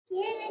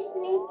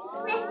listening to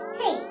Fresh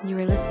Take. You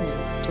are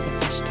listening to the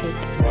Fresh Take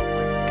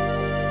Network.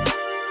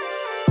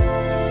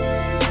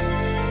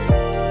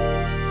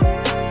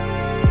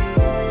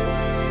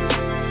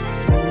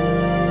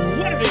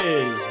 What it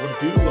is, what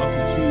do?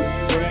 Welcome to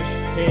Fresh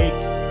Take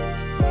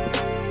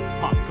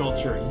Pop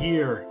Culture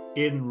Year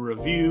in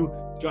Review.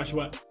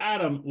 Joshua,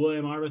 Adam,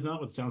 William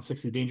Arbuthnot with Sound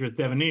 60 Dangerous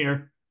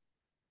Devaneer.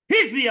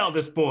 He's the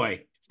eldest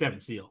boy. It's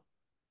Devin Seal.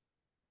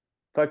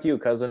 Fuck you,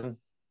 cousin.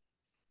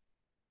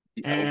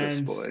 The And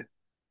eldest boy.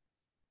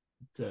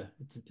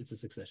 It's a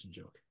Succession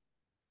joke.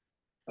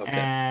 Okay.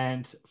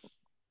 And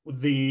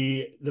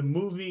the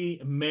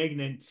movie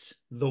Magnant,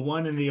 the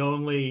one and the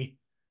only,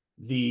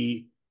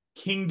 the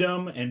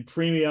kingdom and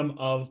premium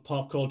of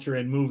pop culture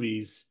and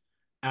movies,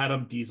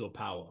 Adam Diesel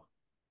Powell.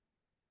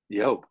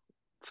 Yo,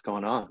 what's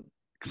going on?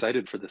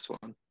 Excited for this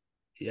one.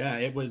 Yeah,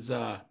 it was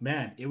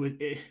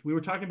we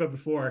were talking about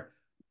before.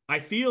 I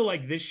feel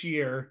like this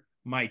year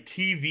my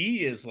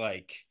TV is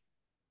like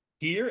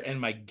here and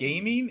my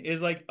gaming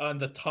is like on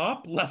the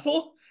top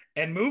level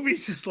and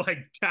movies is like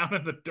down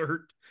in the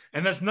dirt.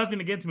 And that's nothing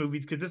against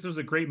movies because this was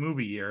a great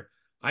movie year.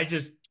 I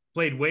just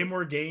played way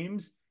more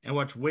games and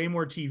watched way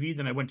more TV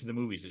than I went to the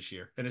movies this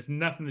year. And it's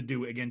nothing to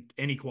do against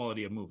any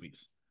quality of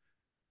movies.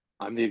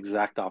 I'm the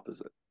exact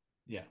opposite.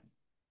 Yeah,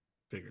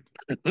 figured.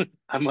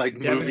 I'm like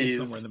Devin movies, is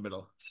somewhere in the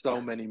middle.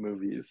 so many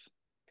movies.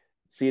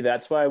 See,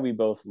 that's why we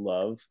both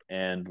love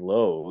and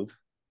loathe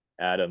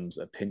Adam's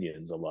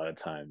opinions a lot of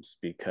times,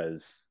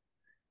 because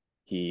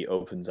he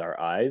opens our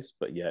eyes,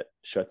 but yet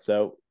shuts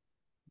out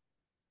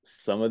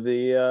some of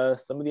the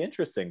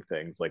interesting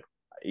things. Like,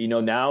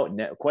 now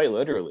quite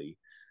literally,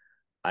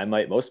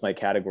 most of my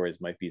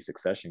categories might be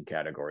Succession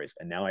categories,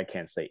 and now I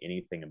can't say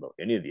anything about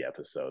any of the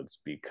episodes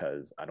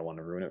because I don't want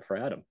to ruin it for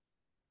Adam.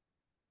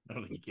 I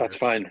don't think he cares. That's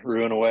fine.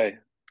 Ruin away.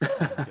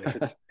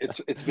 Okay.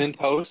 It's been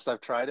toast.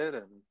 I've tried it,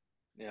 and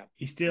yeah.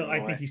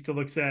 I think he still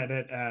looks at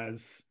it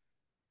as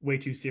way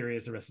too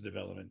serious. Arrested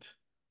Development.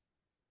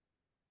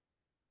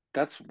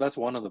 That's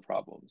one of the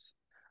problems.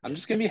 I'm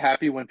just gonna be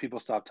happy when people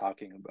stop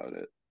talking about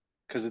it,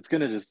 because it's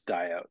gonna just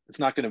die out. It's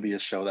not gonna be a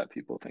show that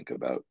people think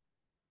about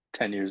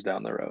 10 years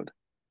down the road.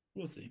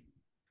 We'll see.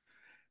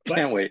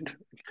 Can't wait.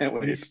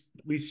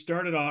 We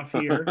started off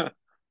here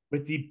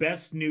with the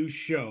best new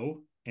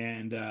show,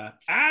 and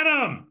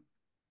Adam,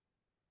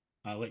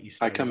 I'll let you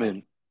start. I come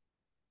in.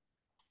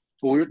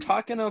 Well, we were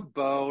talking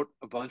about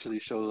a bunch of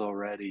these shows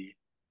already.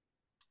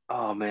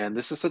 Oh man,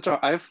 this is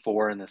I have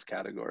 4 in this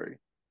category,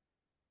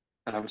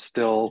 and I'm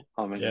still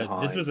humming and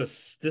hawing.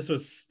 This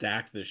was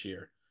stacked this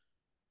year.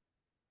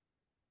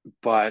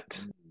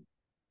 But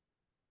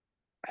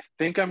I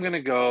think I'm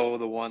gonna go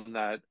the one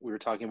that we were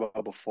talking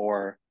about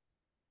before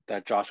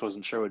that Josh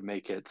wasn't sure would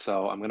make it.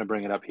 So I'm gonna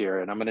bring it up here,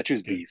 and I'm gonna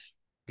choose Beef.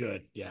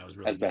 Good. Yeah, it was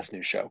really as good. Best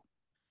New Show.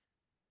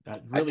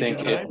 That really I think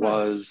good. it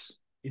was.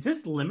 Is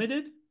this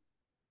limited?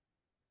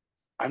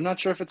 I'm not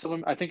sure if it's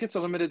I think it's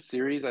a limited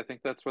series. I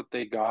think that's what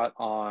they got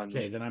on.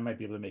 Okay, then I might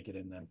be able to make it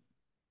in then.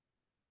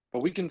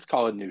 But we can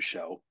call it New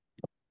Show.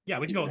 Yeah,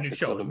 we can call it New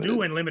Show.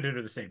 New and limited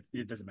are the same.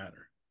 It doesn't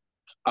matter.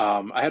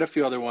 I had a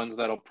few other ones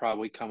that'll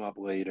probably come up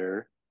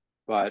later,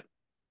 but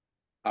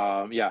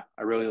yeah,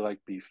 I really like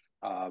Beef.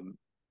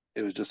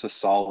 It was just a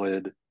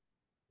solid,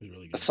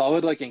 really a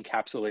solid like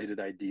encapsulated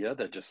idea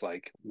that just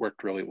like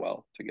worked really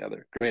well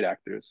together. Great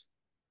actors.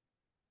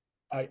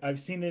 I've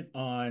seen it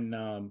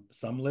on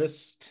some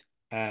list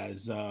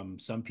as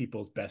some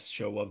people's best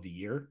show of the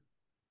year,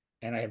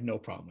 and I have no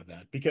problem with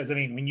that because I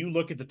mean, when you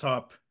look at the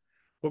top,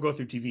 we'll go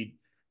through TV.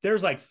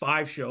 There's like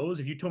 5 shows.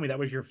 If you told me that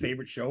was your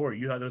favorite show or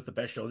you thought that was the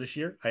best show this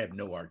year, I have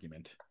no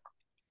argument.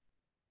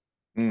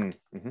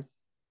 Mm-hmm.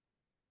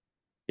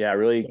 Yeah, it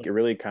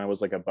really kind of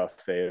was like a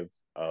buffet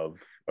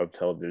of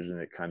television.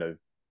 It kind of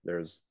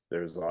there's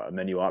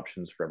menu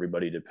options for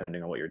everybody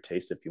depending on what your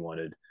taste. If you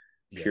wanted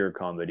pure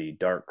comedy,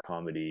 dark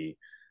comedy,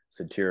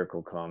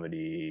 satirical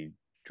comedy,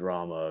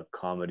 drama,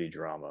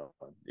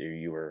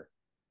 you're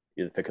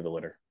the pick of the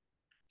litter.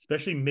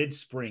 Especially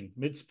mid-spring,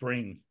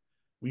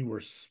 we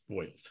were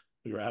spoiled.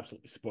 We were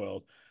absolutely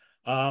spoiled.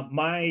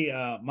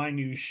 My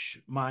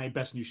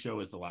best new show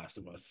is The Last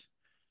of Us.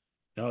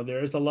 Now,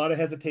 there is a lot of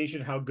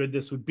hesitation how good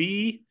this would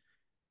be,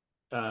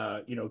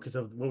 because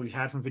of what we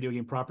had from video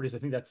game properties. I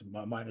think that's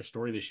my minor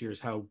story this year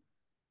is how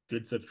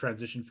good the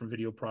transition from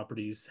video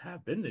properties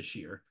have been this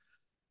year.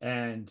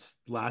 And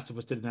Last of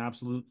Us did an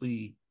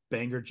absolutely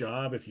banger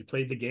job. If you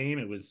played the game,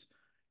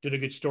 did a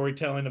good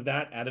storytelling of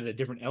that, added a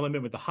different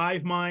element with the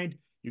hive mind.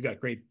 You got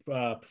great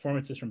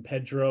performances from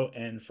Pedro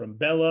and from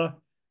Bella.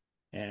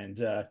 And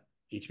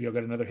HBO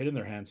got another hit in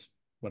their hands.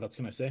 What else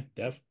can I say,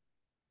 Dev?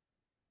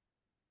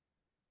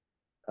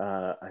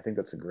 I think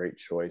that's a great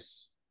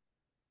choice.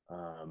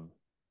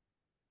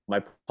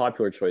 My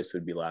popular choice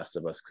would be Last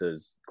of Us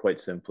because, quite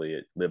simply,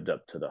 it lived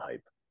up to the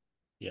hype.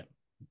 Yeah.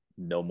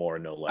 No more,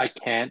 no less.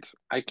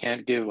 I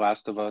can't give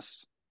Last of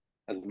Us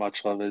as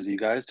much love as you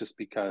guys just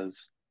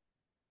because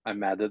I'm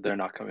mad that they're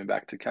not coming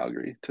back to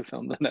Calgary to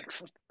film the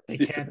next. They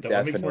can't though.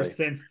 Definitely. It makes more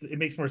sense. It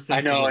makes more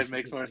sense. I know it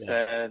makes more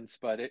sense,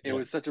 but it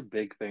was such a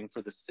big thing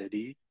for the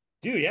city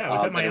Dude, yeah, it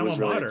was at my And it alma was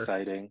really mater.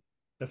 exciting.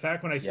 The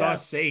fact when I saw Yeah.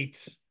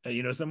 SAIT,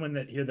 someone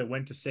that here that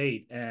went to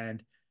SAIT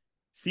and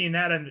seeing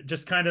that and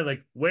just kind of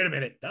like, wait a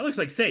minute, that looks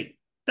like SAIT.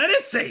 That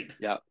is SAIT.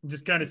 Yeah.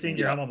 Just kind of seeing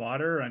your Yeah. alma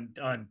mater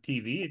on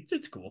TV.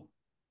 It's cool.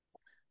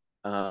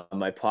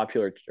 My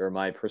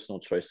personal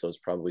choice was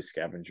probably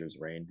Scavenger's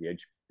Reign, the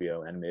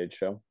HBO animated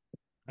show.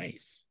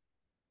 Nice.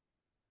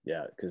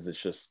 Yeah, because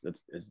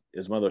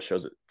it's one of those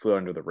shows that flew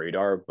under the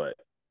radar, but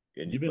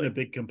You've been a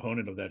big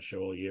component of that show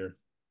all year.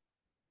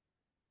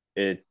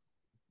 It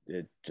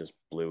just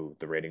blew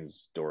the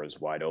ratings doors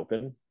wide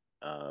open.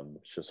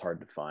 It's just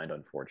hard to find,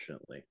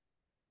 unfortunately.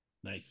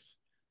 Nice.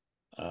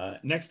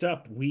 Next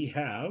up, we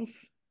have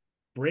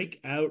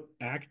breakout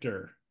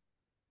actor.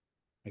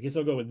 I guess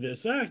I'll go with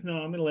this. No,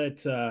 I'm going to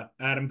let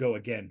Adam go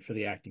again for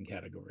the acting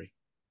category.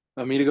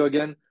 Want me to go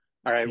again?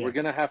 All right, Yeah. we're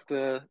gonna have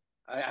to.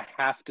 I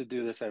have to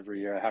do this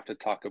every year. I have to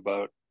talk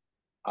about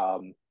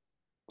um,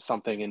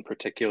 something in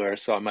particular,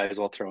 so I might as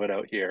well throw it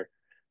out here.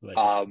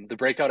 The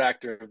breakout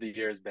actor of the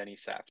year is Benny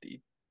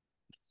Safdie.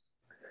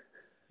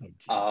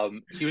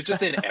 He was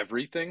just in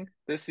everything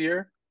this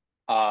year.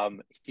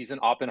 He's an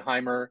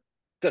Oppenheimer.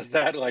 Does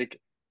that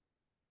like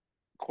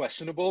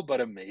questionable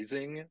but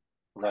amazing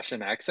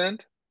Russian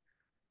accent?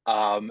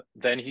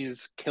 Then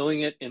he's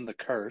killing it in The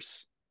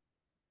Curse.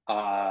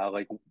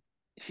 Like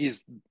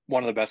he's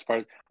one of the best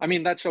parts. I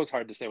mean, that show's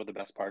hard to say what the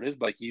best part is,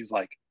 but he's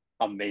like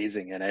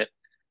amazing in it.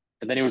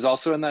 And then he was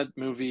also in that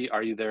movie,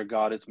 Are You There,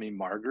 God? It's Me,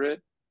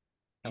 Margaret,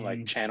 and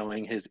like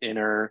channeling his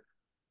inner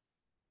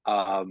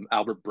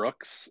Albert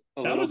Brooks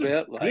a That little was a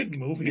bit, good like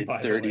movie,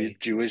 by the mid-30s way.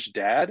 Jewish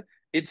dad.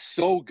 It's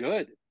so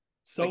good.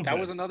 So Like that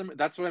was another,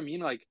 that's what I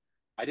mean. Like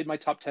I did my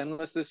top 10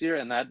 list this year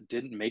and that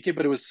didn't make it,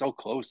 but it was so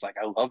close. Like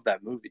I love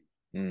that movie.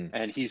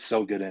 And he's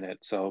so good in it.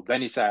 So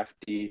Benny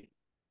Safdie,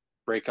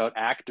 breakout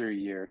actor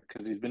year,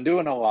 because he's been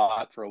doing a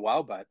lot for a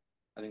while, but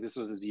I think this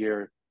was his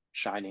year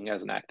shining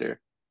as an actor.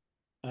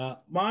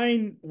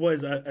 Mine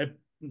was a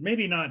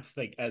maybe not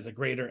like as a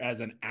greater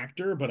as an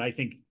actor, but I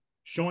think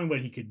showing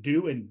what he could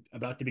do and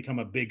about to become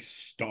a big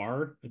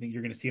star. I think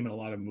you're going to see him in a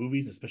lot of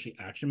movies, especially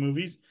action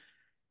movies.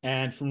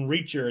 And from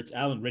Reacher, it's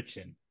Alan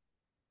Ritchson,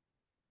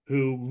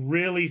 who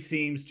really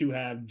seems to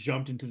have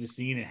jumped into the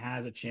scene and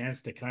has a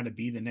chance to kind of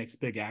be the next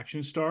big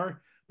action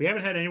star. We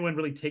haven't had anyone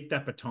really take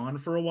that baton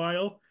for a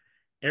while.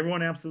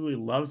 Everyone absolutely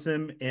loves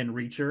him in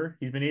Reacher.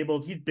 He's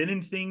been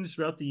in things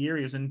throughout the year.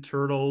 He was in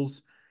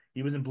Turtles,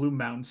 he was in Blue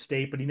Mountain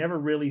State, but he never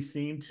really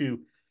seemed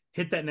to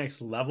hit that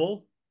next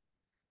level.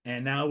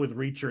 And now with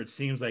Reacher, it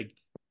seems like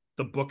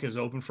the book is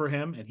open for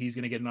him and he's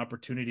going to get an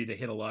opportunity to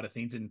hit a lot of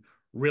things and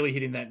really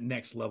hitting that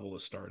next level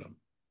of stardom.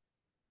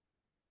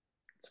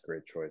 It's a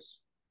great choice.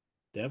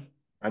 Dev?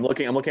 I'm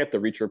looking at the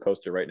Reacher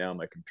poster right now on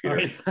my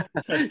computer. Right.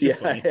 That's too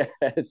funny.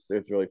 It's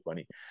really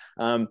funny.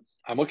 I'm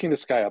looking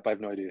this guy up. I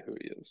have no idea who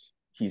he is.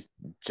 He's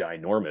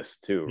ginormous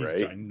too, He's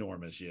right?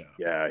 ginormous, yeah.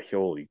 Yeah,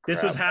 holy crap.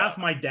 This was half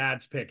my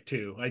dad's pick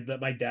too. I let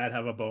my dad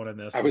have a bone in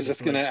this. I was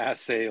just gonna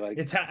ask, say like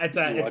it's a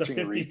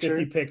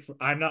 50-50 pick.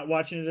 I'm not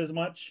watching it as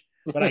much,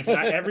 but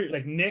every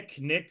like Nick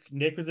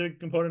was a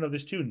component of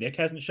this too. Nick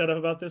hasn't shut up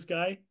about this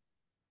guy.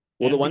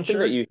 Well, the one thing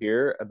that you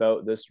hear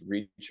about this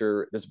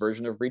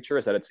version of Reacher,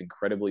 is that it's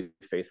incredibly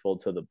faithful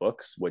to the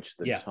books, which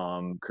the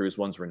Tom Cruise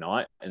ones were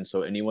not. And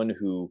so anyone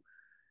who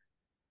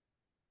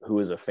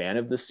is a fan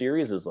of the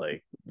series is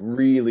like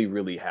really,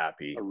 really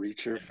happy. A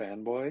Reacher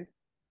fanboy.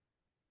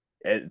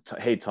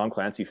 Hey, Tom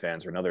Clancy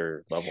fans are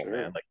another level,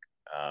 man.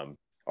 Like,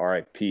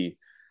 R.I.P.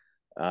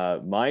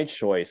 My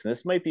choice, and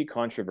this might be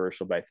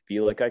controversial, but I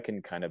feel like I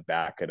can kind of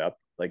back it up.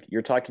 Like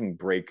you're talking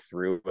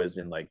breakthrough, as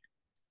in like,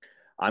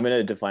 I'm going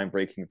to define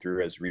breaking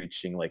through as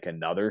reaching like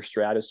another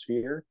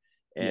stratosphere.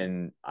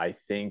 And I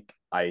think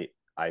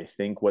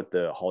what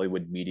the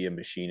Hollywood media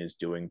machine is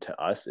doing to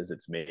us is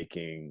it's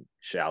making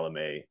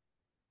Chalamet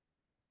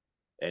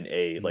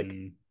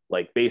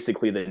like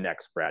basically the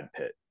next Brad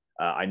Pitt.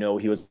 I know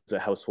he was a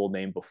household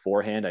name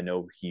beforehand. I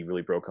know he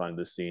really broke onto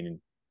the scene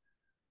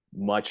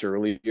much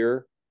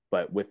earlier,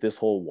 but with this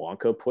whole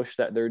Wonka push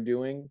that they're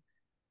doing,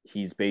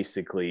 he's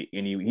basically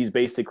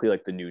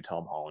like the new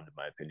Tom Holland, in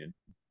my opinion.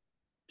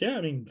 Yeah,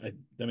 I mean,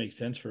 that makes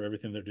sense for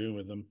everything they're doing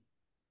with them.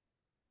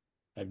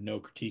 I have no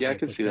critique. Yeah, I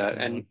can see that,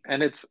 and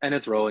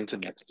it's rolling to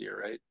next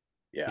year, right?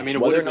 Yeah, I mean,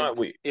 it would have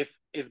been if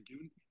Dune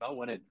came out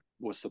when it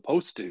was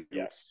supposed to.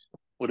 Yes,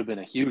 would have been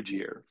a huge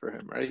year for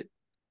him, right?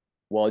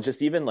 Well,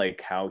 just even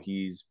like how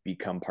he's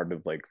become part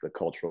of like the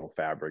cultural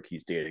fabric.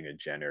 He's dating a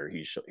Jenner.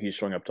 He's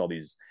showing up to all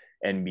these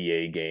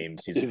NBA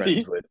games. He's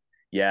friends with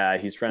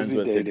he's friends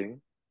with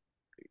dating?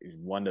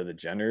 One of the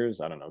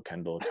Jenners. I don't know,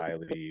 Kendall,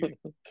 Kylie,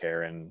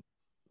 Karen,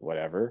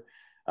 whatever.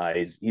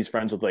 He's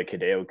friends with like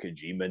Hideo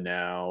Kojima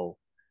now.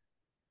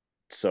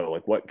 So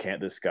like, what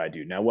can't this guy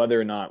do now? Whether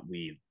or not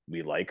we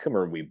like him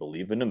or we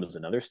believe in him is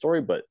another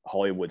story, but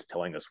Hollywood's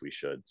telling us we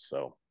should.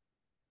 So.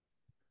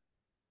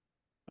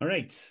 All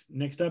right.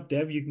 Next up,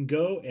 Dev, you can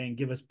go and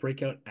give us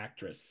breakout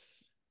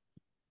actress.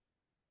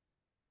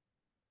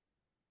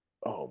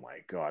 Oh my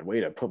God! Way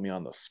to put me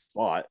on the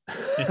spot.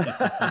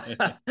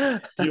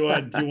 Do you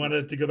want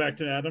it to go back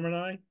to Adam and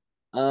I?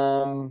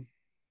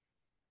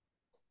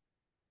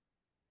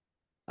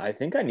 I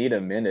think I need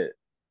a minute.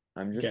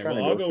 I'm just Okay, trying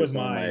well, to I'll go go through with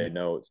some of my mine.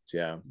 notes.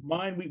 Yeah.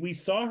 Mine, we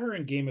saw her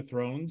in Game of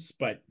Thrones,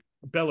 but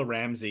Bella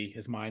Ramsey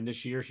is mine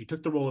this year. She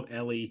took the role of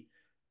Ellie,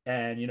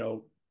 and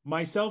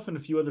myself and a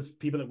few other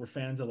people that were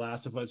fans of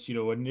Last of Us.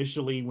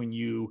 Initially when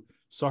you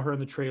saw her in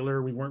the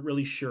trailer, we weren't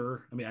really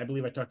sure. I mean, I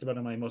believe I talked about it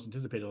in my most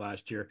anticipated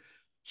last year.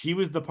 She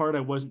was the part I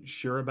wasn't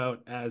sure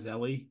about as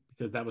Ellie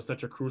because that was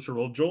such a crucial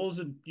role.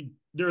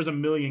 There's a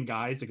million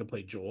guys that can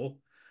play Joel,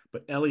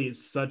 but Ellie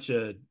is such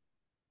a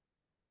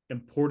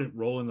important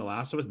role in The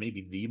Last of Us,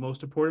 maybe the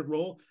most important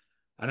role.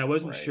 And I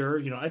wasn't Right.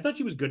 sure. I thought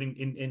she was good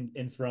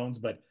in Thrones,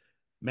 but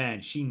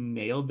man, she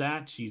nailed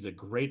that. She's a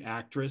great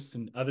actress,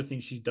 and other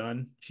things she's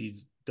done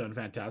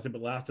fantastic.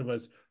 But Last of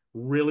Us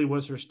really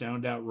was her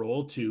standout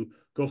role to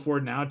go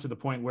forward now to the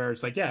point where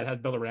it's like, yeah, it has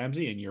Bella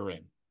Ramsey, and you're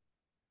in.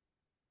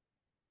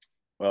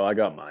 Well, I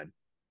got mine.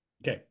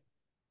 Okay.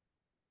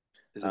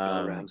 Is it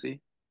Bella Um,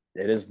 Ramsey?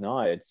 it is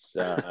not. It's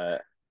Ao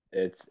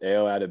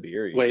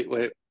Adabiri.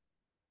 Wait.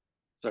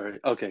 Sorry.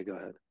 Okay, go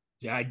ahead.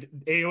 Yeah,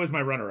 AO is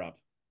my runner-up.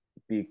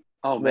 Be,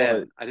 Oh well,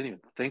 man, I didn't even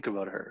think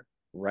about her.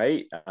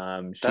 right.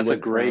 That's a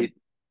great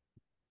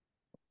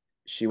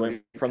She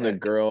went great from pick.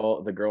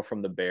 the girl from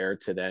the Bear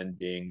to then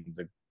being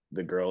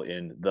the girl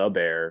in the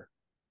Bear,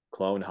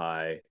 Clone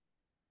High,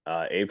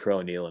 April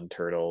O'Neil and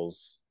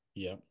Turtles,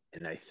 Yep.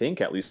 and I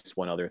think at least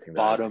one other thing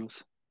that I think.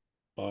 Bottoms.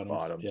 Bottoms. Yeah.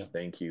 Bottoms.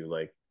 Thank you.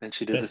 Like, And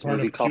she did Best this part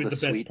movie of she called was The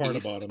the best Sweet part of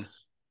East.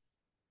 Bottoms.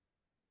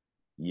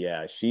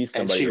 yeah, she's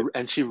And somebody she that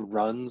and she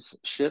runs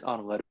shit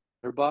on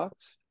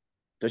Letterboxd.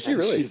 does she And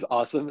really? she's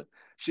awesome.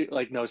 She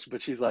like no,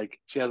 but she's like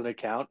she has an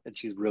account and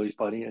she's really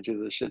funny and she has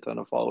a shit ton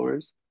of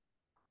followers.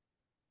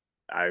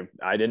 I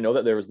didn't know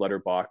that there was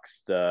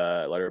letterbox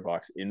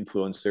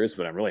influencers,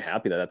 but I'm really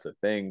happy that that's a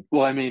thing.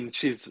 Well, I mean,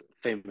 she's a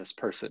famous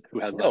person who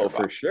has No,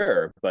 for Letterboxd.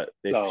 sure. But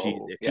So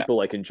if yeah, people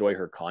like enjoy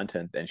her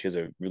content and she has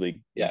a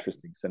really yeah.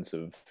 interesting sense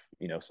of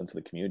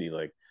the community,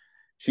 like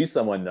she's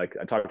someone like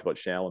I talked about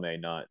Chalamet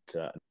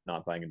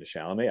not buying into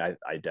Chalamet.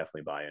 I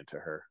definitely buy into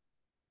her.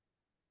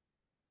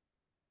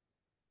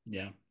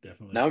 Yeah,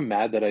 definitely. Now I'm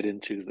mad that I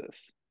didn't choose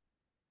this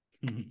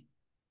Who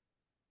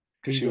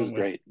because you she was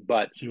going with? great.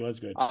 But She was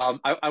good.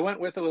 I went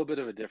with a little bit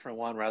of a different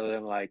one rather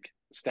than like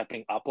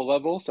stepping up a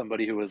level,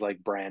 somebody who was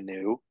like brand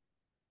new.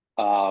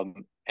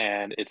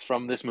 And it's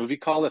from this movie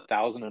called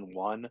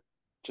 1001, which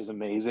is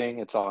amazing.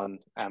 It's on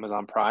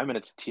Amazon Prime, and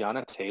it's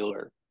Tiana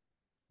Taylor,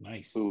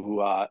 Nice.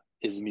 who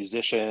is a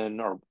musician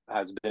or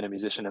has been a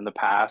musician in the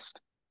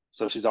past.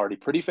 So she's already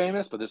pretty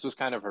famous, but this was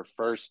kind of her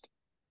first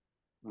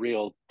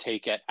real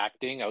take at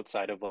acting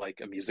outside of like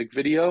a music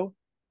video,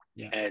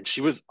 Yeah. and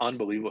she was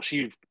unbelievable.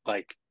 She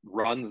like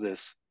runs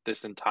this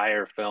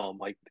entire film,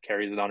 like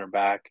carries it on her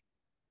back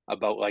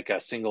about like a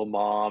single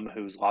mom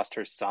who's lost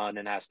her son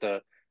and has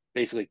to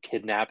basically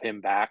kidnap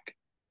him back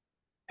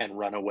and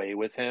run away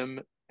with him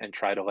and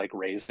try to like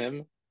raise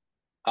him.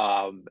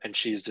 And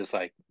she's just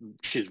like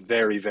she's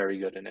very, very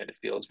good in it. It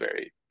feels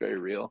very, very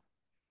real.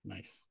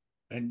 Nice.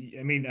 And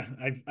I mean,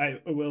 I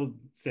will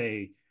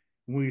say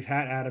when we've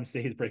had Adam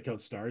say his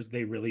breakout stars,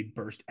 they really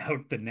burst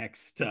out the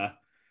Mm.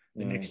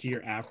 next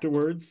year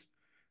afterwards.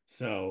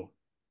 So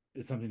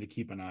it's something to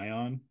keep an eye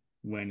on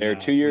when you look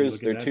at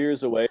They're that. 2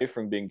 years away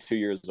from being 2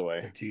 years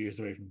away. They're 2 years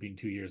away from being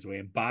 2 years away.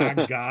 And by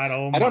God I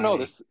don't know. Almighty,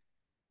 This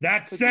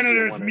that's could just be a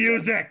Senator's one and done.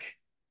 music.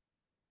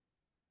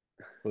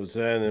 What's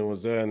happening?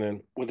 What's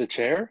happening? With a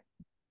chair,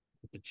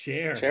 The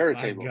chair. chair or My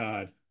table.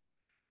 God.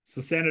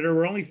 So Senator,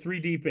 we're only three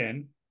deep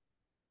in.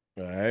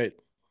 All right.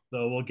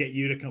 So we'll get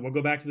you to come. We'll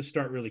go back to the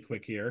start really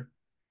quick here.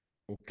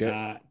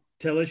 Okay.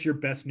 Tell us your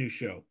best new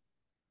show.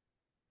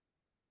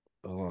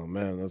 Oh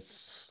man,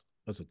 that's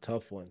a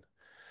tough one.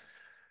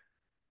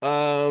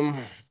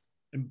 Um,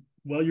 And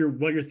while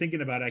you're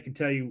thinking about it, I can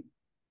tell you,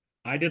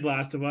 I did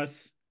Last of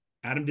Us,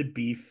 Adam did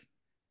Beef,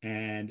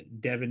 and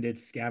Devin did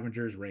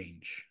Scavenger's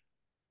Range.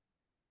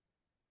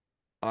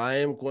 I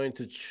am going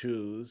to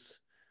choose.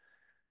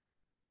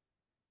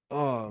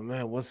 Oh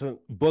man, what's a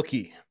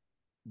Bookie?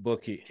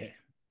 Bookie. Okay,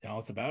 tell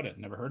us about it.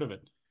 Never heard of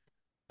it.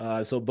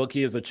 So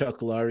Bookie is a Chuck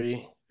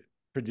Lorre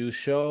produced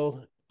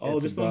show. Oh,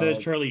 this one that has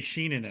Charlie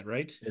Sheen in it,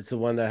 right? It's the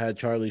one that had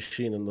Charlie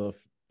Sheen in the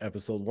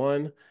episode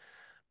one.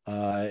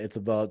 It's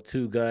about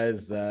two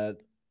guys that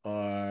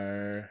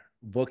are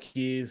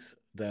bookies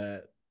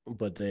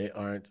but they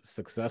aren't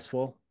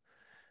successful,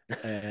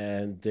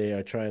 and they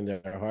are trying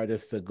their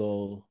hardest to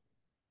go.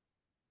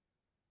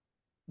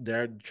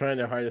 They're trying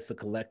their hardest to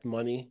collect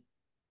money,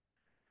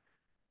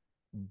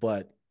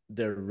 but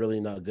they're really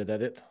not good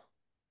at it.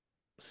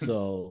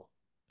 So,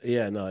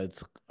 yeah, no,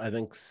 it's I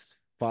think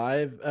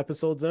 5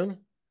 episodes in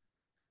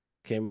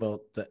came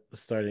out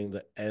starting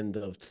the end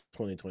of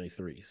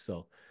 2023.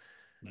 So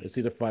it's Nice.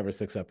 either 5 or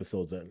 6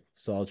 episodes in.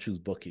 So I'll choose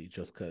Bookie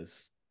just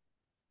because,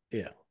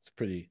 yeah, it's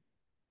pretty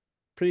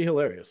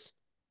hilarious.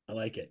 I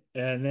like it.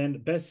 And then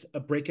best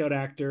breakout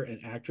actor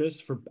and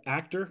actress. For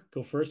actor,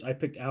 go first. I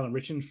picked Alan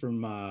Ritchson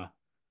from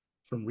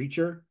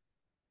Reacher.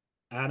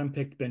 Adam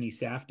picked Benny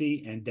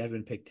Safdie, and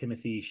Devin picked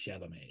Timothy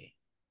Chalamet.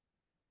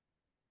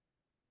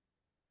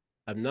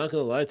 I'm not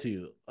gonna lie to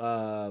you.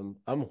 I'm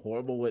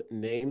horrible with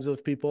names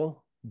of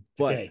people,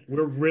 but Okay,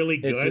 we're really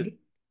it's a good.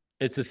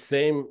 it's the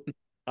same.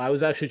 I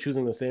was actually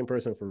choosing the same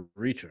person for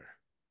Reacher.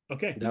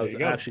 Okay, That there was you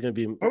go. actually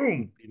gonna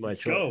Boom. be my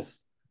Let's go.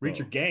 choice. Reach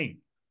your So gang.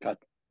 Got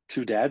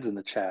two dads in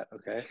the chat.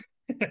 Okay.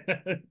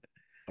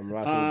 I'm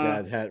rocking the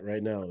uh, dad hat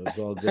right now. It's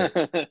all good.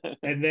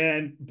 and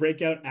then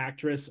breakout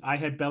actress. I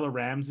had Bella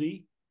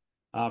Ramsey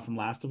from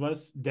Last of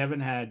Us. Devin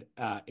had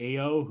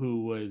Ao,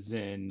 who was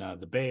in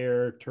The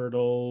Bear,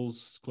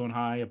 Turtles, Clone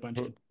High, a bunch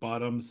of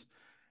bottoms,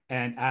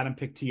 and Adam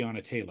picked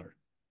Tiana Taylor.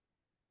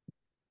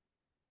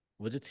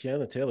 What did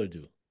Tiana Taylor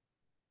do?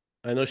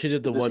 I know she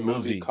did the This one movie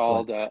movie, but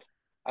called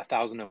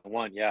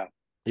 1001. Yeah,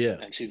 yeah.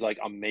 and she's like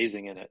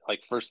amazing in it. Like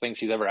first thing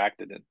she's ever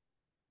acted in.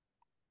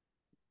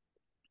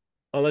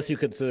 Unless you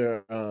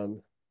consider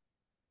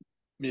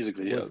Music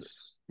was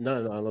videos.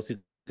 no, unless you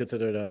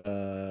consider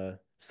the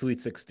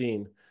Sweet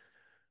 16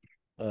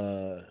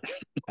 uh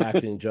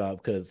acting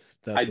job, because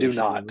I that's do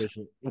not where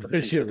she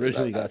consider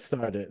originally got that.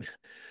 started.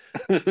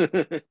 Is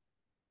it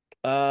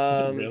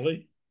Um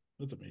really?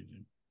 That's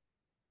amazing.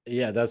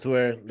 yeah, that's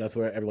where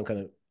everyone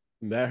kind of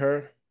met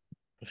her.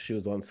 She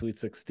was on Sweet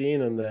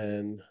 16, and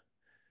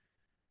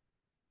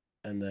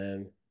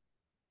then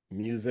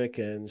music,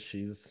 and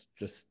she's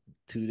just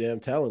too damn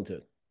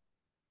talented.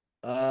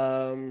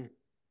 Um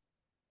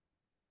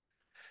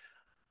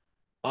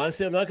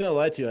Honestly, I'm not gonna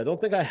lie to you. I don't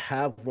think I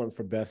have one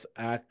for Best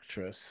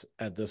Actress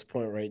at this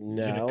point right You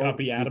gonna now.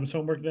 copy Adam's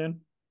homework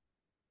then?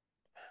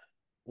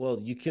 Well,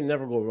 you can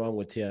never go wrong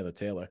with Tiana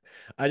Taylor.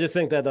 I just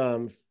think that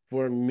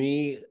for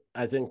me,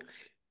 I think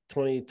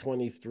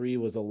 2023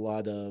 was a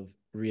lot of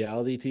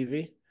reality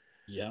TV.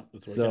 Yeah,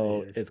 that's what I kind of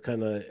So hear.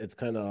 it's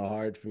kind of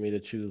hard for me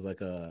to choose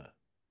like a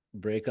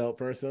breakout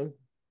person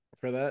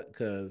for that,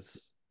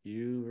 because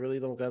you really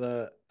don't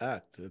gotta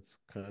act. It's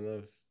kind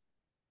of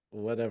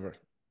whatever.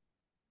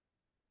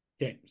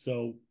 Okay,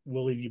 so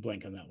we'll leave you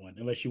blank on that one,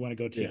 unless you want to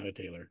go Yeah. Tiana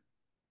Taylor.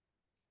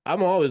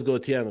 I'm always go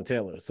Tiana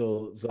Taylor.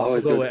 So I'll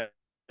Always go good. with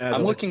I'm I'll Adam. let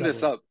you looking talk this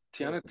about. up.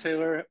 Tiana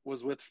Taylor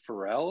was with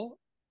Pharrell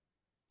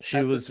She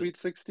at the was Sweet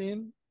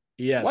 16.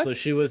 Yeah, What? so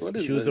What is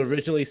this? she was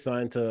originally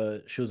signed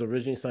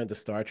to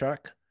Star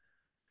Trek,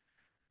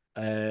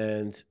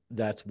 and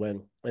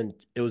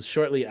it was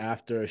shortly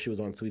after she was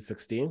on Sweet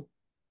 16,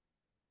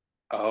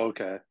 Oh,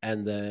 okay.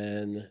 and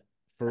then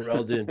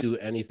Pharrell didn't do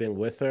anything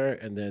with her,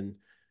 and then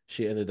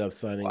she ended up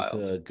signing Wild.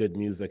 to Good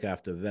Music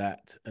after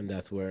that, and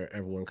that's where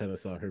everyone kind of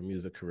saw her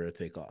music career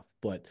take off.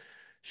 But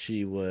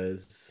she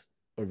was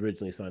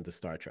originally signed to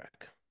Star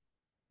Trek.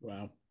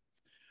 Wow.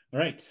 All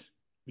right.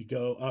 We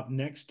go up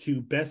next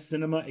to Best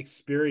Cinema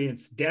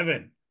Experience.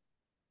 Devin.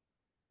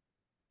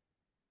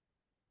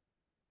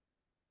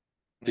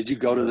 Did you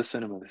go to the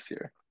cinema this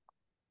year?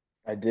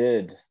 I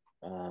did.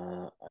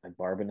 At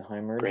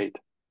Barbenheimer. Great.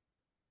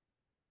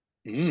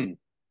 Mm.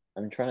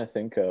 I'm trying to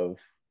think of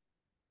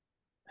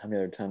how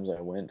many other times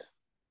I went,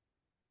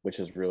 which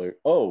is really.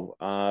 Oh,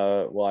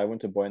 well, I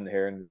went to Boy and the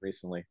Heron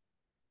recently.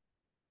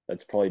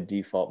 That's probably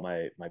default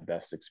my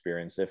best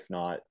experience. If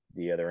not,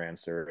 the other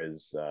answer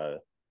is the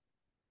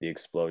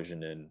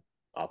explosion in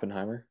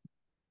Oppenheimer.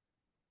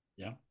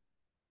 Yeah.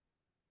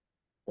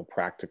 The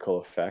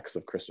practical effects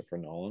of Christopher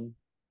Nolan.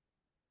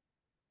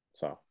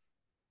 So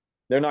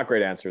they're not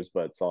great answers,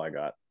 but it's all I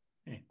got.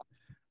 Hey.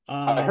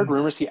 I heard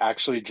rumors he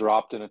actually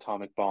dropped an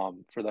atomic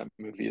bomb for that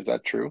movie. Is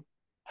that true?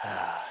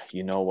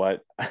 You know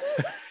what?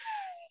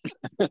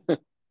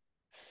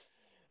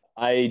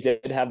 I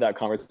did have that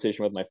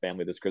conversation with my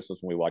family this Christmas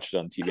when we watched it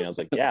on TV, and I was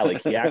like, "Yeah,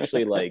 like he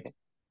actually like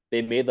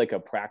they made like a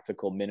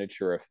practical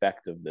miniature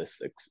effect of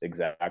this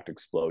exact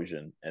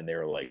explosion, and they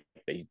were like,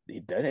 they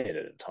detonated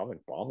an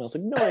atomic bomb." And I was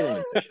like,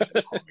 "No, they didn't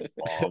detonate an atomic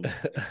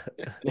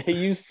bomb. They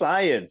use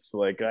science.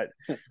 Like,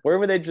 where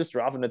would they just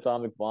drop an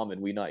atomic bomb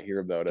and we not hear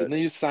about Didn't it?"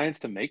 they use science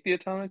to make the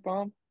atomic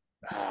bomb?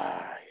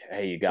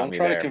 Hey, you got Don't me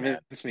try to there, man.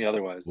 convince me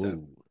otherwise, Devin.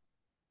 Ooh,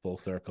 full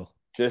circle.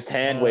 Just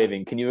hand Uh,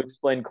 waving. Can you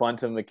explain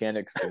quantum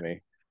mechanics to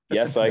me?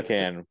 Yes, I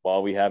can.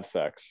 While we have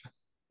sex.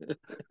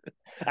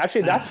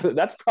 Actually,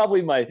 that's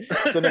probably my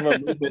cinema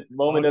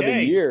moment of the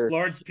okay. year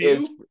Florence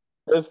is Pugh.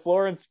 is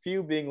Florence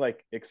Pugh being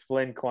like,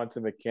 explain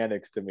quantum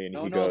mechanics to me, and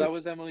No, he no, that goes,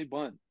 was Emily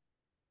Blunt.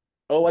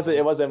 "Oh, was it? It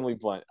No. was Emily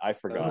Blunt. I That was Oh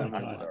forgot. my Emily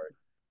I'm God. Blunt. sorry."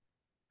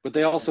 But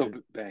they also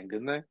banged,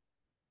 didn't they?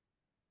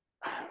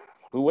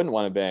 Who wouldn't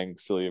want to bang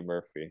Cillian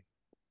Murphy?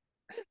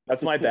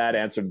 That's my bad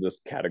answer to this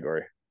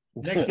category.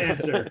 Next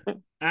answer.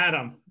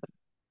 Adam.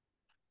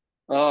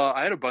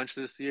 I had a bunch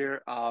this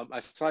year. I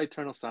saw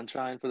Eternal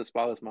Sunshine for the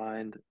Spotless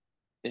Mind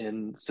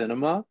in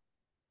cinema,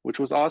 which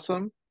was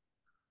awesome.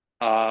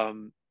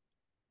 Um,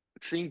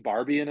 Seeing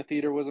Barbie in a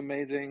theater was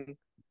amazing.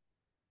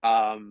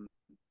 Um,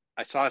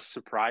 I saw a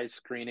surprise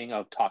screening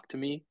of Talk to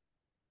Me,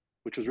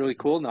 which was really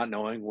cool, not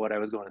knowing what I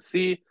was going to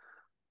see.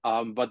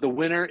 But the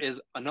winner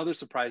is another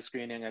surprise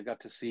screening I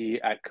got to see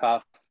at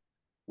Cuff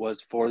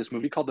was for this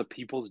movie called The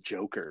People's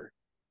Joker.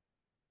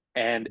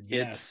 And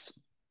it's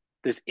Yes.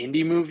 this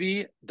indie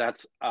movie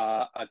that's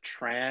a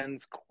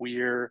trans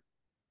queer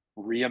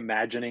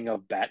reimagining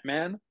of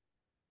Batman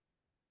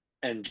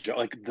and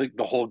like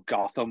the whole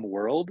Gotham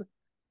world.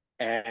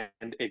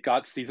 and it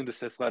got cease and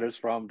desist letters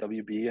from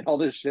WB and all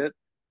this shit,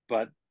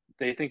 but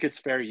they think it's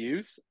fair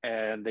use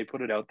and they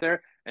put it out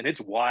there, and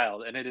it's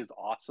wild and it is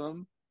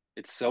awesome.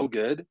 It's so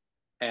good,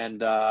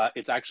 and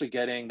it's actually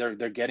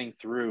they're getting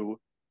through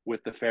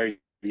with the fair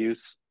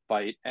use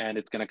fight, and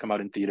it's going to come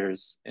out in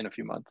theaters in a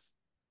few months.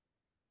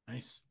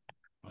 Nice.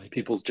 I like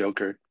People's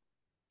Joker,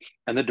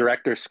 and the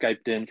director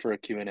Skyped in for a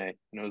Q&A, and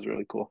it was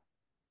really cool.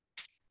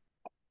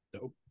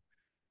 Dope.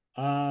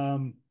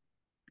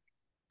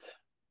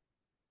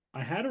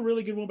 I had a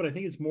really good one, but I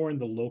think it's more in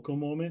the local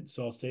moment,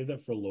 so I'll save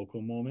that for a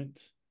local moment.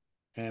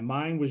 And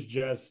mine was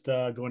just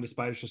going to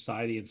Spider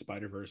Society and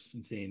Spider-Verse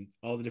and seeing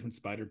all the different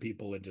spider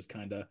people and just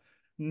kind of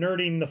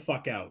nerding the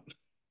fuck out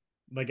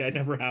like I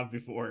never have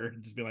before.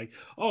 Just be like,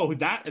 oh,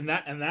 that and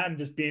that and that, and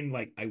just being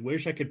like, I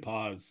wish I could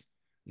pause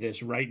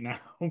this right now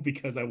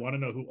because I want to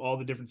know who all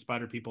the different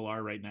spider people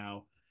are right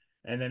now.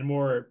 And then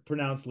more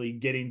pronouncedly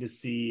getting to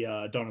see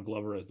Donald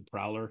Glover as the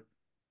Prowler.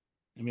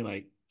 I mean,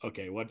 like,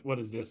 okay, what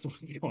is this?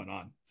 What's going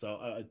on?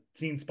 So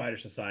seeing Spider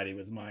Society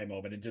was my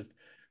moment, and just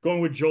going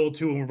with Joel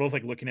too, and we're both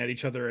like looking at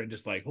each other and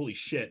just like, holy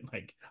shit!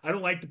 Like, I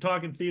don't like to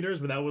talk in theaters,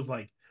 but that was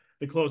like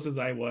the closest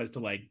I was to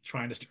like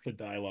trying to start a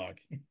dialogue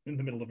in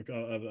the middle of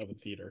a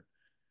theater.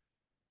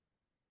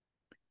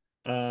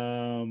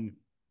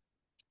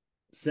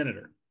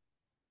 Senator.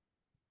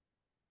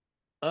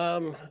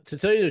 To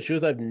tell you the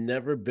truth, I've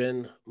never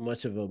been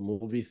much of a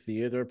movie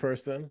theater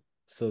person,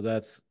 so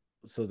that's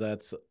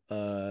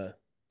a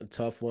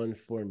tough one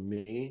for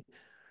me.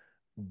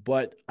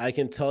 But I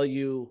can tell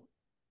you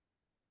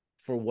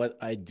for what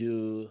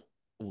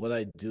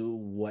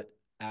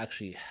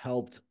actually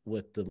helped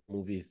with the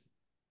movie,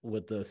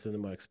 with the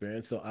cinema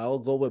experience. So I'll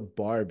go with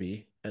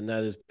Barbie, and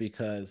that is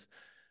because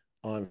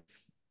on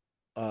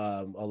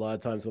a lot of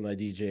times when I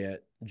DJ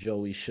at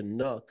Joey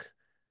Chinook,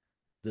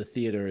 the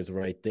theater is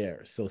right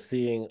there. So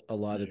seeing a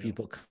lot of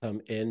people come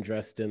in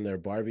dressed in their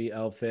Barbie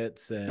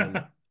outfits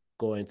and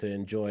going to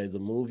enjoy the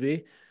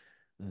movie,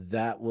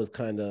 that was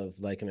kind of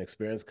like an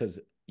experience because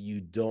you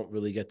don't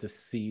really get to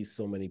see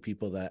so many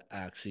people that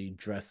actually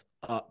dress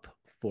up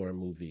for a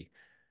movie.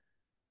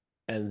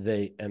 And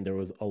there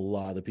was a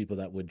lot of people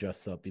that would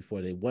dress up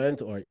before they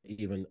went, or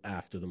even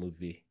after the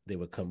movie, they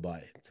would come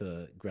by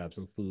to grab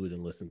some food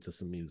and listen to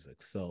some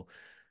music. So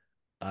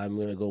I'm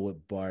gonna go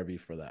with Barbie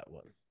for that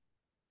one.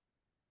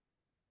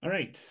 All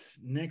right,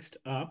 next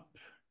up,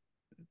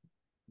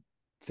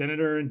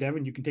 Senator and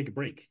Devin, you can take a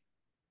break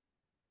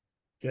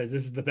because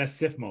this is the best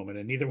SIF moment,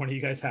 and neither one of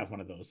you guys have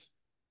one of those.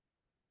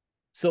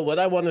 So what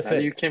I want to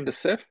say, you came to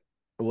SIF?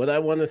 What I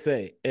want to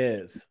say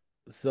is,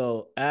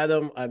 so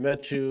Adam, I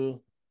met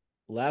you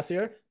last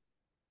year.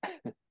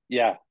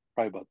 Yeah,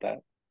 probably about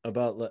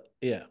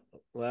that.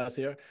 Last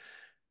year.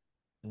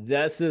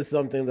 This is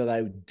something that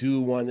I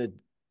do want to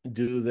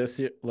do this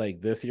year,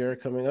 like this year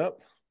coming up.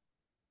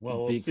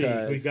 Well, we'll see.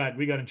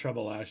 We got in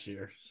trouble last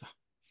year. So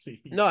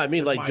see. No, I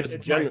mean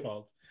it's my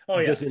fault. Oh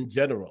yeah. Just in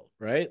general,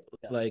 right?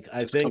 Yeah. Like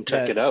I Just think come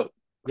check it out.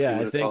 Yeah, see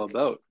what it's all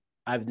about.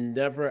 I've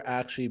never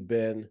actually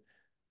been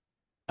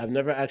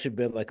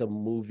like a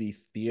movie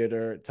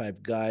theater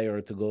type guy, or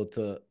to go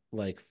to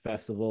like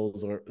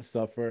festivals or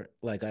stuff.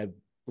 Like I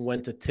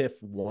went to TIFF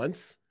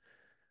once,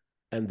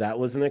 and that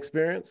was an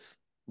experience,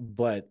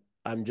 but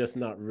I'm just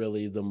not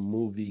really the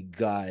movie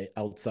guy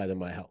outside of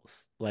my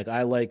house. Like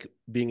I like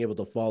being able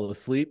to fall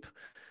asleep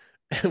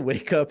and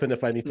wake up, and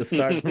if I need to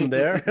start from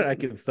there, I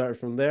can start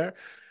from there.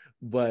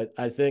 But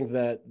I think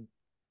that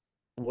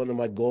one of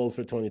my goals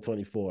for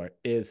 2024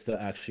 is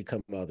to actually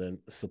come out and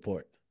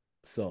support.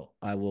 So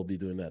I will be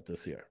doing that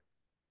this year.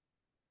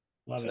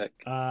 Love Sick.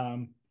 It.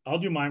 I'll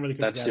do mine really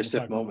quick. That's your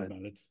SIF moment.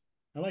 About it.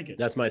 I like it.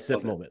 That's my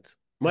SIF moment.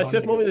 My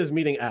SIF moment is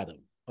meeting Adam.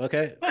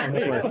 Okay. Oh,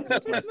 that's nice.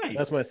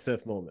 That's my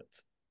SIF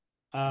moment.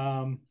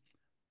 I'll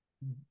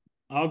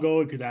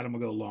go because Adam will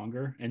go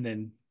longer, and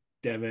then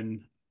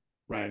Devin,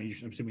 Ryan.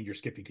 I'm assuming you're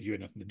skipping because you had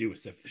nothing to do with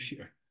SIF this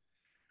year.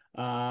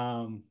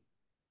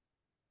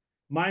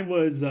 Mine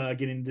was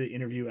getting to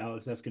interview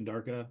Alex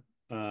Escandarka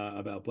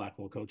about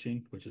Blackwell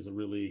coaching, which is a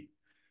really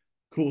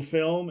cool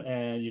film.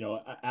 And, you know,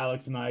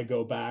 Alex and I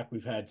go back.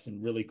 We've had some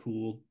really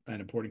cool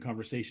and important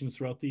conversations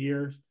throughout the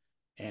years.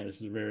 And this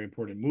is a very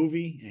important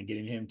movie. And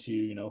getting him to,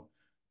 you know,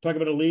 talk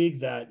about a league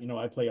that, you know,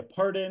 I play a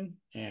part in,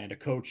 and a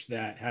coach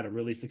that had a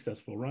really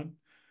successful run.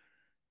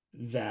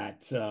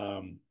 That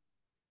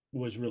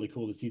was really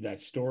cool to see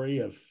that story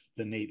of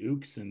the Nate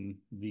Ooks and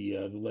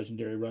the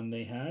legendary run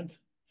they had.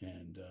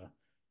 And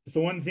it's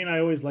the one thing I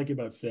always like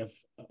about SIF.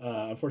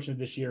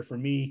 Unfortunately, this year for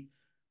me,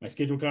 my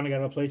schedule kind of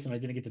got out of place, and I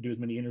didn't get to do as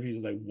many interviews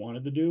as I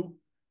wanted to do.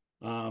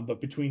 But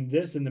between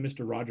this and the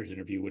Mr. Rogers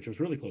interview, which was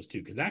really close too,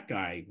 because that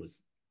guy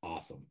was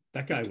awesome.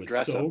 That guy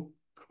was so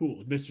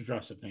cool. Mr.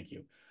 Dressup, thank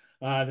you.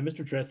 The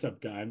Mr.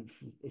 Dressup guy, I'm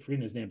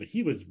forgetting his name, but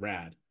he was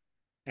rad.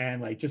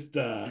 And like just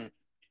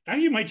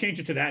actually might change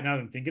it to that now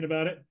that I'm thinking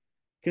about it.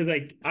 Because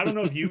like I don't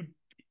know if you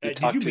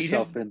talked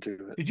yourself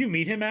into it. Did you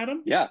meet him,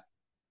 Adam? Yeah.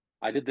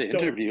 I did the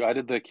interview. I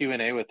did the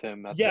Q&A with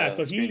him.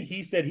 So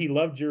he said he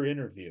loved your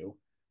interview.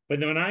 But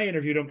then when I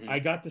interviewed him, I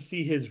got to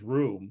see his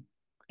room,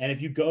 And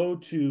if you go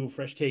to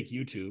Fresh Take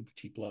YouTube,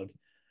 cheap plug,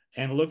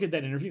 and look at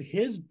that interview,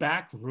 his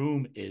back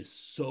room is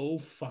so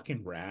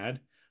fucking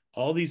rad.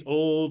 All these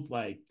old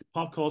like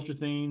pop culture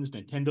things,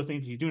 Nintendo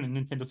things. He's doing a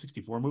Nintendo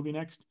 64 movie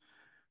next.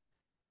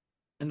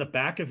 And the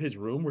back of his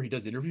room where he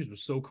does interviews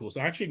was so cool. So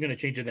I'm actually going to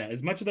change it that.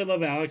 As much as I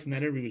love Alex and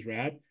that interview was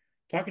rad,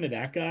 talking to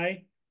that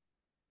guy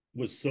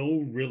was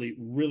so really,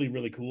 really,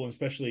 really cool. And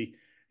especially,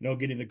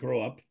 getting to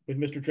grow up with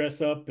Mr. Dress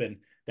Up, and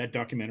that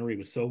documentary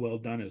was so well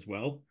done as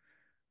well.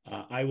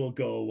 I'll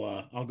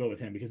go with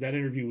him because that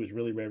interview was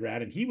really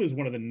rad. And he was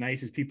one of the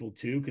nicest people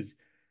too, because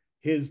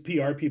his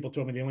PR people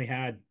told me they only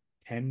had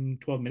 10,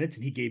 12 minutes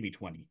and he gave me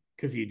 20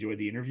 because he enjoyed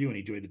the interview and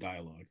he enjoyed the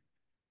dialogue.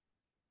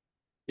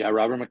 Yeah,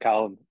 Robert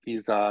McCallum.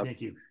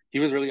 Thank you. He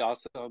was really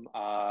awesome.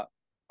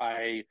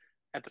 I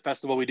At the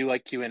festival we do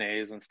like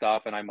Q&As and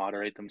stuff, and I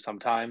moderate them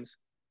sometimes.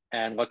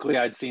 And luckily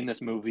I'd seen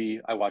this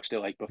movie. I watched it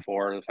like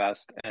before the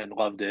fest and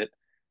loved it.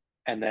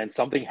 And then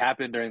something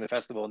happened during the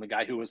festival, and the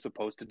guy who was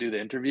supposed to do the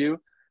interview,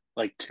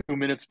 like 2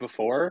 minutes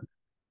before,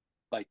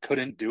 like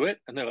couldn't do it.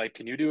 And they're like,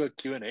 "Can you do a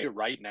Q&A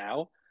right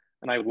now?"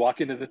 And I walk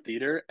into the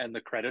theater and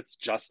the credits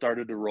just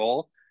started to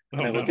roll.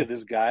 And Oh I look no. at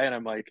this guy and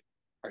I'm like,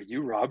 "Are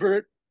you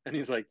Robert?" And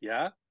he's like,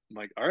 "Yeah." I'm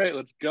like, "All right,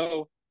 let's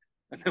go."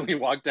 And then we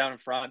walked down in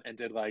front and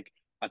did like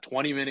a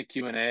 20-minute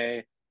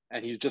Q&A.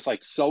 And he's just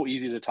like so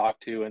easy to talk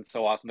to and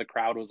so awesome. The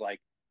crowd was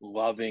like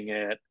loving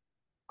it.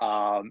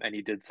 And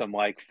he did some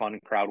like fun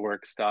crowd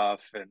work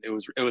stuff, and it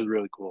was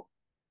really cool.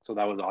 So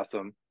that was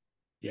awesome.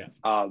 Yeah.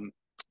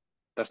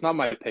 That's not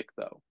my pick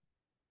though.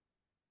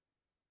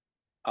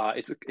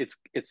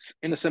 It's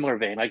in a similar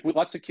vein. Like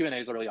lots of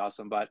Q&As are really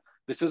awesome, but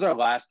this is our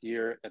last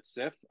year at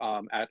SIF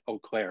at Eau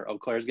Claire. Eau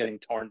Claire is getting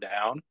torn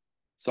down,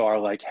 so our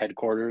like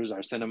headquarters,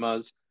 our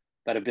cinemas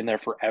that have been there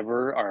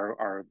forever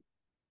are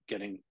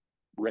getting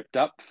ripped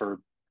up for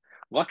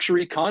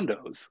luxury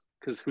condos.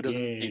 Because who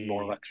doesn't need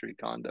more Yay. luxury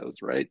condos,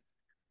 right?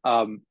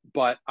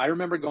 But I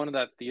remember going to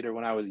that theater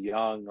when I was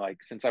young,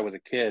 like since I was a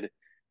kid,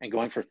 and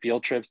going for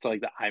field trips to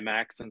like the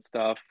IMAX and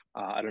stuff.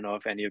 I don't know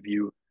if any of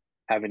you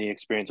have any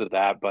experience with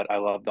that, but I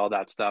loved all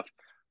that stuff.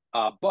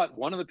 But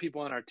one of the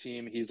people on our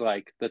team, he's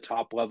like the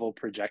top level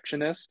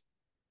projectionist,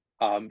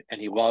 and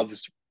he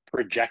loves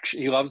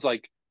projection. He loves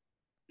like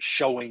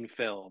showing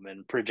film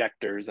and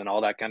projectors and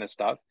all that kind of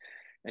stuff.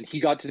 And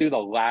he got to do the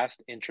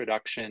last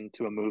introduction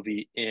to a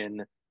movie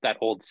in that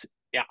old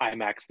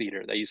IMAX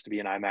theater that used to be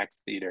an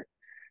IMAX theater.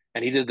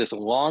 And he did this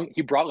long,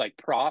 he brought like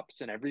props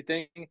and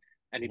everything.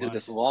 And he did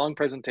this What? long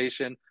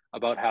presentation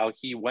about how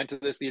he went to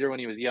this theater when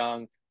he was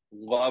young,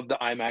 loved the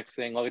IMAX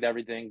thing, loved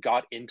everything,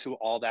 got into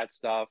all that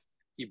stuff.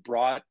 He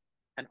brought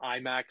an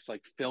IMAX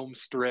like film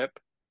strip,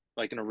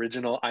 like an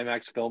original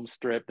IMAX film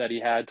strip that he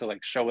had to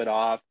like show it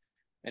off,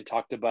 and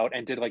talked about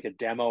and did like a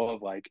demo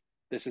of like,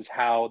 this is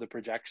how the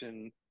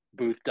projection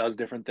booth does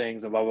different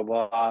things and blah,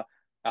 blah,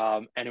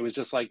 blah. And it was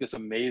just like this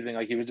amazing,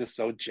 like he was just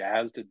so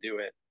jazzed to do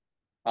it.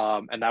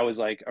 And that was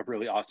like a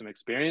really awesome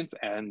experience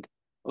and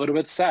a little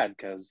bit sad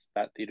because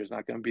that theater's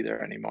not going to be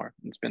there anymore.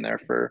 It's been there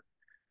for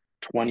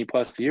 20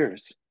 plus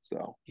years.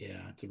 So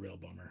Yeah, it's a real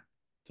bummer.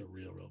 It's a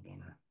real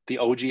bummer. the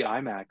OG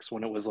IMAX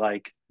when it was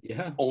like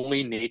Yeah.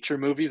 only nature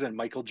movies and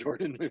Michael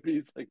Jordan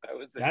movies, like that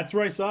was it. That's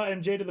where I saw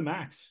MJ to the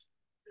max.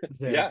 It's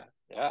there. Yeah,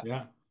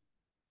 yeah.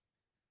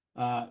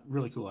 Yeah.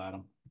 Really cool,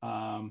 Adam. Dev,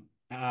 I know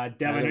Adam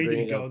you didn't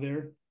bringing go up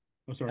there.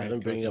 I'm sorry. Adam Go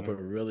ahead, bringing up a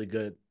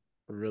Simon.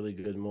 really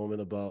good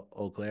moment about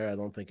Eau Claire. I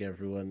don't think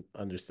everyone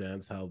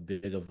understands how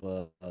big of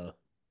a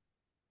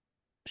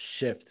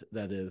shift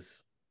that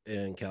is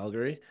in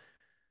Calgary.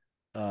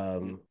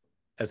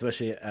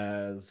 Especially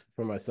as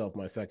for myself,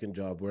 my second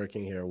job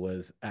working here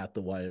was at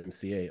the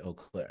YMCA Eau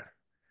Claire.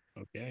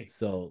 Okay.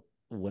 So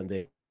when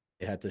they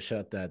had to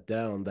shut that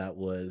down, that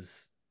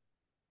was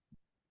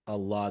a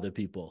lot of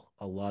people.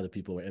 A lot of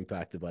people were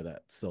impacted by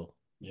that. So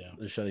Yeah.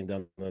 the shutting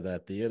down of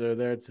that theater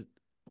there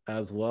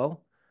as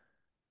well.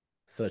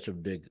 Such a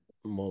big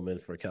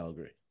moment for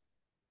Calgary.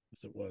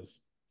 Yes, it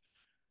was.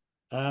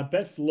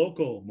 Best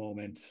local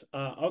moment.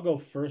 I'll go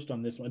first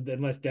on this one.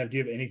 Unless Dev, do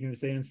you have anything to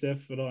say on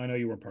SIF at all? I know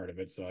you weren't part of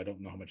it, so I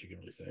don't know how much you can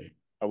really say.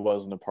 I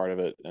wasn't a part of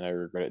it, and I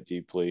regret it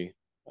deeply.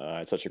 I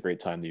had such a great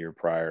time the year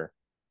prior.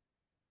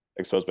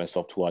 Exposed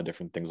myself to a lot of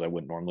different things I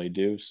wouldn't normally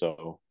do,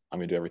 so I'm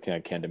gonna do everything I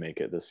can to make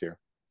it this year.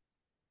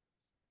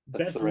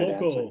 That's the Best right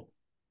answer. local,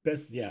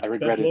 best yeah, I best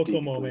regret it local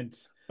deeply. moment.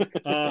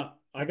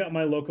 I got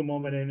my local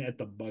moment in at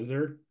the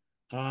buzzer,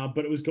 but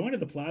it was going to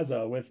the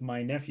plaza with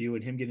my nephew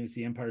and him getting to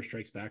see Empire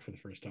Strikes Back for the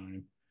first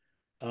time.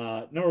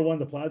 Number one,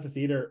 the Plaza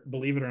Theater,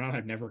 believe it or not,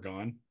 I've never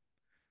gone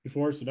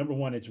before. So number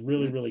one, it's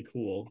really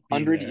cool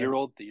being 100-year there.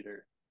 old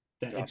theater.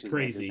 That Josh it's has never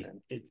crazy.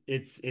 been.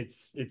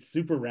 It's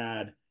super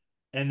rad.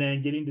 And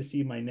then getting to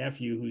see my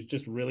nephew, who's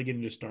just really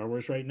getting into Star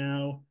Wars right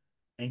now,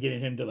 and getting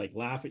him to like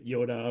laugh at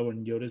Yoda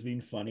when Yoda's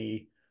being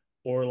funny,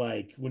 or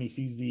like when he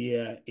sees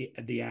the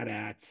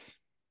AT-ATs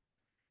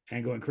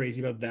and going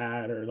crazy about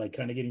that, or like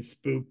kind of getting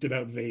spooked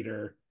about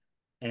Vader,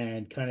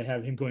 and kind of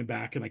have him going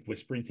back and like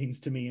whispering things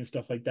to me and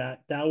stuff like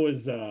that. That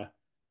was it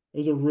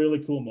was a really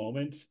cool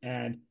moment.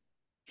 And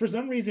for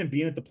some reason,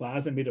 being at the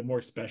Plaza made it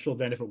more special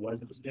than if it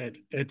was at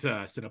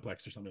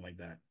Cineplex or something like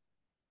that.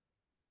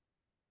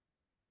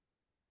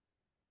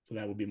 So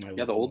that would be my Yeah, the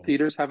local old moment.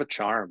 theaters have a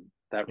charm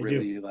that They do.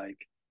 really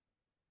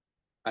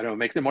I don't know,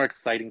 makes it more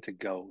exciting to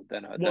go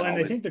Well, than and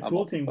I think always the a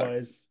cool thing multiplex.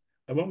 was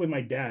I went with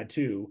my dad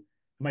too.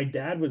 My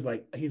dad was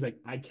like, he's like,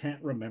 I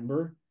can't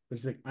remember, but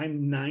he's like,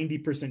 I'm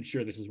 90%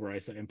 sure this is where I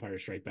saw Empire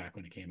Strike Back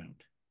when it came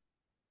out.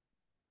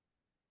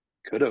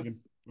 Could He's have. like,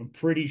 I'm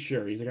pretty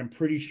sure. He's like, I'm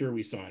pretty sure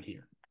we saw it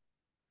here.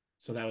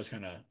 So that was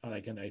kind of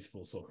like a nice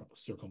full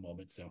circle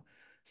moment. So,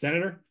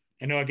 Senator,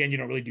 I know again you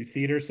don't really do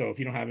theater, so if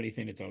you don't have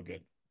anything, it's all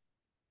good.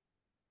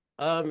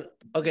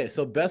 Okay,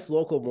 so best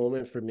local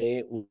moment for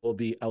me will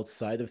be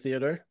outside of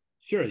theater.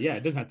 Sure, yeah,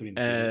 it doesn't have to be in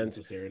the theater And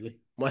necessarily.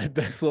 my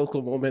best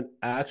local moment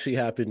actually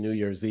happened New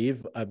Year's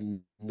Eve.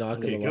 I'm not Well,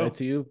 there gonna you lie go.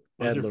 to you.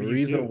 Buzzer And the for you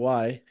reason too.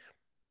 why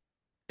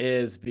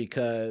is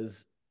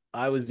because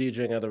I was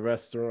DJing at a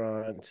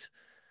restaurant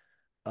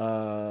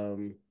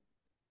um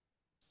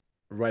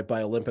right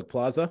by Olympic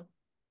Plaza.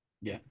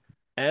 Yeah.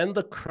 And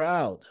the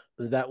crowd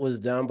that was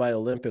down by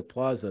Olympic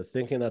Plaza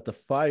thinking that the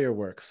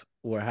fireworks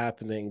were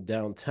happening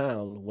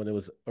downtown when it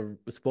was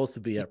supposed to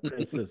be at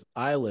Princess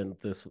Island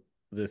this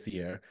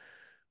year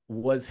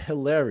was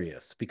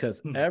hilarious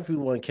because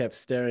everyone kept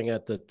staring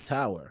at the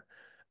tower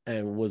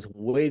and was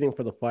waiting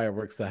for the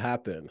fireworks to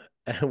happen.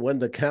 And when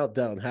the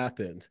countdown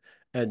happened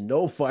and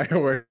no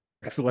fireworks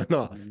went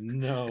off,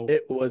 No.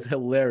 it was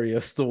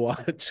hilarious to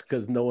watch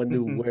because no one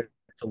knew where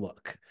to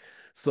look.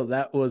 So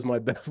that was my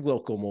best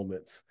local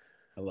moments.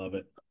 I love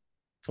it.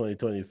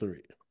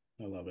 2023.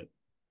 I love it.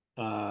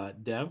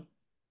 Dev?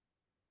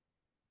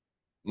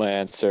 My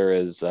answer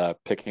is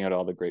picking out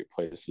all the great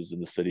places in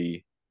the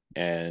city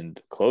and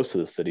close to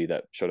the city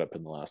that showed up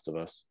in The Last of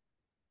Us.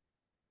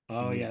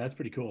 Oh, yeah, that's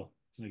pretty cool.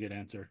 It's a good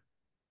answer.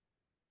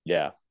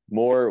 Yeah,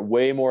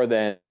 way more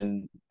than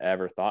I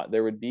ever thought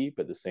there would be,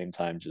 but at the same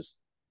time, just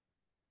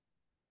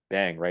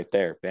bang right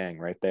there, bang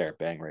right there,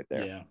 bang right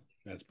there. Yeah,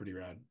 that's pretty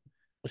rad.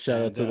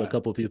 Shout out to the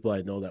couple people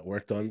I know that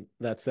worked on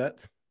that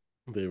set.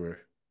 They were,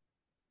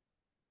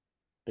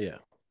 yeah,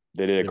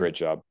 they did a great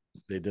job.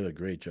 They did a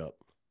great job.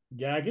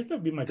 Yeah, I guess that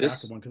would be my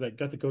This- backup one because I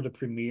got to go to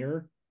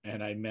premiere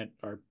and I met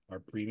our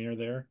premiere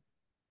there.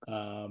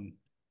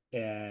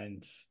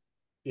 And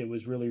it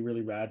was really,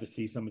 really rad to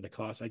see some of the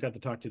costs. I got to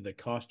talk to the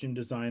costume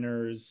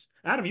designers.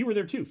 Adam, you were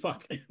there too.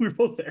 Fuck. We were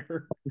both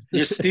there.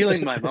 You're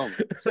stealing my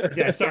moment.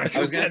 Yeah, sorry. I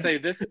was gonna ahead. say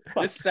this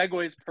Fuck.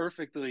 segues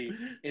perfectly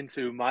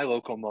into my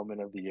local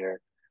moment of the year,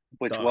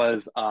 which Duh.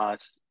 was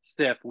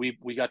Stiff. We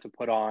got to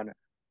put on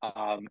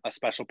a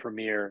special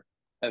premiere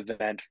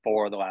event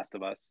for The Last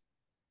of Us.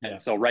 Yeah.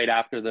 And so right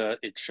after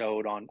it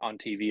showed on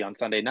TV on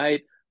Sunday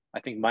night, I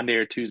think Monday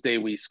or Tuesday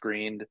we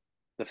screened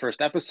the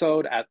first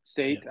episode at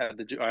State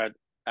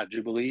at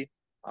Jubilee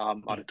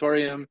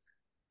Auditorium,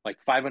 like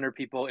 500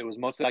 people. It was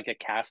mostly like a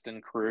cast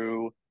and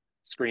crew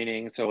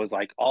screening, so it was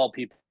like all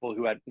people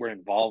who were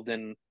involved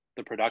in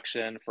the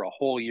production for a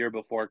whole year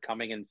before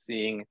coming and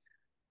seeing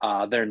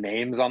their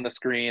names on the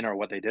screen or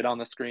what they did on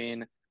the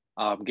screen.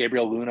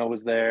 Gabriel Luna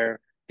was there.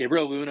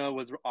 Gabriel Luna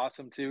was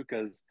awesome too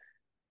because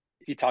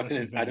he talked in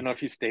his, I don't know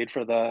if you stayed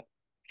for the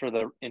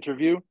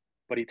interview,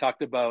 but he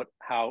talked about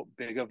how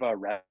big of a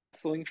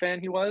wrestling fan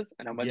he was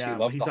and how much he when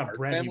loved he the saw Hart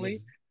Brett, he family.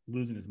 was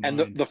losing his And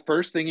mind. the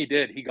first thing he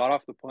did, he got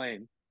off the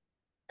plane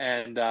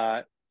and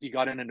he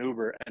got in an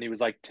Uber and he was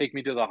like, "Take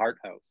me to the Hart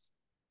House,"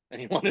 and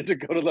he wanted to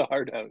go to the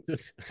Hart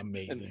House.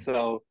 Amazing. And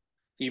so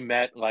he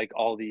met like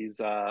all the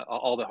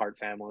Hart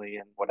family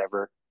and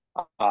whatever.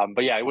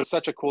 But yeah, it was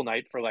such a cool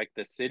night for like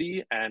the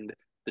city, and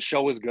the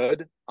show was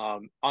good.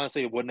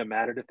 Honestly, it wouldn't have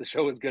mattered if the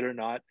show was good or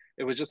not.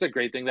 It was just a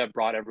great thing that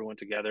brought everyone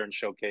together and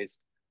showcased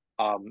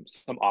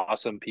some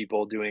awesome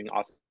people doing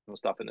awesome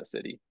stuff in the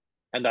city,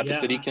 and that the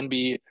city can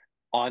be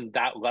on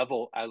that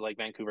level as like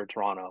Vancouver,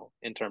 Toronto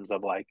in terms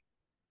of like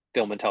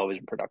film and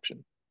television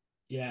production.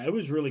 Yeah, it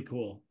was really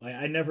cool.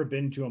 I never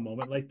been to a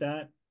moment like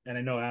that, and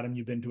I know Adam,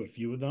 you've been to a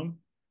few of them,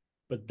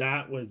 but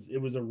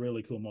it was a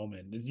really cool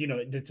moment. You know,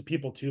 it's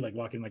people too, like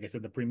walking. Like I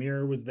said, the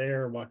premiere was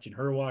there, watching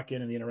her walk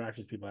in, and the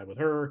interactions people had with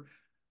her.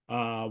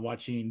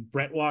 Watching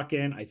Brett walk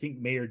in. I think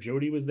Mayor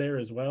Jody was there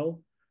as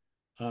well.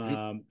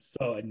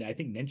 So and I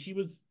think Nenshi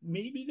was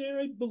maybe there,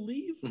 I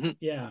believe. Mm-hmm.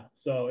 Yeah.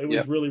 So it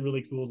was really,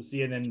 really cool to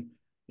see. And then,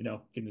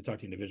 getting to talk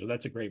to individual.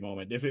 That's a great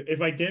moment.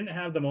 If I didn't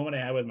have the moment I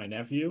had with my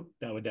nephew,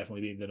 that would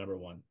definitely be the number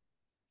one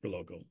for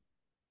local.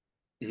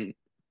 Mm-hmm.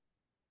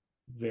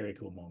 Very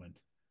cool moment.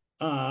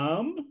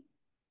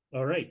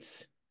 All right.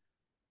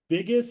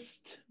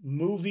 Biggest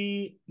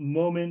movie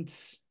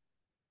moments,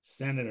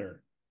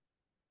 Senator.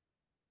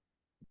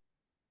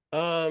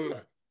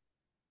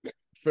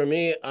 For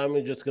me,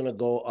 I'm just gonna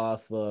go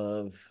off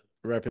of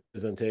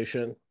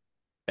representation,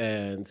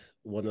 and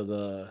one of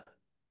the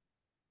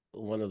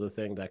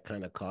thing that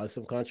kind of caused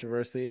some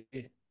controversy.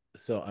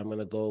 So I'm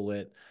gonna go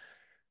with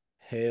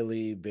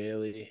Haley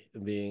Bailey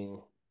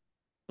being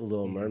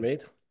Little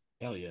Mermaid.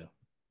 Hell yeah.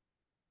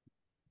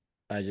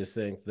 I just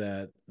think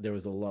that there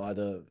was a lot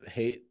of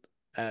hate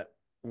at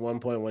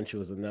one point when she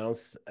was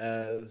announced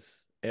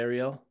as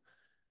Ariel.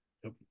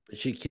 Yep.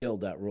 she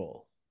killed that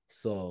role.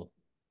 So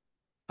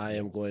I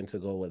am going to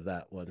go with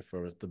that one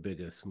for the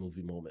biggest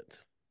movie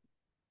moment.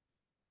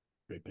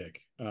 Great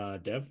pick.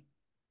 Dev?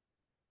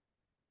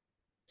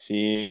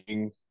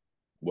 Seeing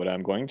what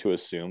I'm going to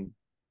assume,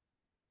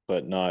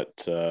 but not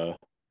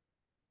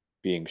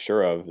being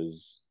sure of,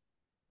 is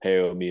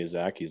Hayao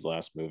Miyazaki's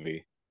last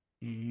movie.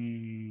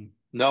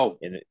 No.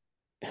 And it,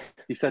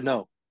 He said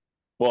no.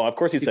 well, of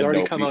course he He's said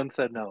already no. come out and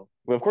said no.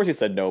 Well, of course he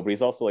said no, but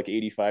he's also like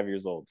 85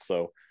 years old.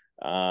 So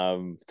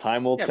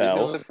time will Yeah, but he's tell.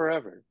 gonna live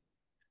forever.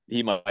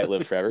 He might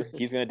live forever.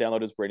 He's going to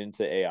download his brain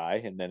into AI,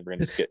 and then we're going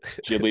to just get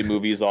Ghibli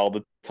movies all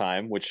the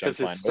time, which I'm Because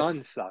fine his with.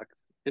 son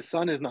sucks. His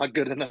son is not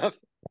good enough.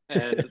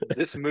 And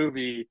this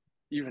movie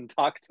even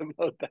talks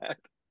about that.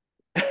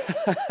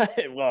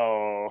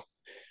 Whoa.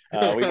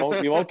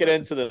 We won't get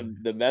into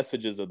the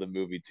messages of the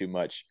movie too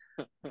much,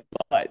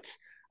 but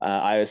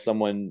I was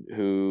someone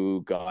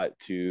who got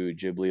to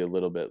Ghibli a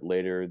little bit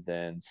later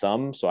than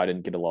some, so I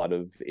didn't get a lot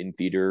of in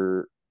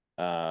theater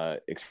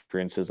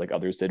experiences like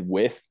others did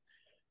with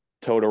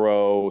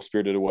Totoro,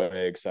 Spirited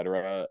Away,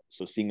 etc.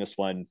 So seeing this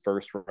one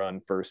first run,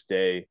 first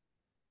day,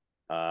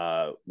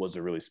 was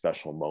a really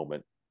special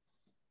moment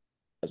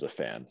as a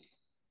fan.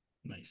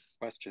 Nice.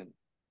 Question.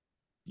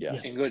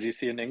 Yes. English, you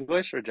see in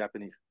English or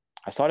Japanese?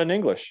 I saw it in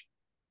English.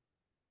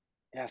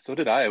 Yeah, so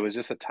did I. It was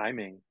just a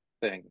timing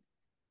thing.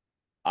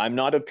 I'm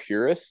not a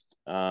purist,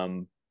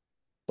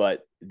 but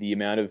the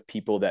amount of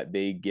people that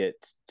they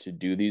get to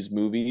do these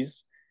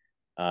movies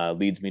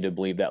leads me to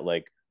believe that,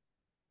 like,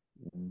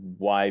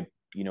 why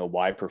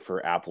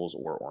prefer apples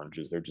or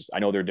oranges? They're just, I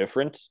know they're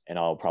different, and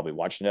I'll probably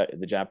watch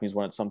the Japanese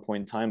one at some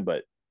point in time,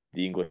 but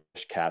the English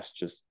cast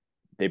just,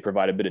 they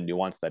provide a bit of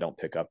nuance that I don't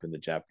pick up in the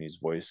Japanese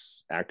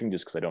voice acting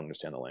just because I don't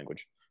understand the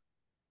language.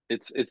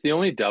 It's the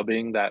only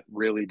dubbing that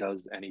really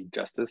does any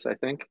justice, I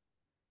think.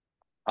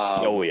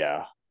 Oh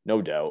yeah,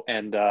 no doubt.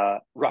 And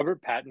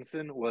Robert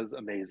Pattinson was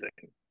amazing.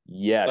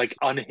 Yes. Like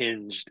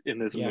unhinged in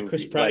this movie.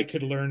 Chris Pratt like,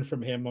 could learn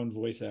from him on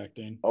voice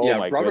acting. Oh yeah,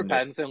 my Robert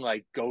goodness. Pattinson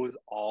like goes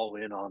all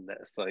in on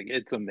this. Like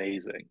it's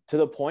amazing. To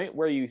the point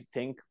where you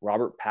think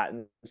Robert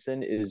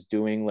Pattinson is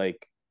doing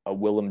like a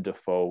Willem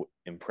Dafoe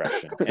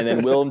impression. And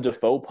then Willem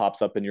Dafoe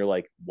pops up and you're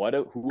like,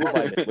 who have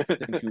I been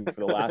listening to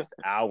for the last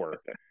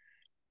hour?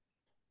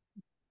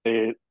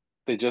 They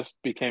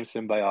just became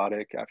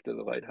symbiotic after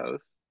the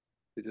lighthouse.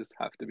 They just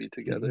have to be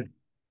together.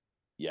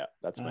 Yeah,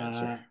 that's my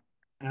answer.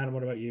 Adam,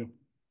 what about you?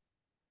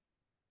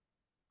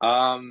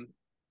 I'm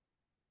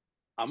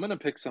gonna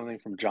pick something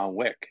from John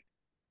Wick.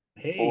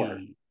 Hey. 4.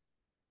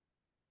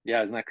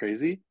 Yeah, isn't that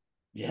crazy?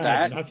 Yeah, I did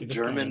that not see this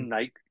German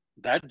coming.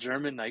 that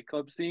German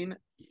nightclub scene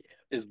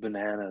is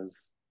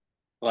bananas.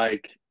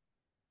 Like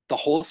the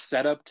whole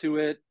setup to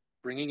it,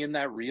 bringing in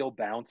that real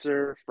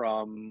bouncer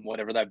from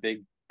whatever that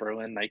big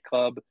Berlin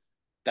nightclub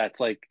that's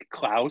like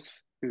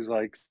Klaus, who's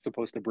like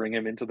supposed to bring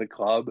him into the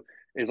club,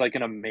 is like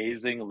an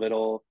amazing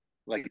little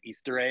like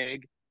Easter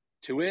egg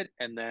to it.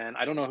 And then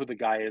I don't know who the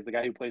guy is, the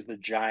guy who plays the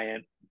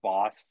giant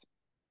boss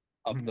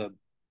of the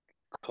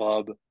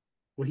club.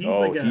 Well, he's Oh,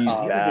 like he's he's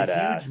like a huge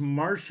badass.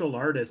 martial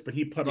artist, but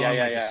he put on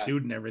like a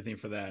suit and everything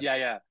for that.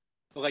 Yeah.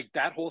 But like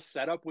that whole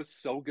setup was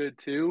so good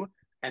too.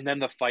 And then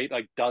the fight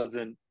like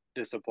doesn't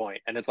disappoint.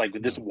 And it's like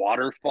this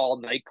waterfall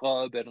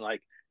nightclub and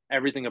like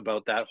everything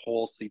about that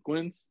whole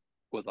sequence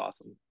was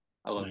awesome.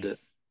 I loved it.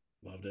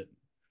 Loved it.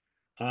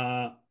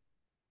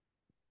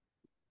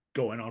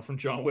 Going on from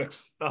John Wick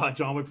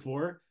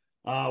 4,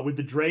 with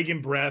the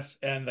dragon breath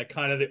and the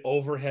kind of the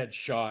overhead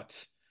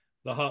shot,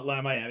 the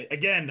Hotline Miami.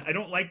 Again, I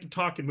don't like to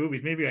talk in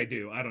movies. Maybe I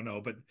do. I don't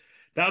know. But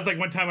that was like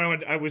one time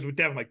I was with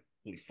Dev. I'm like,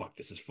 holy fuck,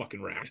 this is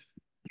fucking rad.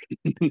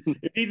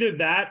 Either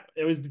that,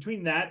 it was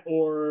between that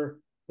or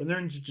when they're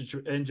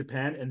in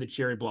Japan and the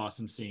cherry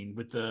blossom scene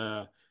with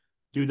the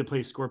dude that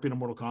plays Scorpion in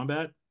Mortal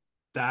Kombat.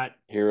 That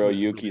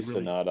Hiroyuki really,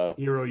 Sanada.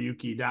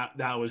 Hiroyuki,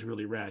 that was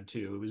really rad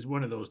too. It was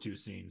one of those two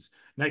scenes.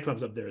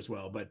 Nightclub's up there as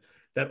well, but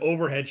that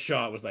overhead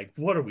shot was like,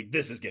 what are we?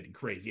 This is getting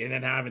crazy. And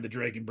then having the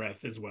dragon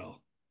breath as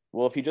well.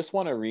 Well, if you just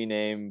want to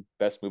rename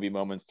best movie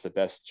moments to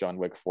best John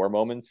Wick 4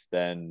 moments,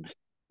 then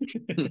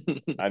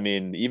I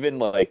mean, even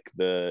like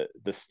the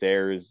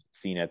stairs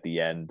scene at the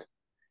end.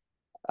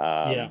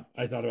 Yeah,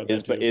 I thought about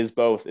that too. Is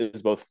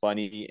both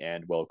funny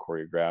and well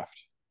choreographed.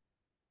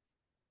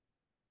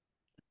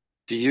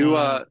 Do you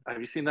have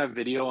you seen that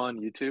video on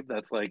YouTube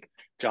that's like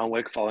John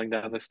Wick falling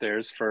down the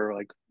stairs for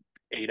like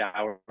 8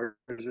 hours or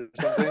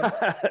something?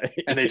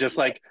 And they just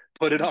like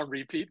put it on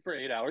repeat for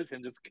 8 hours,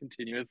 him just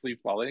continuously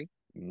falling.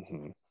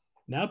 Mm-hmm.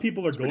 Now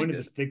people are going to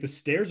this. Like the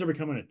stairs are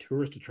becoming a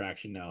tourist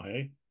attraction now,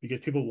 hey? Because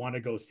people want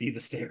to go see the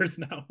stairs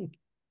now.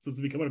 So it's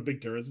becoming a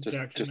big tourist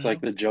attraction. Just now. like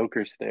the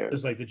Joker stairs.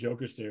 Just like the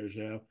Joker stairs,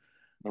 yeah.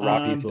 The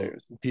Rocky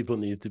stairs. People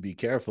need to be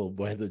careful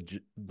by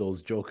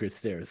those Joker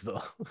stairs,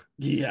 though.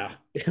 Yeah,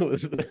 it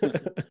was.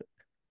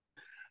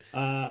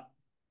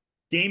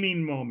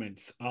 Gaming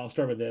moments. I'll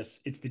start with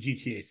this. It's the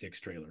GTA 6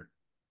 trailer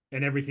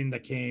and everything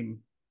that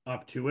came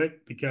up to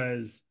it,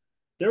 because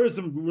there was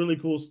some really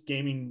cool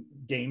gaming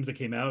games that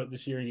came out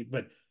this year,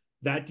 but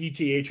that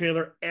GTA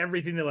trailer,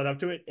 everything that led up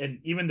to it, and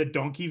even the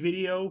donkey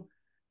video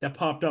that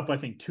popped up, I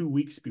think, 2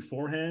 weeks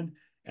beforehand,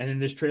 and then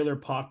this trailer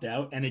popped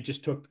out, and it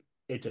just took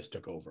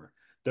over.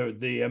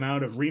 The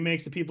amount of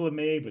remakes that people have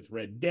made with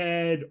Red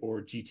Dead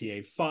or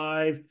GTA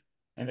 5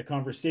 and the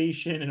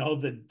conversation and all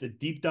the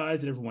deep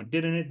dives that everyone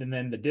did in it, and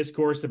then the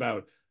discourse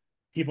about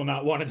people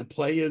not wanting to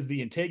play as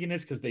the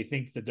antagonist because they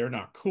think that they're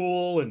not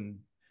cool, and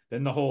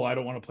then the whole I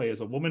don't want to play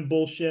as a woman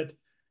bullshit.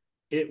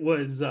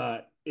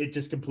 It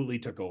just completely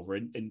took over.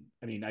 And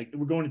I mean,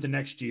 we're going into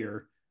next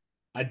year.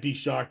 I'd be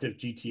shocked if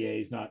GTA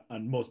is not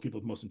on most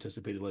people's most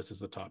anticipated list as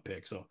the top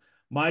pick. So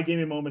my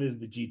gaming moment is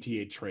the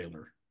GTA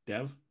trailer.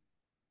 Dev?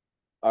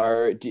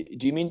 Do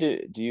you mean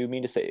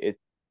to say it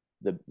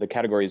the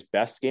category is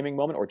best gaming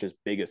moment or just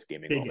biggest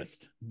gaming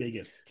moment?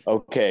 Biggest.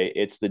 Okay,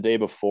 it's the day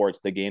before.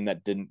 It's the game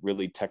that didn't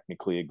really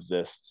technically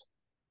exist.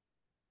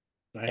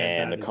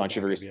 And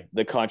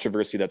the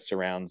controversy that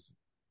surrounds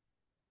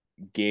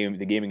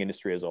the gaming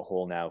industry as a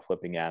whole now,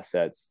 flipping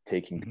assets,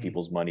 taking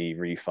people's money,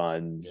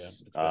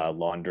 refunds,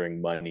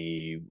 laundering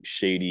money,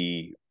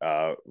 shady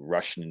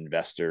Russian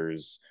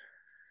investors,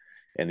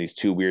 and these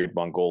two weird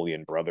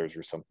Mongolian brothers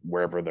or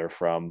wherever they're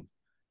from.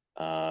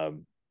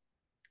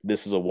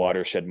 This is a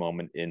watershed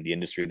moment in the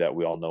industry that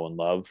we all know and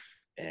love.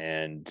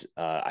 And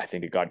I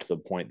think it got to the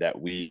point that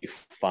we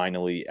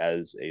finally,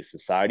 as a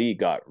society,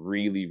 got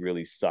really,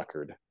 really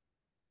suckered.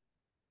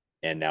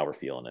 And now we're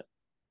feeling it.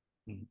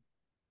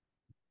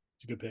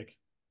 It's a good pick.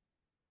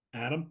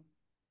 Adam?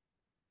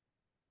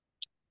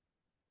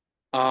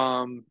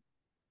 I'll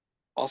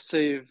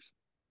save.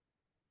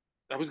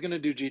 I was gonna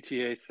do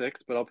GTA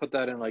 6, but I'll put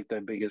that in like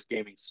the biggest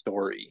gaming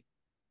story.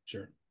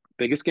 Sure.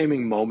 Biggest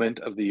gaming moment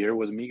of the year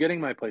was me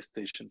getting my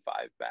PlayStation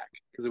 5 back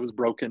because it was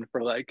broken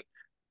for like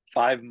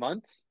 5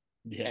 months.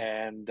 Yeah.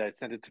 And I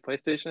sent it to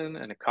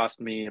PlayStation and it cost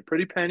me a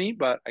pretty penny,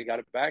 but I got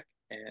it back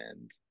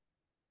and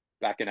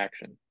back in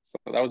action. So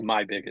that was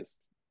my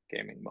biggest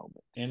gaming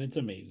moment. And it's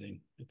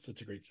amazing. It's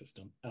such a great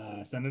system.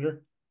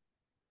 Senator?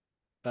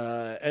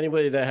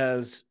 Anybody that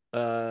has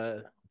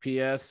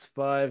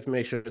PS5,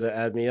 make sure to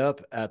add me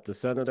up at the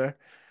Senator.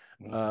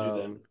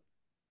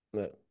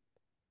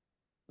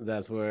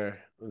 That's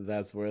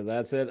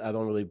it. I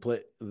don't really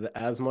play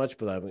as much,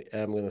 but I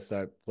am going to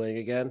start playing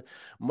again.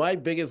 My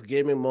biggest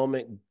gaming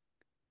moment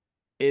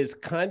is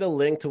kind of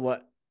linked to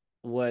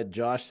what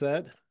Josh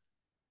said,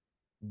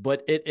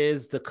 but it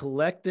is the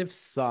collective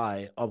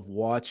sigh of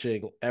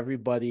watching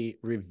everybody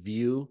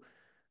review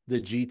the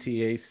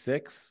GTA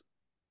 6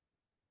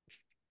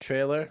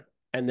 trailer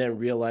and then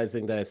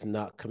realizing that it's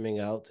not coming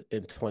out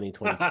in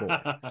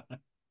 2024.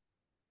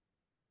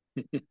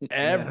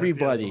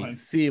 Everybody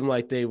seemed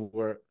like they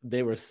were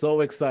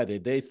so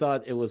excited. They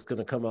thought it was going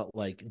to come out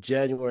like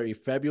January,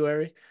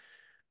 February.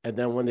 And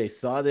then when they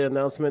saw the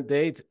announcement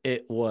date,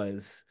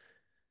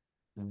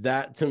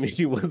 that to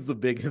me was the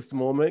biggest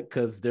moment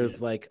because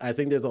I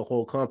think there's a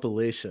whole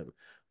compilation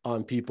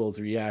on people's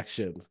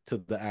reactions to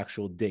the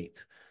actual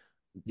date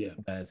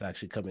that is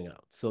actually coming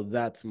out. So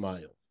that's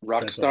my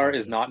Rockstar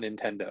is not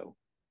Nintendo,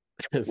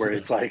 where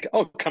it's like,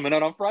 oh, coming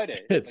out on Friday.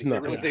 It's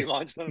like not. They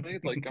launch something,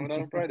 it's like coming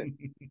out on Friday.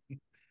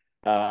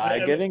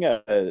 Getting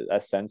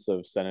a sense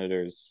of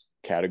Senator's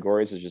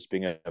categories is just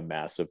being a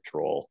massive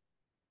troll.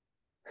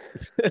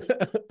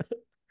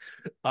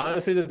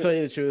 Honestly, to tell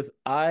you the truth,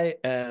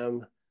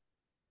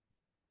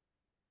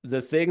 the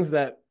things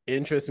that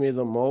interest me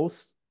the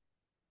most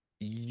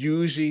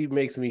usually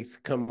makes me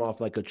come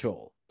off like a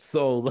troll.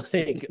 So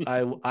like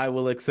I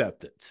will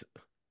accept it.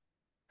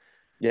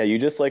 Yeah, you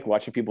just like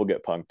watching people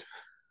get punked.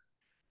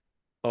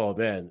 Oh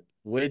man,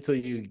 wait till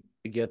you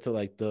get to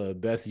like the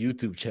best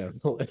YouTube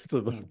channel. It's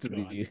about to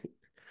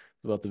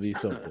be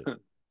something.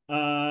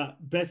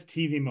 Best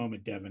TV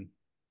moment, Devin.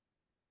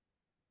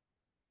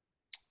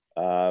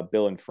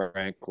 Bill and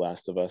Frank,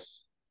 Last of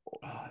Us.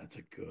 Oh, that's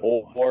a good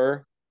one.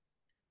 Or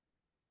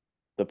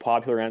the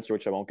popular answer,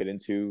 which I won't get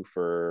into,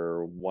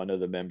 for one of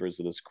the members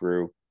of this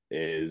crew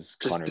is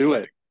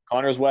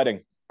Connor's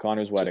wedding.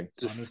 Connor's wedding.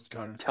 Just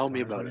tell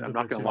me about it. I'm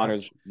not gonna lie.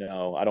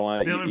 No, I don't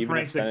want. Bill and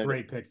Frank's a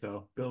great pick,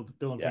 though. Bill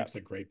and Frank's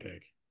a great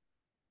pick.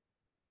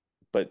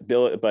 But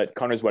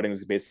Connor's wedding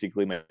is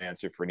basically my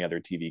answer for any other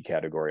TV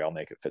category. I'll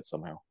make it fit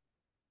somehow.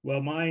 Well,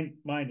 mine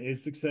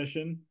is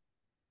Succession.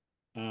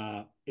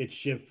 It's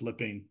Shiv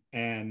flipping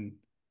and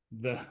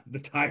the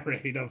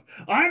tirade of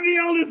I'm the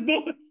eldest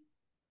boy.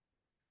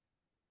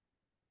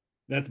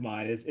 That's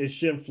mine. Is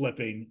Shiv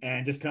flipping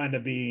and just kind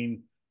of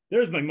being.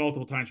 There's like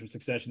multiple times from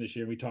Succession this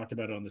year. We talked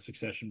about it on the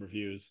Succession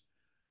reviews.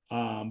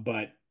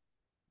 But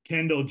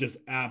Kendall just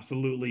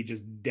absolutely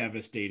just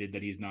devastated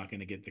that he's not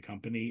going to get the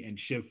company, and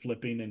Shiv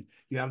flipping. And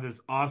you have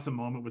this awesome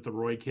moment with the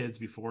Roy kids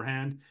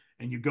beforehand,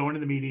 and you go into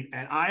the meeting,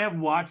 and I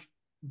have watched,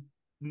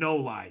 no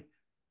lie,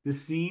 the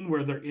scene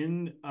where they're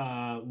in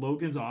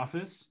Logan's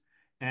office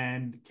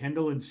and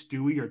Kendall and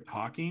Stewie are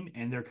talking,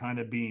 and they're kind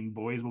of being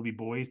boys will be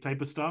boys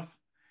type of stuff.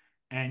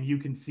 And you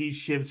can see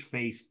Shiv's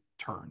face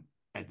turn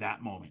at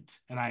that moment.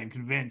 And I am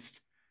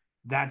convinced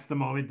that's the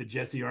moment that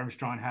Jesse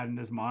Armstrong had in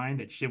his mind,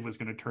 that Shiv was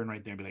going to turn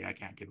right there and be like, I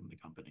can't give him the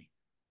company.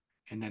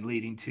 And then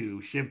leading to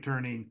Shiv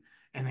turning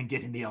and then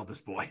getting the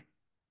eldest boy.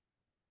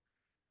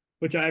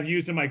 which I've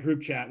used in my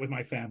group chat with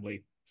my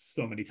family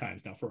so many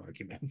times now for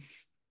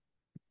arguments.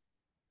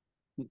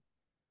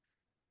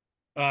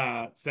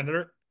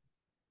 Senator?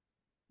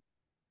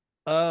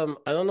 I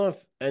don't know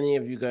if any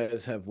of you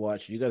guys have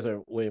watched. You guys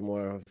are way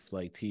more of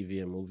like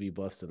TV and movie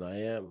buffs than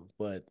I am,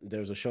 but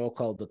there's a show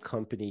called The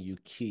Company You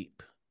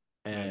Keep,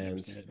 I've never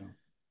and seen it, no.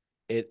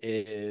 it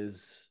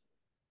is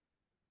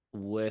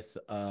with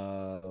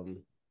the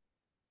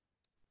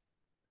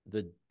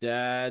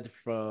dad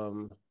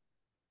from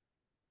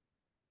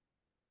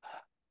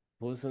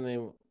what was the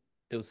name?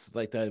 It was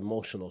like that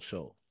emotional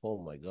show. Oh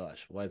my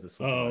gosh, why is it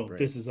slipping my Oh, brain?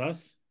 This Is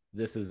Us?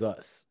 This Is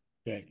Us.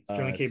 Okay.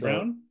 Sterling K. So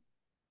Brown?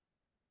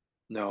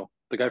 No,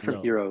 the guy from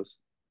no, Heroes.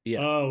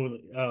 yeah,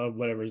 Oh,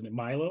 whatever his name.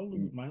 Milo?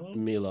 Is it Milo?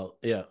 Milo,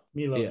 yeah,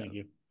 Milo, yeah. thank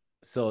you.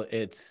 So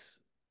it's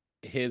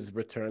his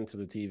return to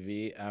the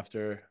TV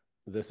after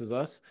This Is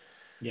Us.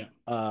 Yeah.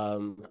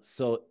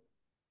 So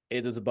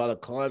it is about a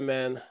con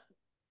man,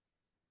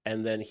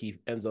 and then he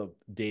ends up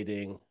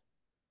dating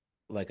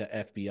like a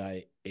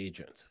FBI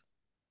agent.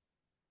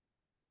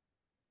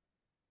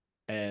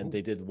 And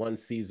they did one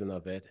season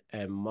of it,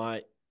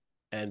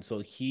 and so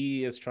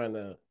he is trying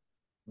to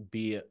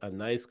be a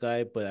nice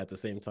guy, but at the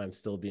same time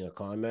still being a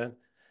con man.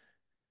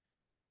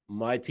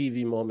 My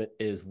TV moment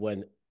is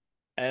when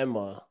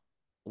Emma,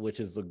 which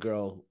is the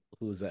girl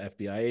who's the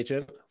FBI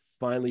agent,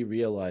 finally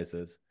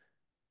realizes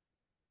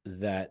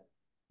that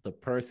the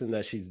person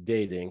that she's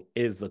dating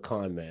is the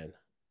con man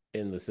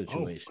in the Oh,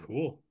 situation.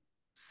 cool.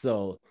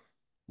 So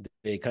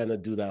they kind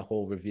of do that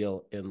whole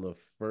reveal in the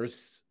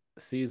first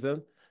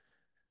season,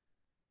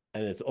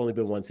 and it's only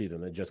been one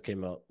season. It just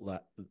came out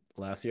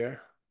last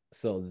year.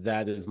 So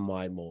that is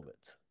my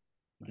moment.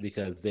 Nice.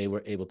 Because they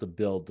were able to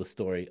build the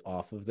story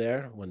off of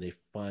there when they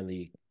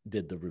finally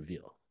did the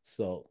reveal.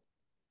 So,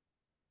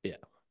 yeah.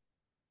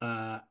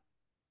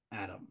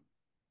 Adam.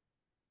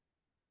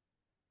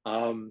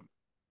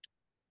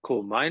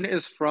 Cool.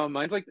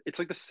 Mine's like it's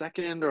like the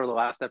second or the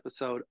last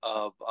episode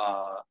of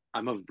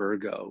I'm a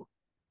Virgo,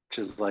 which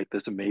is like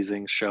this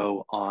amazing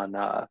show on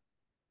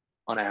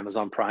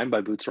Amazon Prime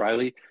by Boots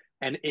Riley.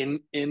 And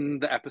in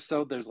the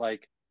episode, there's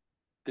like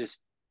this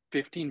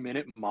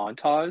 15-minute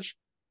montage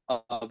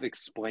of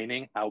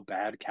explaining how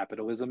bad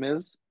capitalism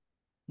is.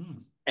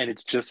 And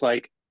it's just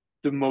like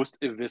the most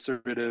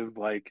eviscerative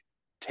like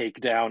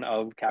takedown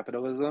of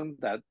capitalism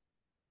that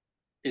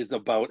is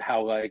about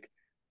how like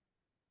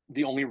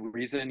the only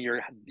reason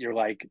your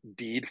like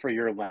deed for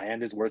your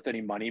land is worth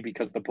any money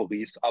because the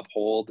police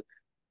uphold,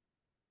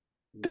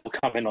 they'll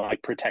come and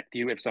like protect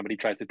you if somebody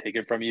tries to take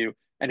it from you.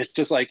 And it's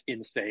just like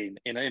insane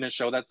in a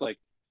show that's like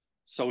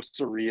so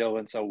surreal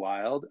and so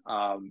wild.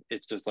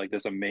 It's just like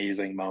this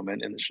amazing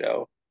moment in the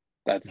show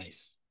that's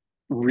nice,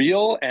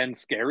 real and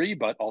scary,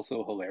 but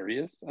also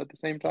hilarious at the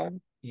same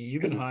time.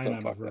 You've been high, so and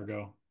I'm a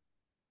Virgo. Up.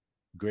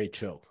 Great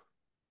show.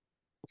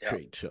 Yeah.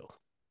 Great show.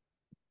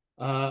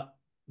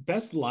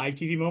 Best live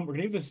TV moment. We're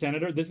gonna give the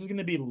Senator. This is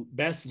gonna be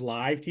best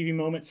live TV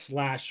moment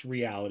 /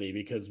 reality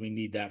because we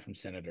need that from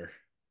Senator.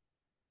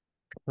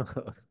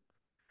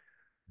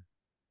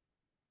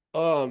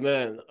 Oh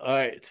man. All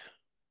right.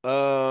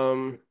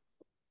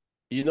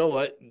 You know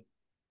what?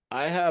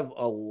 I have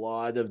a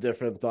lot of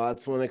different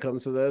thoughts when it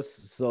comes to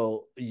this.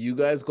 So you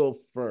guys go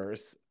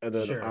first, and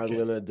then Sure, I'm okay.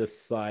 gonna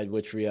decide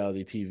which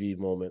reality TV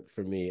moment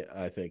for me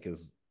I think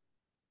is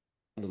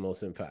the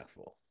most impactful.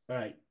 All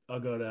right, I'll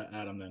go to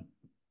Adam then.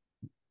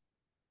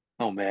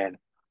 Oh man,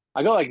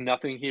 I got like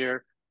nothing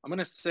here. I'm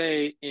gonna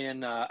say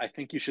in I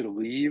Think You Should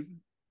Leave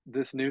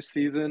this new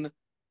season.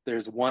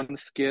 There's one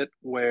skit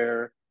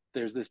where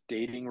there's this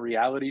dating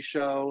reality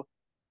show,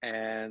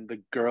 and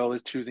the girl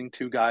is choosing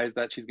two guys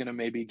that she's gonna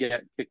maybe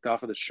get kicked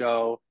off of the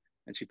show,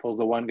 and she pulls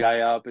the one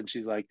guy up, and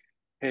she's like,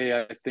 "Hey,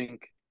 I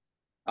think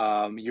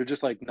you're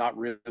just like not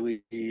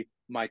really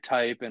my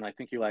type, and I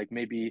think you're like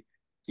maybe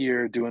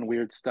here doing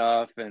weird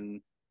stuff,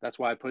 and that's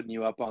why I'm putting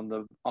you up on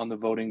the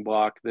voting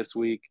block this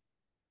week."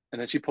 And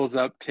then she pulls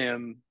up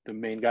Tim, the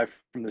main guy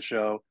from the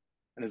show,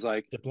 and is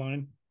like,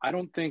 Zipline? I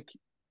don't think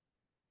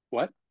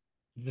what?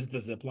 Is this the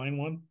Zipline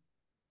one?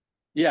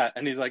 Yeah.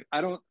 And he's like,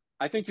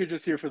 I think you're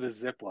just here for the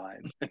zip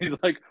line. And he's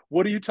like,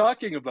 what are you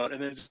talking about?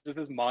 And then just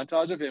this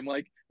montage of him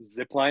like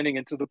ziplining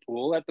into the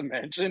pool at the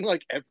mansion,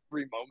 like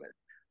every moment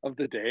of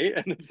the day.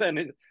 And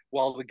then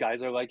while the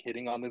guys are like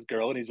hitting on this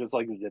girl and he's just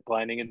like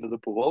ziplining into the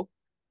pool.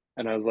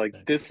 And I was like,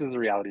 this is a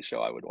reality show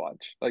I would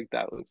watch. Like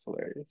that was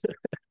hilarious.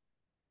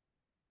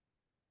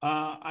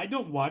 I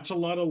don't watch a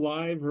lot of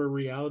live or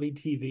reality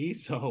TV,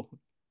 so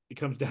it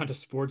comes down to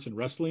sports and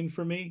wrestling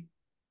for me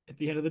at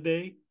the end of the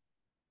day.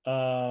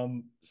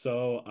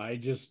 So I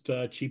just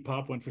cheap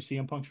pop went for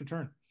CM Punk's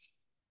return.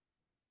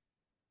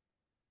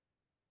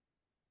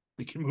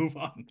 We can move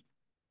on.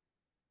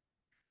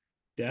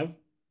 Dev?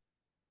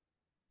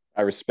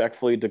 I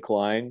respectfully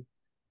decline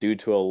due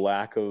to a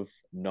lack of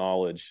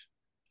knowledge.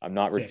 I'm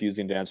not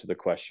refusing to answer the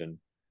question.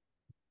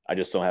 I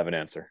just don't have an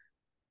answer.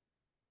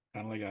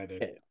 Kind of like I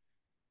did.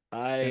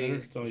 I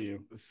it's all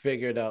you.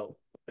 Figured out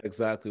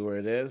exactly where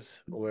it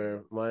is,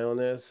 where my own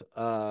is.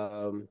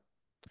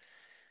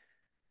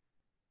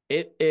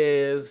 It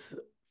is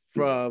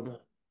from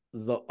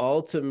The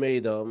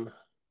Ultimatum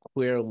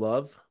Queer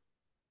Love.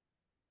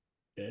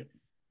 Okay.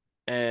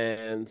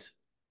 And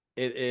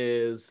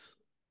it was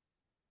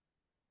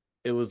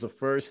the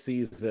first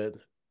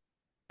season.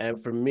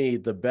 And for me,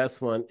 the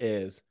best one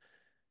is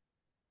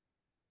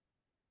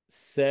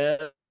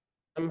Sam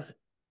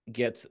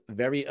gets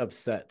very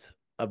upset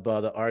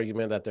about an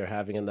argument that they're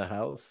having in the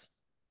house.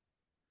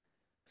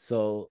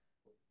 So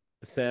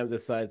Sam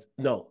decides,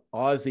 no,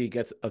 Ozzy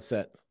gets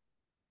upset.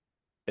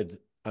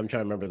 I'm trying to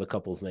remember the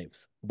couple's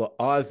names, but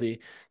Ozzy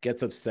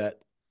gets upset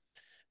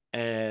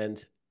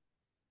and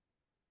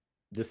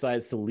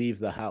decides to leave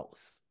the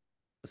house.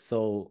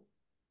 So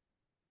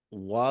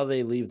while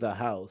they leave the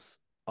house,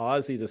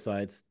 Ozzy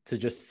decides to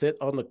just sit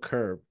on the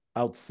curb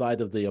outside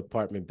of the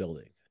apartment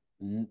building.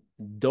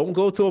 Don't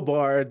go to a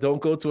bar,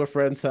 don't go to a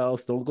friend's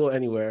house, don't go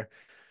anywhere,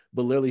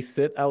 but literally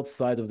sit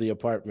outside of the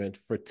apartment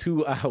for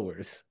 2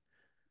 hours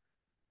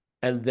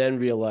and then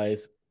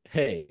realize,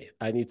 hey,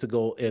 I need to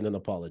go in and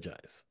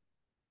apologize.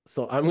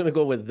 So I'm going to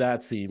go with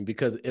that scene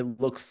because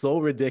it looks so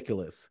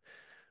ridiculous.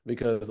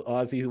 Because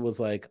Ozzy was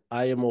like,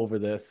 I am over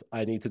this.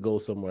 I need to go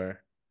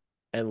somewhere.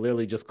 And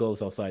literally just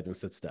goes outside and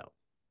sits down.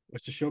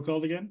 What's the show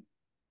called again?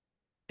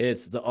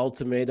 It's The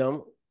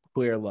Ultimatum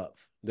Queer Love.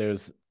 It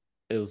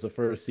was the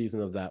first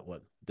season of that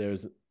one.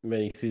 There's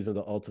many seasons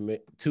of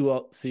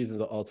two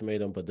seasons of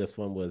Ultimatum, but this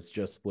one was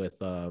just with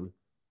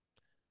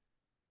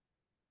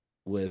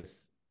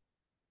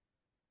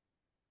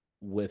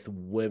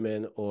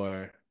women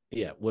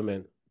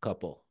women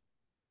couple.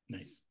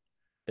 Nice.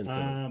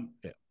 Yeah.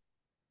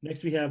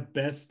 Next we have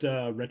best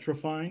retro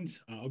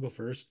finds. I'll go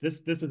first.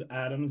 This was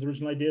Adam's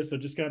original idea, so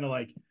just kind of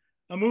like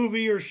a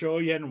movie or show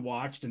you hadn't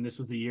watched, and this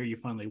was the year you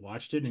finally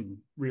watched it and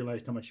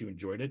realized how much you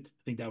enjoyed it.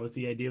 I think that was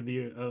the idea of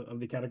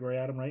the category,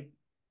 Adam, right?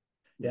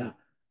 Mm-hmm. Yeah.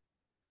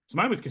 So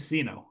mine was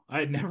Casino. I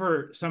had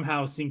never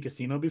somehow seen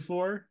Casino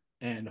before,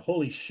 and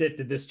holy shit,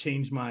 did this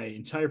change my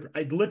entire.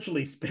 I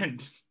literally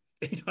spent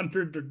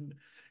 800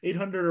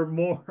 or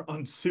more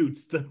on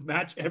suits to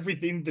match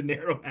everything De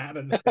Niro had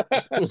in there.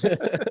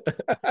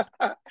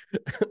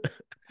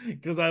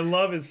 Because I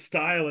love his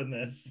style in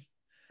this.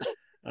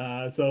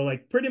 So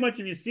like pretty much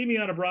if you see me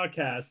on a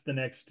broadcast the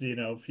next,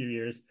 few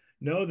years,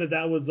 know that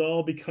that was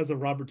all because of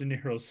Robert De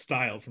Niro's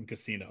style from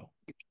Casino.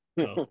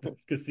 So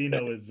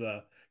Casino is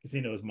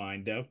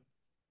mine, Dev.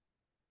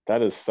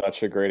 That is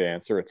such a great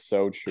answer. It's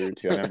so true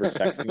too. I remember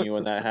texting you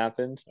when that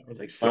happened. I was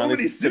like, so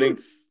many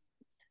suits.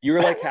 You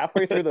were like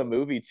halfway through the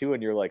movie too,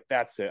 and you're like,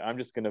 "That's it. I'm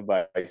just gonna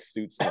buy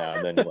suits now."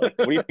 And then you're like,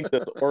 "What do you think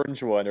this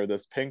orange one, or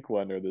this pink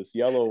one, or this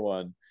yellow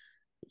one?"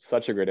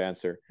 Such a great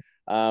answer.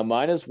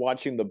 Mine is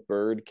watching The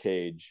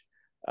Birdcage,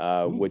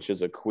 which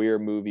is a queer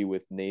movie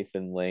with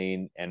Nathan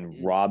Lane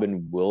and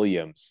Robin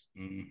Williams,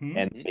 Mm-hmm.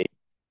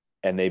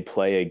 and they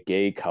play a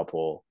gay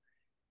couple,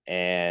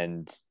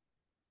 and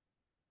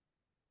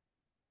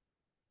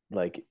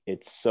like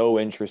it's so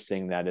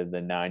interesting that in the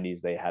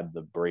 90s they had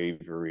the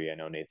bravery. I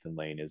know Nathan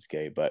Lane is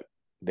gay, but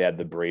they had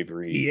the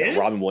bravery. He is?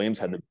 Robin Williams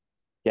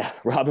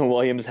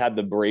had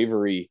the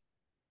bravery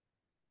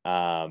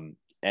and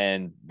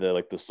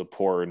the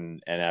support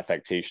and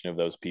affectation of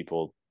those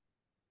people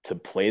to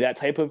play that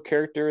type of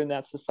character in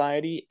that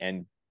society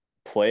and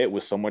play it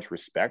with so much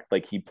respect.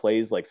 Like he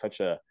plays like such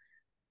a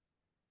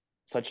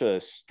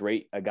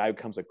straight, a guy who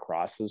comes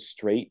across as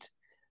straight.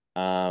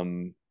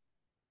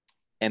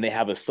 And they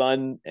have a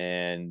son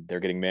and they're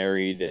getting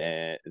married,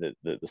 and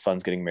the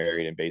son's getting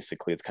married, and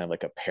basically it's kind of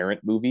like a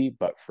parent movie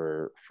but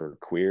for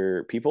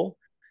queer people.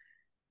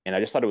 And I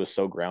just thought it was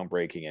so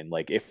groundbreaking, and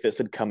like if this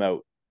had come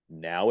out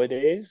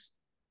nowadays,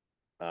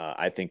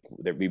 I think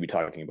that we'd be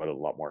talking about it a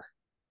lot more.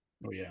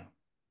 Oh yeah,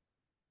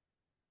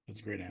 that's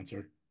a great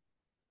answer.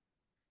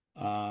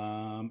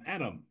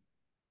 Adam.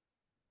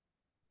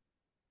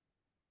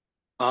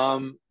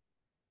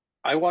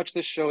 I watched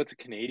this show. It's a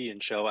Canadian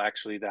show,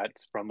 actually,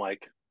 that's from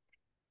like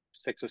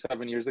 6 or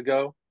 7 years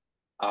ago.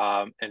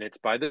 And it's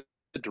by the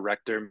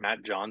director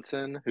Matt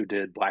Johnson, who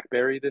did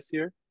Blackberry this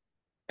year.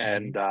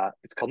 And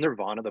it's called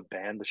Nirvana, the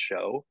band, the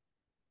show.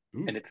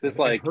 Ooh, And it's this I've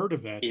like heard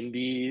of that.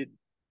 indie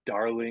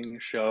darling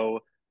show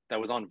that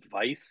was on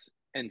Vice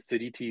and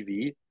City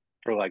TV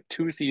for like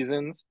 2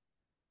 seasons.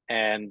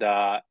 And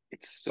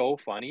it's so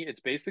funny.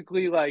 It's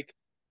basically like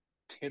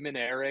Tim and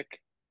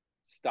Eric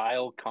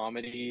style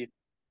comedy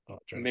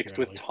mixed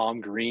with Tom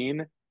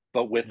Green,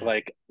 but with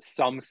like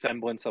some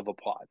semblance of a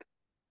plot.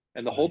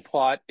 And the whole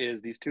plot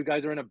is these two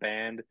guys are in a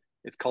band.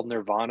 It's called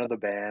Nirvana the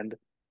band,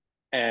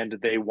 and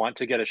they want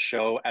to get a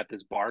show at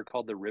this bar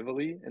called the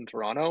Rivoli in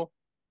Toronto.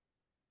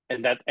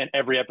 And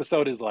every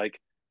episode is like,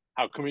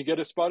 how can we get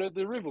a spot at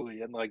the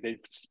Rivoli? And like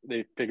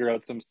they figure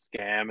out some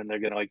scam and they're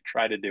gonna like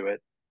try to do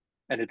it.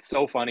 And it's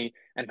so funny.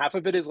 And half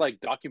of it is like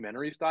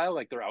documentary style,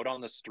 like they're out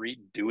on the street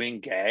doing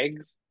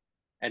gags,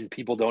 and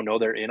people don't know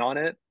they're in on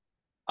it.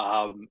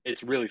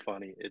 It's really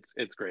funny.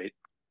 It's great.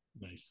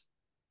 Nice.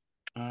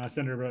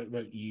 Senator,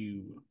 about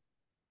you?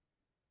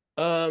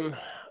 I'm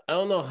I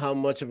don't know how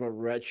much of a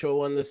retro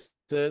one this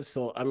is,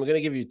 so I'm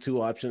gonna give you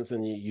two options,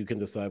 and you can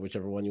decide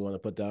whichever one you want to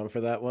put down for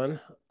that one.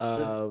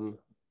 Sure.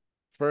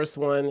 First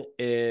one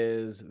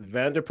is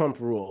Vanderpump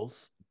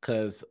Rules,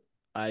 because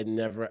I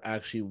never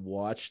actually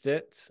watched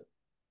it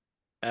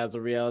as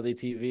a reality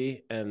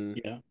TV,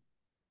 and Yeah.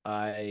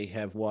 I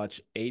have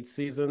watched 8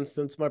 seasons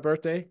since my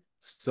birthday.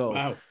 So,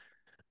 Wow.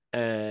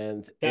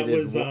 and it That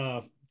is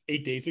was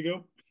 8 days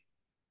ago.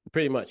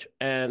 pretty much.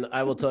 And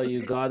I will tell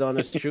you, God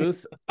honest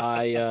truth,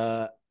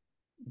 I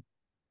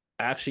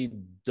actually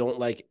don't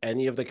like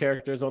any of the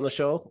characters on the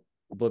show,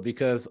 but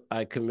because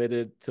I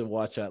committed to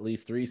watch at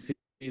least 3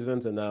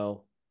 seasons, and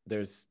now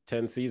there's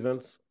 10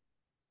 seasons,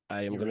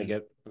 I am You're gonna in.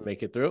 get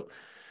make it through.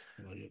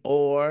 Well, yeah.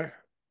 Or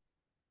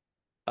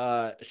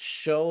a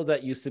show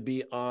that used to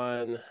be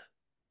on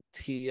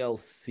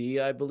TLC,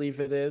 I believe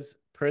it is,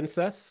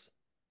 Princess.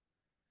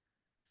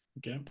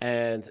 Okay.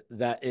 And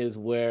that is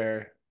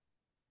where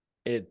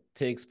it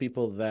takes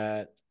people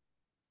that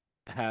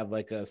have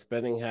like a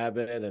spending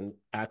habit and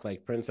act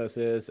like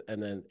princesses,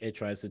 and then it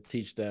tries to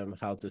teach them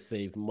how to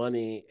save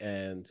money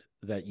and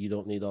that you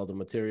don't need all the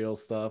material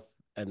stuff.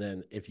 And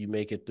then if you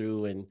make it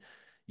through and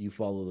you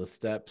follow the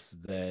steps,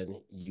 then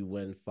you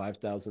win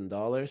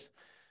 $5,000.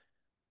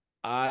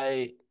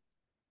 I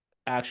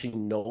actually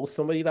know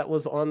somebody that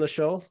was on the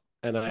show,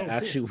 and I Oh, cool.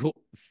 actually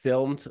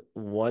filmed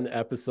one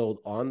episode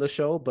on the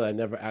show, but I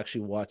never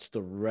actually watched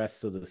the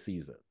rest of the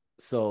season.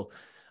 So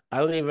I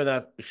don't even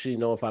actually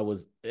know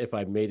if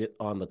I made it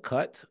on the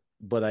cut,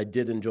 but I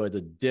did enjoy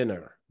the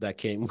dinner that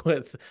came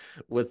with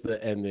the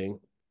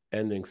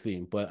ending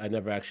scene. But I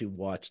never actually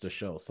watched the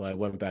show, so I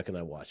went back and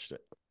I watched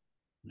it.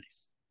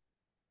 Nice.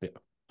 Yeah.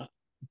 Uh,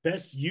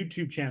 Best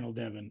YouTube channel,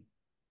 Devin.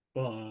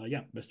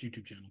 Yeah, best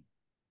YouTube channel.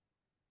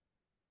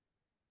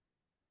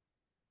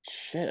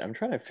 Shit, I'm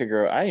trying to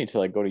figure out. I need to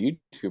like go to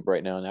YouTube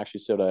right now and actually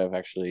see what I've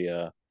actually.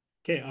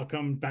 Okay, I'll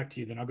come back to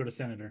you then. I'll go to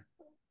Senator.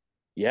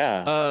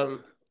 Yeah.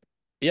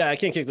 Yeah, I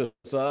can kick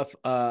this off.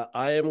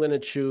 I am gonna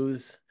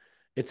choose.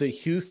 It's a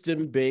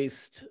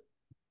Houston-based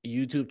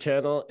YouTube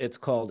channel. It's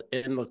called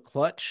In the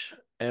Clutch.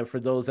 And for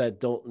those that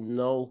don't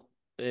know,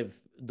 if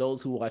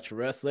those who watch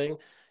wrestling,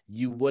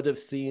 you would have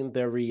seen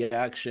their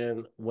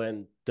reaction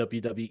when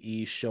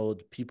WWE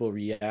showed people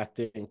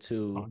reacting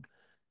to Punk.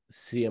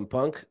 CM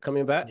Punk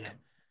coming Yeah. back.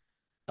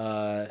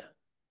 Uh,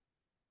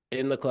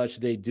 in the Clutch,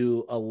 they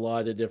do a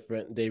lot of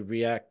different. They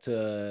react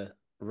to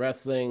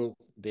wrestling.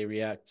 They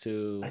react I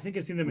to think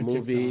I've seen them in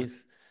TikTok.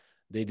 movies.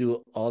 They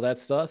do all that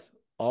stuff. Yeah.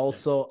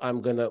 Also,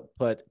 I'm gonna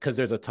put, because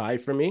there's a tie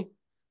for me.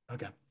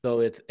 Okay.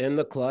 So it's In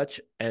the Clutch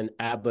and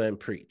Abba and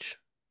Preach.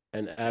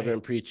 And Abba Okay.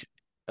 and Preach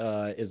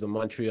is a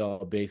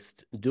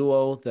Montreal-based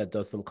duo that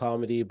does some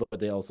comedy, but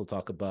they also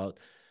talk about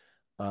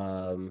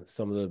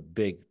some of the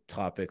big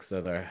topics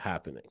that are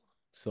happening.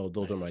 So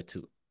those are my Nice.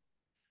 two.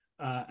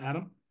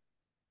 Adam?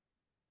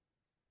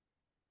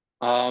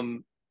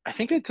 I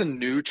think it's a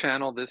new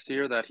channel this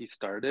year that he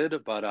started,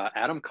 but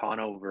Adam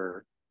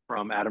Conover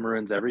from Adam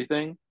Ruins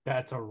Everything,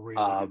 That's a really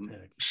good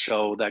pick.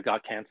 show that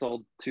got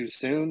canceled too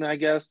soon, I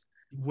guess.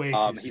 Way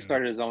too He soon.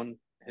 started his own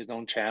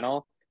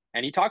channell,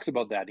 and he talks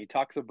about that. He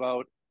talks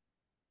about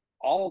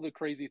all the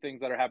crazy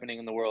things that are happening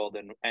in the world,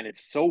 and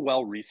it's so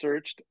well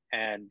researched,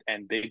 and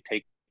big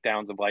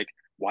takedowns of like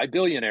why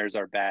billionaires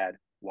are bad,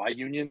 why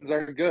unions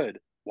are good,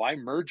 why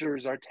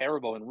mergers are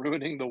terrible and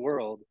ruining the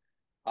world.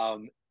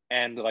 um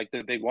and like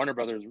the big Warner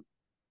Brothers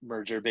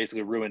merger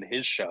basically ruined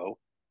his show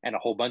and a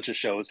whole bunch of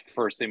shows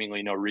for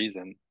seemingly no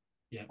reason.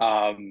 Yeah.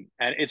 And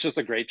it's just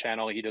a great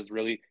channel. He does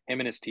really, him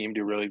and his team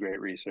do really great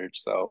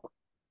research. So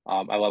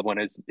I love when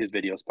his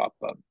videos pop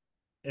up.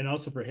 And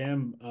also for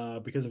him,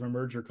 because of a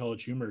merger,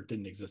 College Humor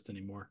didn't exist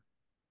anymore,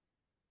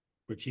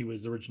 which he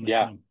was originally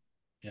Yeah. from.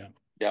 Yeah.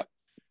 Yeah.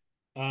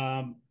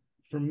 Um,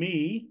 for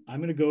me, I'm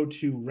going to go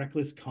to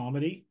Reckless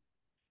Comedy,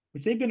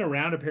 which they've been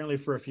around apparently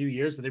for a few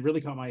years, but they really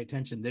caught my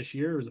attention this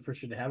year. It was the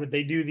first year to have it.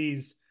 They do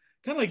these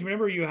kind of like,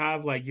 remember you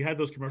had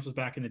those commercials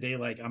back in the day,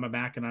 like I'm a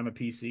Mac and I'm a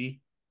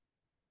PC.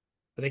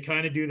 But they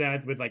kind of do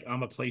that with like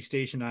I'm a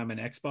PlayStation, I'm an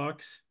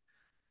Xbox,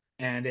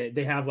 and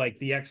they have like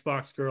the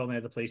Xbox girl and they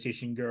have the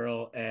PlayStation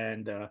girl,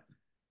 and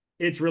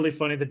it's really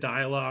funny the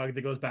dialogue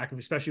that goes back,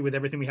 especially with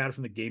everything we had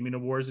from the gaming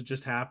awards that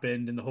just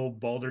happened, and the whole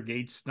Baldur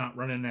Gates not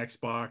running an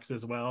Xbox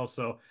as well.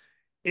 So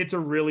it's a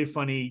really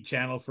funny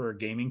channel for a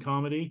gaming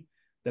comedy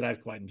that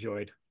I've quite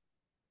enjoyed.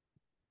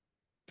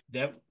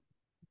 Dev?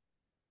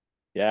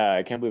 Yeah,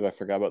 I can't believe I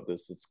forgot about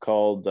this. It's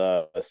called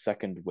A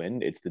Second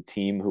Wind. It's the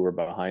team who were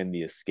behind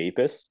the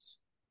Escapists,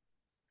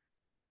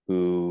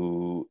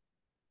 who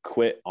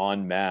quit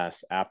en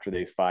masse after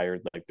they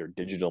fired like their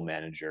digital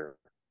manager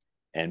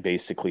and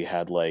basically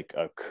had like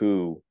a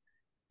coup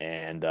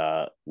and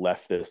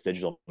left this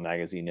digital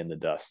magazine in the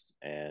dust.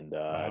 And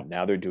Wow.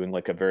 now they're doing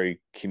like a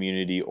very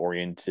community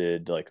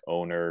oriented, like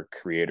owner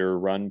creator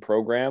run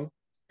program,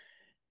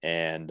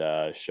 and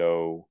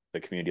show the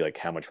community like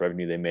how much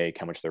revenue they make,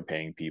 how much they're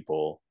paying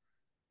people.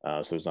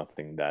 So there's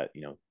nothing that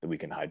that we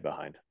can hide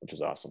behind, which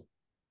is awesome.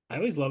 I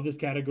always love this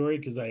category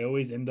because I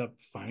always end up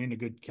finding a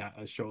good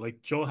show.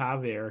 Like Joel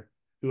Javier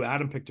who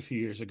Adam picked a few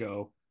years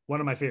ago, one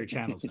of my favorite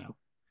channels now.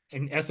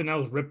 And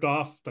SNL has ripped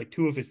off like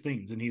two of his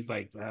things, and he's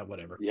like,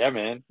 whatever. Yeah,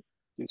 man.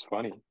 He's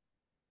funny.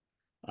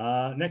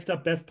 Next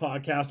up, best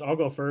podcast. I'll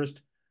go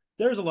first.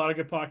 There's a lot of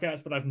good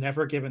podcasts, but I've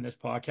never given this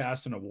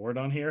podcast an award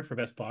on here for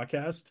best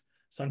podcast.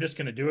 So I'm just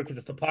going to do it because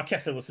it's the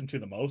podcast I listen to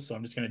the most. So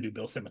I'm just going to do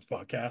Bill Simmons'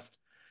 podcast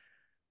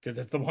because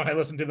it's the one I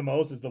listen to the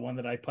most, is the one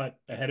that I put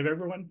ahead of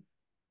everyone.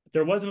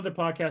 There was another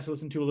podcast I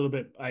listened to a little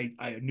bit.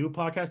 A new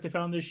podcast I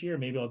found this year.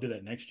 Maybe I'll do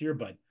that next year,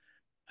 but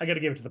I got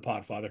to give it to the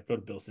Podfather. Go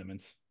to Bill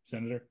Simmons,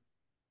 Senator.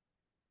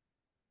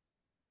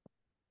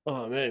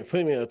 Oh man,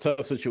 putting me in a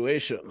tough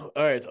situation. All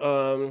right.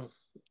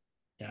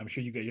 Yeah, I'm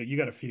sure you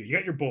got a few. You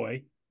got your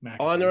boy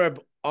McAfee.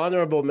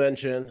 Honorable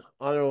mention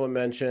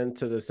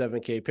to the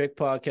 7K Pick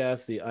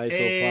podcast, the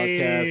ISO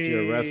podcast,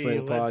 your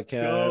wrestling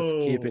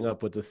podcast, Keeping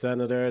Up with the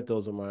Senator.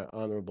 Those are my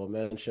honorable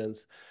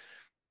mentions.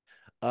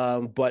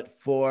 But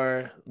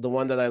for the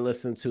one that I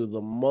listen to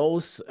the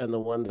most and the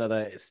one that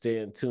I stay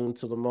in tune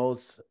to the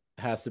most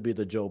has to be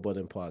the Joe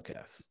Budden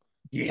podcast.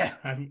 Yeah,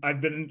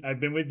 I've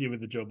been with you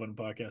with the Joe Budden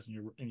podcast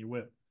and your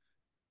whip.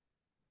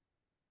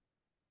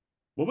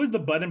 What was the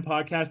Budden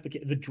podcast?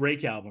 The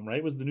Drake album,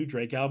 right? Was the new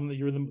Drake album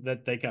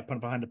that they got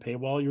put behind a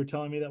paywall? You were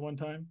telling me that one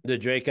time. The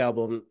Drake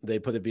album, they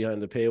put it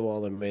behind the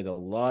paywall and made a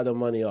lot of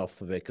money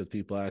off of it because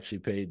people actually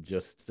paid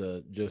just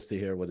to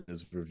hear what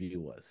his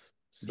review was.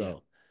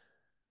 So,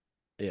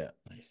 yeah.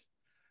 Nice.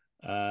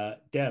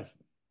 Dev.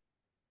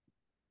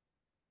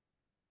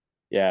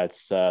 Yeah,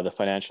 it's the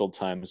Financial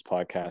Times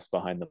podcast,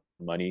 Behind the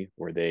Money,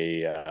 where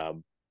they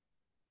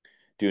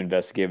do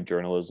investigative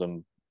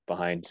journalism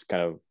behind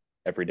kind of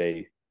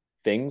everyday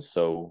things.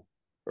 So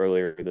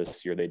earlier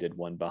this year, they did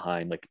one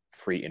behind like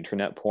free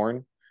internet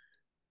porn.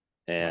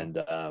 And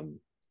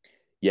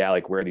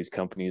like where these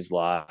companies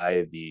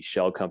lie, the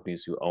shell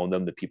companies who own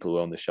them, the people who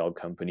own the shell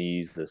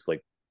companies, this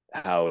like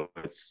how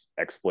it's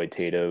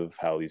exploitative,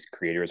 how these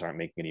creators aren't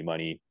making any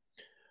money.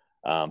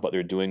 But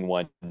they're doing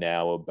one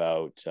now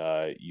about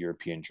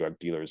European drug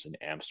dealers in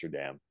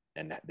Amsterdam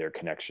and their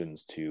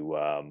connections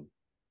to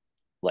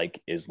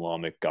like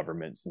Islamic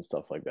governments and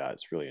stuff like that.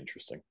 It's really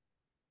interesting.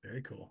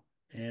 Very cool.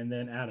 And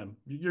then Adam,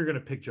 you're gonna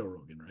pick Joe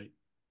Rogan,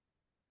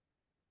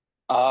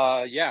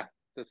 right? Yeah,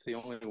 that's the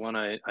only one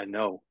I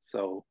know.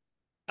 So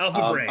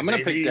Alpha Brain, I'm gonna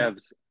baby. pick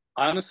Dev's.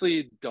 I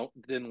honestly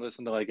didn't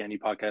listen to like any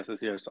podcast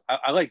this year, so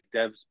I like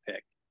Dev's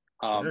pick.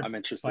 Sure. I'm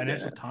interested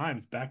Financial in it.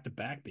 Times back to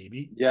back,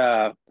 baby.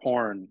 Yeah,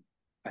 porn.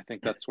 I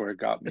think that's where it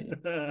got me.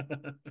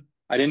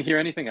 I didn't hear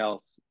anything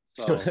else,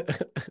 so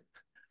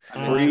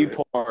free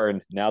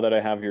porn. Now that I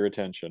have your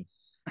attention.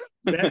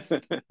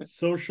 Best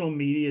social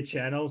media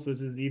channels. This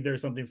is either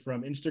something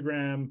from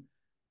Instagram,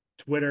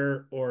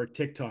 Twitter, or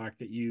TikTok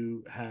that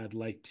you had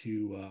like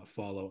to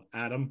follow.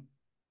 Adam.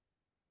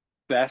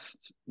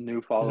 Best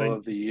new follow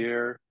of the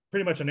year.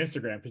 Pretty much on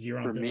Instagram because you're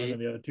on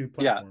the other two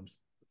platforms.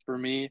 Yeah, for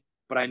me,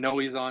 but I know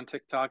he's on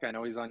TikTok. I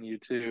know he's on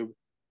YouTube.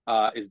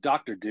 Is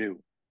Dr.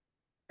 Dew,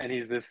 and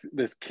he's this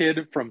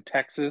kid from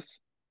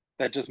Texas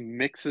that just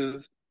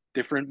mixes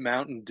different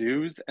Mountain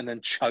Dews and then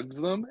chugs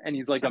them, and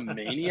he's like a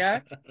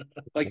maniac.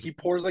 Like he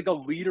pours like a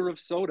liter of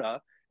soda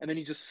and then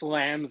he just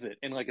slams it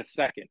in like a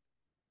second,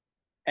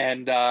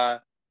 and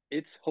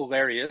it's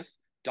hilarious.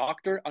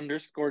 Dr._Dew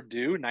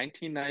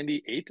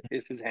 1998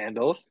 is his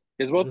handle.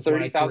 He has about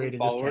 30,000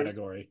 followers,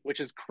 which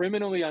is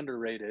criminally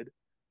underrated.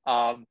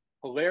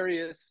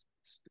 Hilarious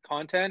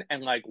content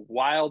and like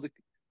wild,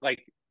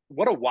 like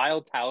what a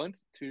wild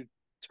talent to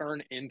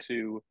turn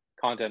into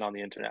content on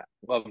the internet.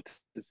 Love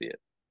to see it.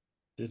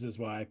 This is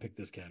why I picked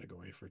this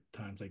category for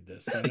times like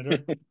this.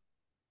 Senator.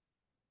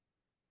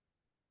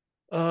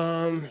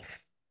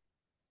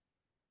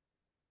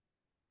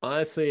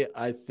 Honestly,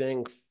 I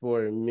think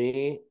for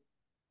me,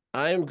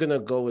 I'm gonna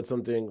go with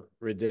something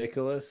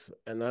ridiculous,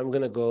 and I'm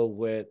gonna go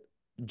with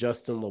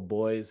Justin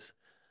LeBoy's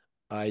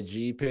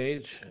IG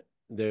page.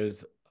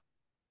 There's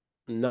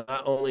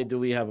not only do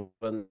we have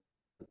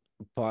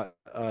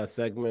a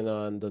segment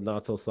on the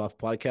Not So Soft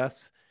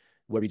podcast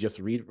where we just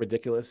read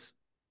ridiculous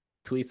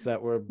tweets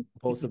that were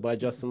posted by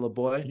Justin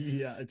LeBoy.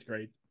 Yeah, it's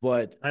great.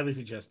 But highly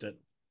suggest it.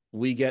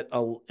 We get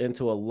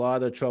into a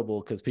lot of trouble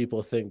because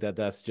people think that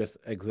that's just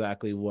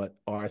exactly what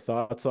our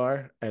thoughts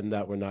are and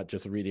that we're not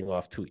just reading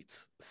off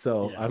tweets.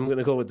 So I'm going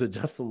to go with the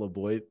Justin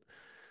LeBoy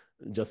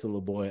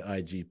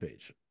IG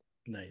page.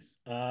 Nice.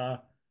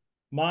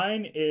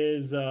 Mine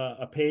is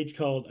a page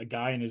called A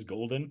Guy and His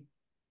Golden.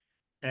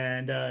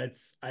 And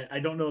it's I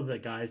don't know the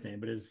guy's name,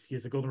 but he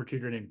has a golden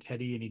retriever named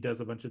Teddy, and he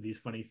does a bunch of these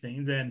funny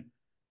things. And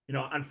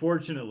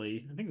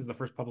unfortunately, I think this is the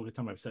first public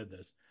time I've said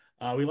this.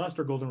 We lost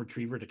our golden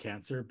retriever to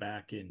cancer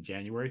back in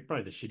January.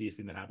 Probably the shittiest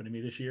thing that happened to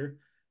me this year.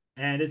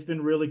 And it's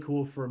been really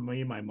cool for me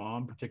and my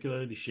mom,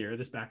 particularly, to share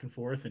this back and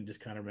forth and just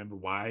kind of remember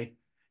why,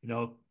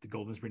 the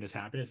goldens bring us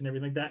happiness and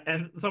everything like that.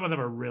 And some of them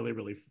are really,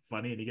 really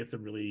funny, and he gets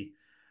some really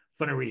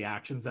funny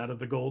reactions out of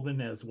the golden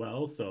as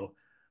well. So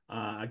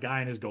A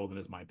Guy and His Golden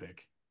is my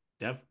pick.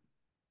 Dev?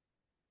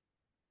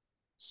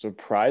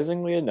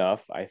 Surprisingly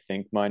enough, I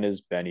think mine is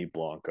Benny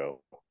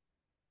Blanco.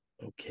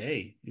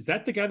 Okay. Is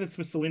that the guy that's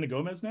with Selena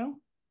Gomez now?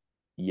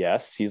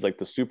 yes, he's like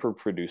the super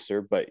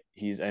producer, but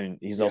he's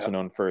also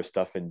known for his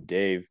stuff in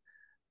Dave,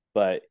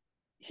 but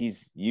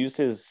he's used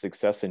his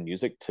success in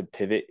music to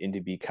pivot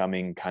into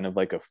becoming kind of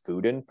like a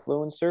food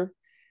influencer.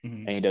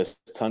 Mm-hmm. And he does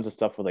tons of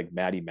stuff with like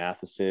Maddie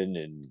Matheson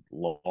and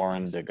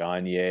Lauren de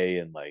Gagne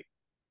and like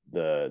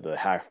the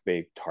half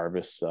baked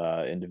harvest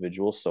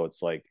individuals. So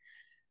it's like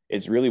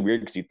it's really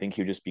weird because you think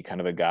he would just be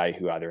kind of a guy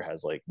who either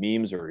has like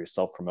memes or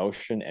self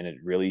promotion, and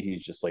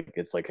he's just like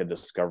it's like a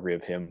discovery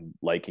of him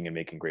liking and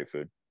making great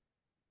food.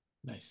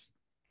 Nice.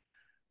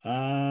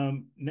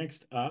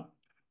 Next up,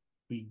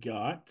 we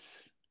got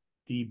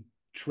the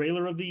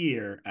trailer of the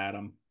year,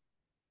 Adam.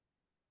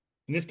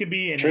 And this can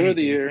be in Trailer of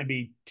the anything. This year. can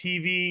be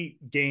TV,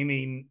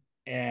 gaming,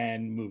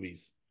 and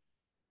movies.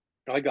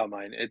 I got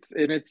mine. It's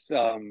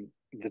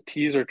the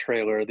teaser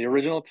trailer. The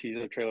original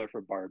teaser trailer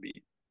for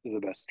Barbie is the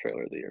best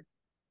trailer of the year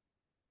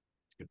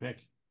Good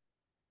pick.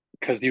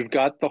 because you've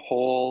got the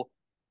whole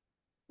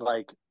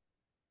like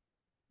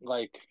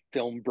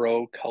film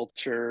bro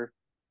culture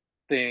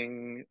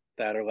thing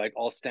that are like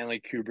all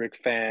Stanley Kubrick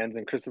fans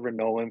and Christopher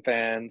Nolan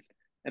fans,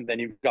 and then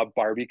you've got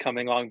Barbie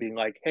coming along being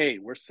like, "Hey,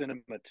 we're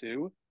cinema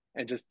too,"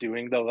 and just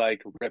doing the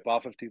like rip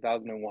off of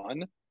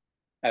 2001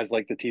 as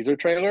like the teaser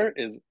trailer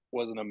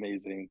was an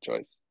amazing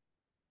choice.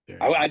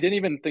 I didn't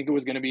even think it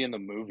was going to be in the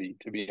movie,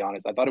 to be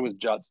honest. I thought it was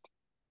just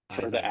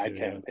for the ad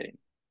campaign,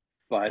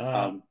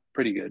 but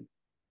pretty good.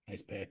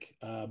 Nice pick.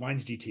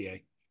 Mine's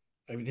GTA.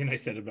 Everything I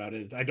said about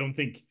it. I don't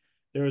think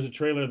there was a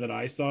trailer that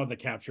I saw that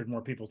captured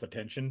more people's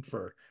attention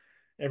for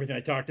everything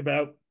I talked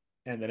about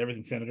and that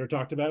everything Senator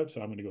talked about. So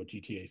I'm going to go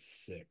GTA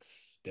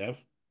 6.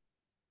 Dev?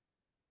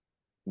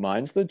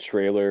 Mine's the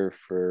trailer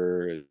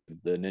for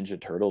the Ninja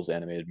Turtles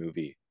animated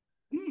movie.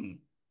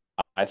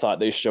 I thought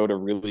they showed a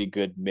really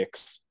good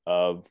mix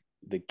of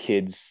the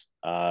kids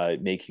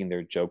making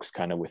their jokes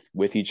kind of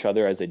with each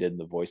other as they did in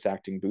the voice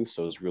acting booth.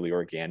 So it was really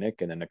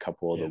organic. And then a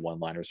couple of the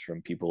one-liners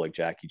from people like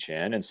Jackie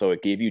Chan. And so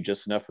it gave you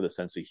just enough of the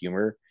sense of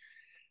humor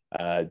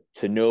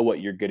to know what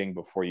you're getting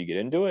before you get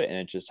into it. And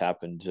it just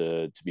happened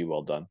to be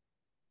well done.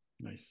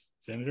 Nice.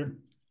 Senator?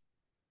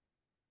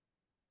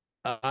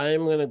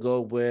 I'm going to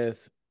go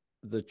with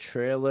the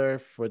trailer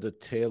for the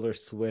Taylor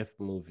Swift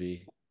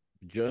movie,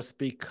 just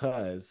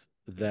because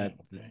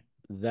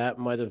that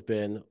might have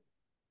been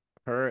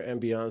her and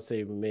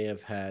Beyonce may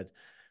have had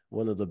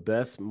one of the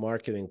best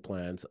marketing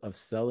plans of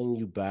selling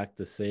you back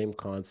the same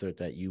concert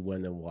that you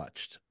went and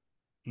watched.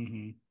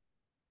 Mm-hmm.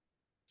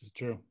 It's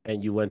true.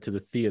 And you went to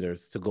the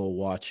theaters to go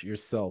watch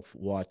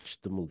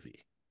the movie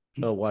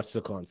or watch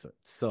the concert.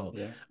 So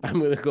I'm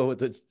going to go with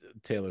the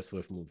Taylor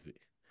Swift movie.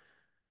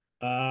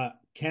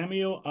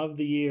 Cameo of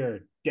the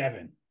year,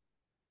 Devin.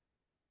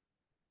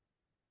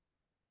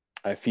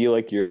 I feel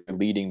like you're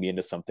leading me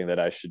into something that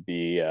I should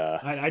be.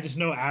 I just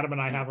know Adam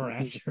and I have our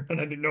answer, and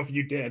I didn't know if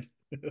you did.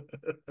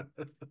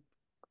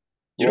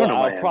 You don't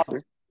know my answer.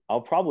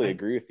 I'll probably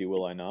agree with you,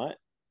 will I not?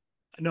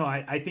 No,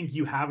 I think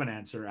you have an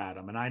answer,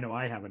 Adam, and I know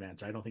I have an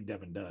answer. I don't think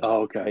Devin does.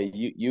 Oh, okay. Hey,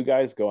 you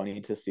guys go. I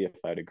need to see if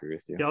I'd agree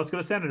with you. Yeah, let's go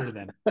to Senator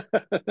then.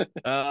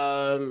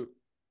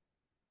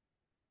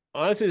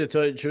 Honestly, to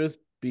tell you the truth,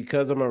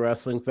 because I'm a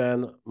wrestling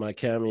fan, my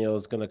cameo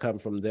is going to come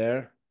from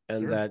there.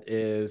 And that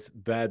is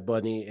Bad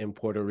Bunny in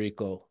Puerto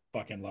Rico.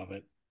 Fucking love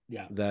it.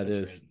 Yeah.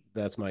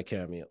 That's my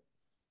cameo.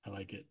 I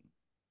like it.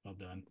 Well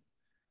done.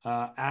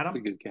 Adam? It's a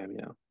good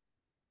cameo.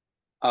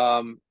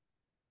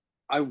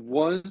 I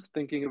was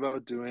thinking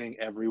about doing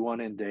everyone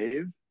and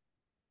Dave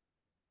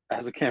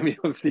as a cameo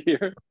of the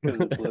year because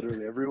it's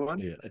literally everyone.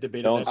 Yeah, I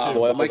debated Don't that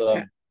spoil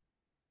them.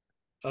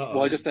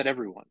 Well, I just said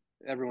everyone.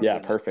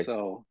 Everyone's perfect.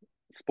 So,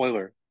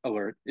 spoiler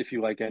alert: if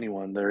you like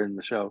anyone, they're in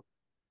the show.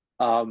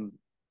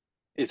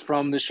 Is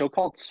from the show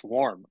called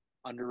Swarm,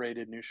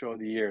 underrated new show of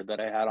the year that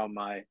I had on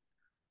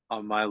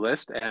my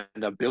list,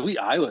 and Billie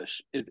Eilish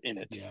is in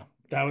it. Yeah,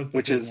 that was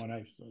which is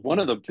one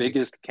of the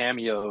biggest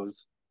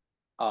cameos,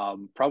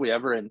 probably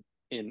ever in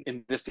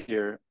this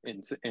year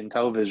in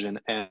television,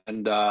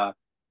 and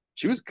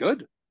she was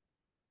good.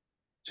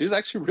 She was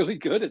actually really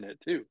good in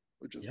it too,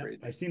 which is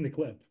crazy. I've seen the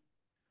clip.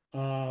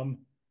 All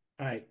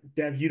right,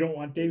 Dev, you don't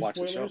want Dave's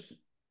spoilers?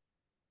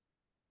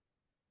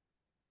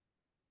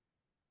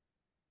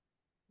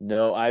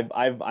 No,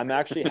 I'm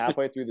actually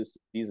halfway through the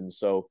season,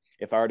 so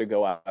if I were to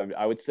go out,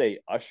 I would say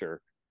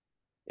Usher,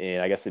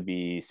 and I guess it'd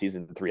be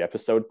season 3,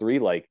 episode 3.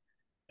 Like,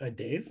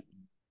 Dave?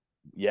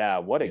 Yeah,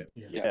 what a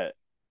get!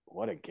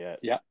 What a get!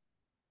 Yeah,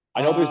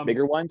 I know there's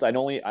bigger ones. I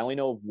only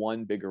know of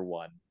one bigger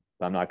one.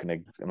 I'm not gonna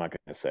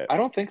say it. I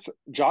don't think so.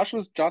 Josh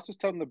was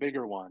telling the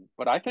bigger one,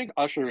 but I think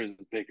Usher is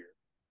bigger.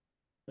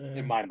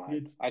 In my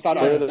mind, I thought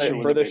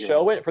for the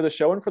show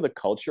and for the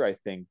culture, I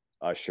think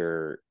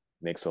Usher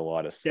makes a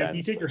lot of sense. Yeah, can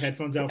you take your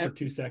headphones out for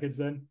 2 seconds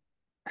then?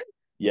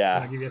 Yeah.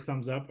 Can I give you a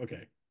thumbs up?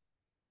 Okay.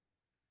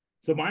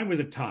 So mine was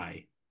a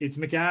tie. It's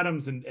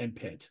McAdams and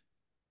Pitt.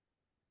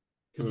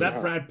 Because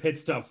that Brad Pitt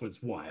stuff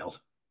was wild.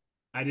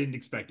 I didn't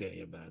expect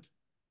any of that.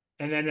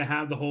 And then to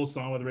have the whole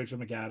song with Rachel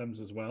McAdams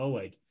as well,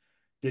 like,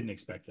 didn't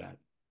expect that.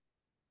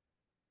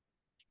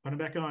 Put it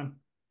back on.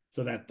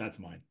 So that's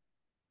mine.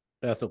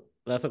 That's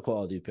a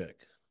quality pick.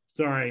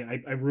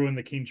 Sorry, I ruined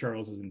the King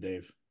Charleses and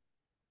Dave.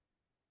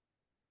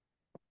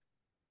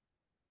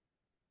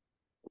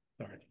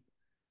 Sorry.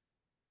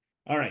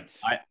 All right.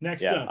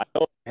 Next up.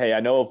 I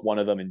know of one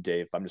of them in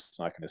Dave. I'm just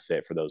not going to say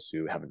it for those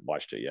who haven't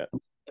watched it yet.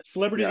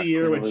 Celebrity of the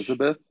Year, Queen which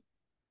Elizabeth.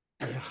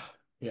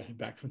 Yeah,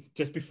 back from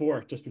just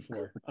before. Just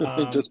before.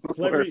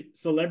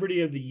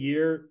 Celebrity of the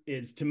Year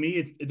is, to me,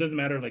 it doesn't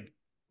matter like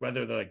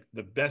whether they're like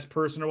the best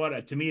person or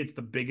what. To me, it's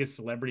the biggest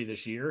celebrity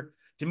this year.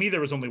 To me,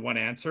 there was only one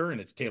answer, and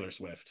it's Taylor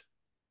Swift.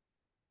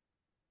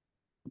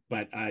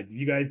 But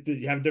you guys,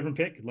 you have a different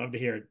pick? I'd love to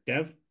hear it.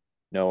 Dev?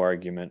 No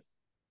argument.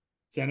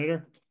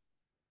 Senator?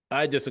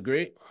 I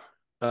disagree.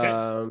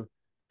 Okay.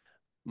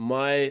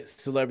 My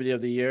celebrity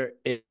of the year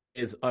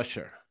is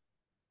Usher.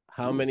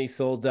 How many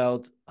sold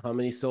out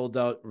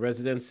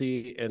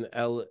residency in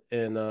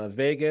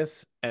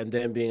Vegas, and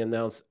then being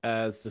announced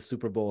as the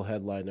Super Bowl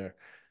headliner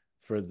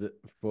for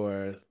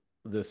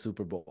the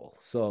Super Bowl.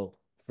 So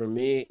for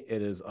me,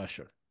 it is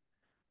Usher.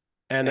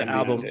 And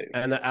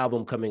the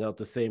album coming out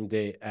the same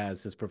day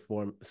as his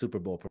Super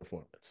Bowl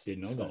performance.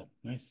 Didn't know that.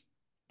 Nice.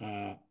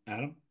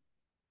 Adam?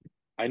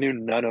 I knew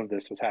none of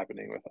this was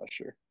happening with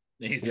Usher.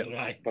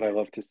 But I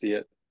love to see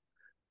it.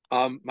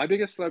 My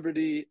biggest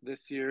celebrity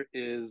this year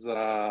is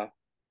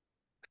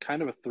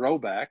kind of a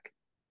throwback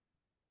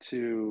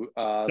to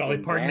Dolly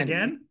Parton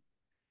again?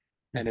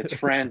 And it's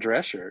Fran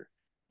Drescher.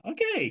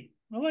 Okay,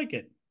 I like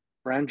it.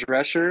 Fran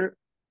Drescher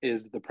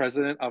is the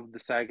president of the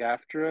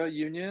SAG-AFTRA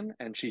union,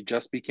 and she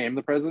just became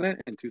the president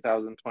in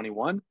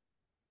 2021.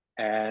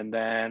 And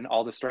then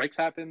all the strikes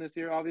happened this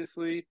year,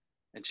 obviously,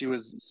 and she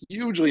was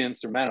hugely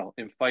instrumental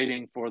in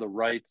fighting for the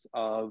rights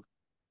of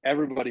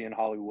everybody in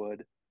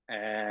Hollywood.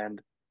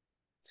 And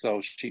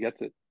so she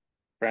gets it.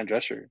 Fran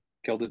Drescher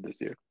killed it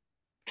this year.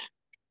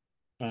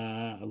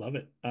 I love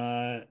it.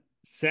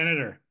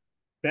 Senator,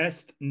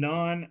 best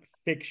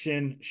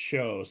non-fiction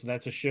show. So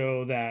that's a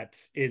show that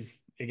is,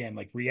 again,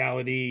 like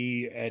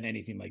reality and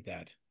anything like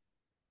that.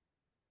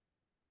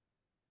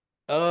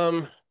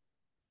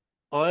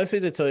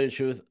 Honestly, to tell you the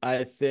truth,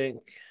 I think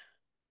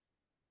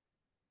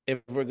if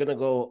we're gonna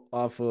go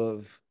off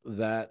of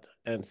that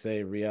and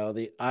say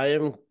reality, I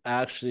am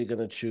actually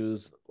gonna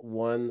choose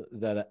one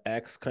that an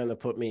ex kind of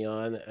put me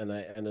on, and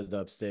I ended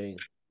up staying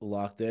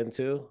locked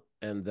into,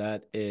 and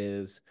that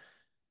is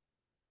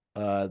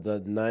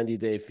the 90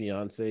 Day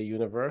Fiance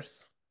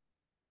universe.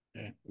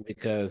 Okay.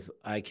 Because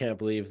I can't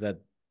believe that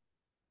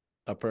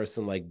a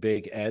person like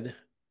Big Ed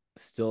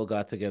still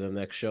got to get a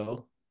next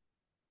show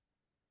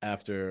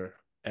after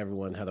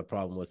everyone had a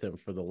problem with him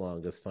for the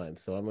longest time.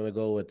 So I'm going to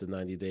go with the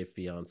 90 Day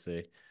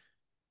Fiance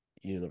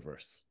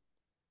universe.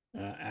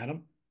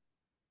 Adam?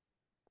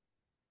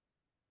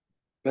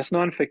 Best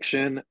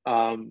nonfiction.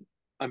 I'm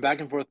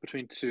back and forth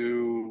between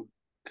two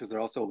because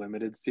they're also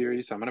limited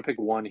series. So I'm going to pick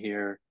one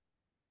here.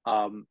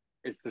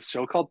 It's this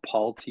show called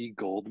Paul T.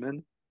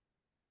 Goldman,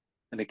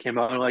 and it came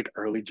out in like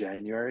early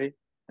January.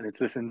 And it's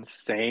this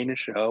insane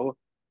show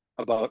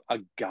about a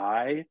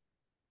guy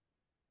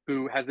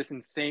who has this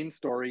insane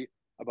story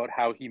about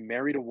how he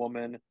married a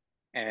woman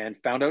and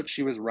found out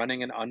she was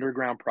running an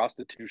underground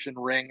prostitution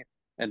ring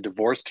and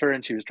divorced her,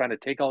 and she was trying to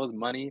take all his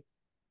money.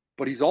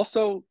 But he's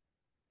also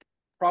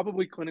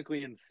probably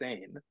clinically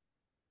insane.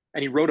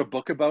 And he wrote a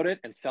book about it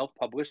and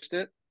self-published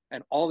it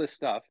and all this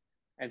stuff.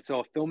 And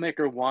so a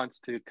filmmaker wants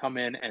to come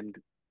in and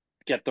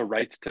get the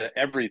rights to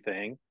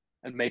everything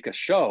and make a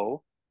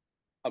show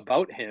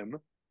about him,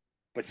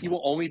 but he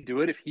will only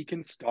do it if he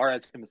can star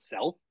as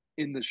himself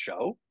in the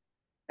show.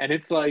 And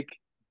it's like,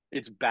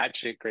 it's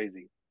batshit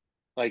crazy.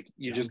 Like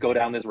you just go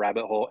down this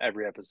rabbit hole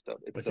every episode.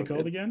 What's it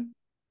called again?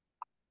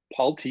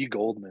 Paul T.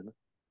 Goldman.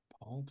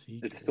 Paul T.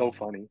 It's so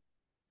funny.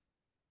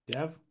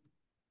 Dev?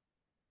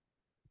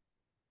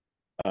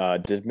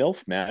 Did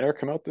MILF Manor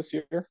come out this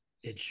year?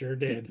 It sure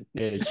did.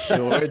 It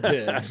sure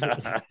did.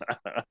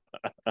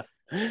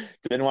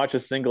 Didn't watch a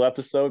single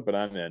episode, but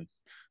I'm in.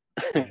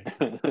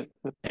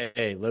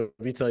 Hey, let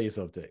me tell you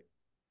something.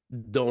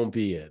 Don't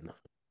be in.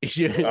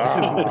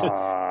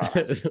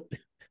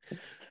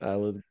 I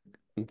would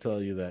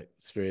tell you that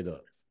straight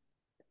up.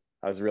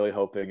 I was really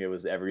hoping it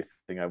was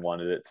everything I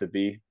wanted it to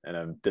be, and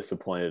I'm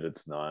disappointed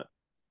it's not.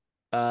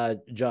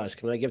 Josh,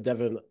 can I give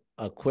Devin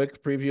a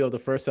quick preview of the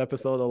first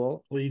episode alone?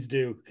 Please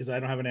do, because I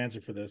don't have an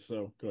answer for this,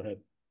 so go ahead.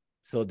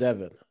 So,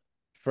 Devin,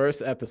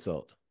 first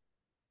episode,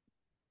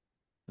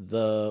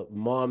 the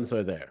moms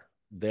are there.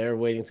 They're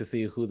waiting to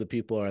see who the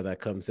people are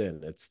that comes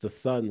in. It's the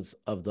sons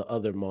of the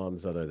other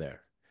moms that are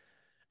there.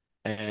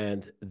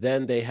 And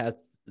then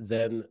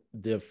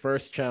the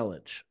first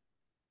challenge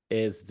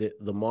is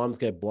the moms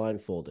get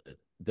blindfolded.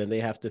 Then they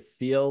have to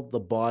feel the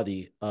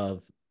body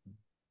of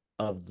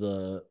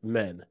the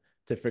men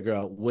to figure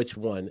out which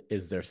one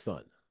is their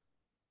son.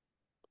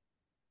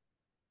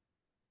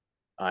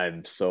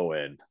 I'm so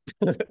in.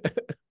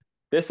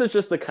 This is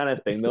just the kind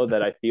of thing, though,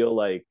 that I feel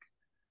like,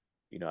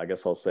 I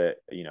guess I'll say,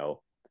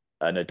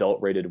 an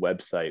adult rated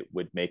website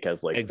would make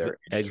as like their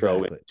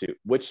intro into,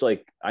 which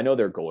like, I know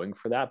they're going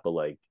for that, but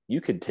like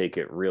you could take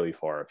it really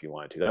far if you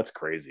wanted to. That's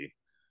crazy.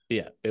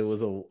 Yeah,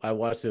 I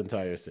watched the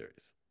entire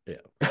series.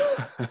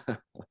 Yeah.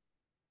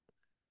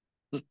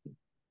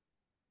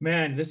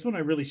 Man, this one I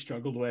really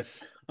struggled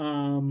with.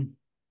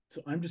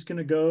 So I'm just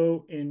gonna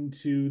go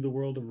into the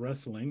world of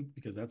wrestling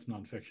because that's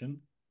nonfiction.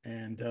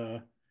 And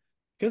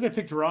because I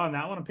picked Raw on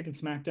that one, I'm picking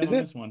SmackDown Is on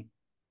it? this one.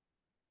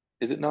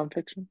 Is it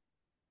nonfiction?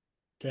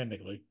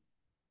 Technically.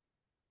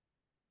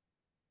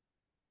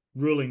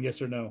 Ruling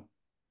yes or no.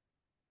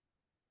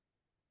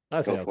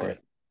 I say Go for okay.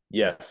 it.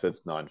 Yes,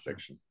 that's Sure.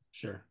 nonfiction.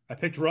 Sure. I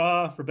picked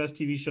Raw for best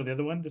TV show. The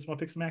other one, this one I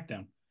picked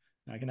SmackDown.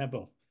 I can have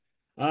both.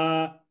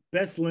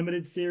 Best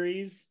limited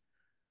series.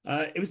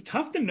 It was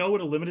tough to know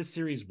what a limited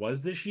series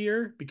was this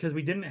year because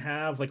we didn't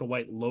have like a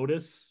White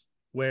Lotus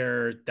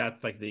where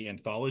that's like the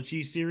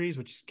anthology series,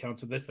 which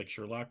counts as this. Like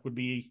Sherlock would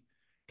be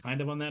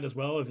kind of on that as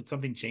well if it's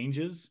something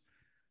changes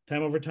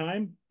time over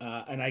time.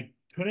 And I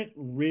couldn't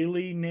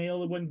really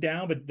nail one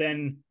down, but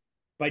then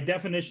by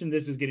definition,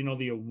 this is getting all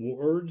the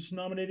awards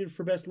nominated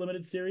for best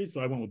limited series.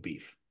 So I went with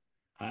Beef.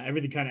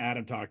 Everything kind of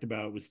Adam talked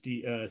about with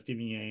Stephen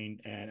Yang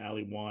and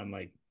Ali Wan,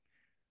 like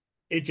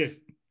it just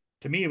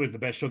to me it was the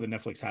best show that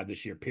Netflix had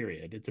this year.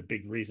 Period. It's a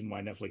big reason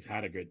why Netflix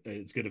had a good,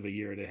 as good of a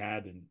year it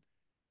had, and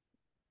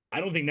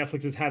I don't think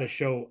Netflix has had a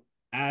show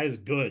as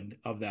good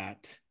of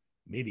that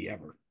maybe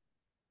ever.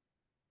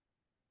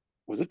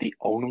 Was it the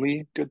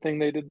only good thing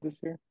they did this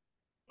year?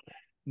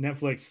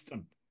 Netflix,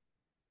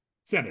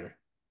 Senator,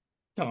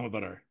 tell them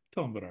about our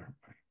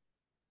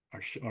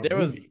There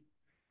was movie,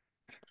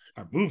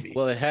 our movie,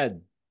 well, it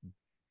had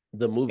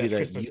the movie best that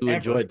Christmas you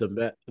enjoyed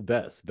ever, the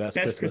best best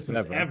Christmas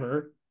Christmas ever,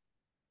 ever.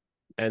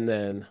 and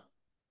then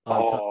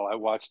on top, Oh, I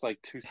watched like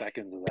 2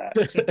 seconds of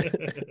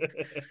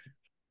that.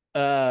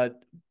 uh,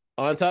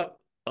 on top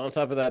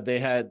of that,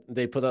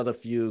 they put out a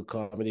few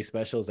comedy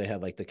specials. They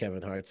had like the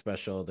Kevin Hart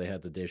special, they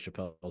had the Dave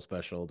Chappelle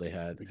special, they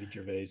had Ricky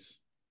Gervais.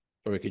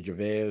 Ricky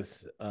Gervais.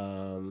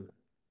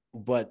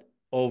 But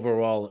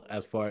overall,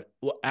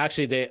 well,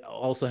 actually, they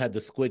also had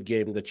the Squid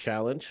Game, the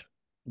challenge,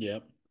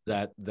 Yep.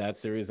 that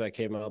series that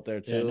came out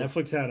there Yeah, too.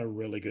 Netflix had a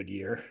really good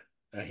year.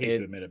 I hate to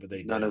It admit it, but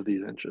they None did. of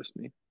these interest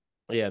me.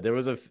 Yeah, there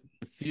was a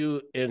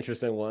few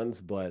interesting ones,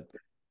 but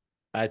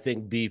I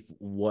think Beef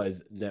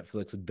was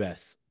Netflix's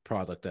best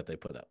product that they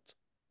put out.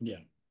 Yeah.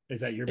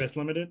 Is that your Yeah. best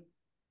limited?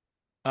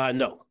 No,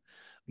 No,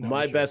 my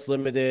what's yours? best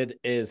limited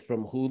is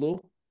from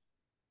Hulu,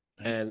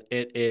 Nice. and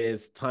it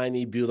is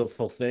Tiny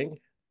Beautiful Thing,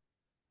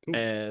 Cool.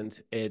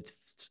 and it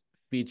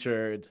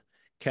featured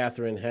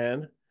Catherine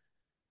Han,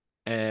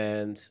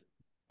 and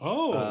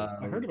Oh,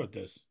 I heard um, about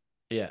this.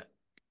 yeah,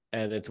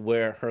 and it's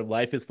where her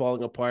life is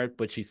falling apart,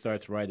 but she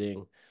starts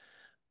writing.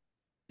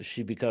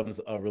 She becomes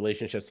a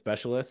relationship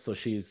specialist, so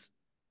she's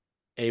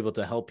able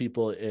to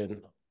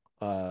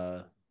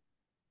uh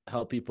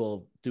help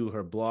people do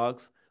her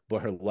blogs,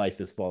 but her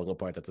life is falling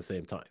apart at the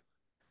same time.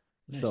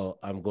 Nice. So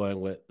I'm going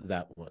with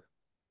that one.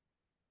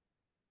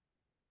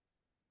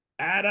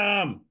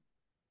 Adam.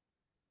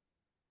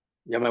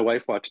 Yeah, my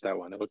wife watched that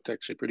one. It looked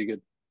actually pretty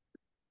good.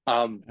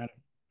 Um, Adam,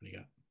 what do you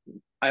got?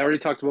 I already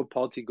talked about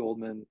Paul T.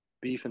 Goldman.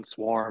 Beef and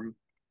Swarm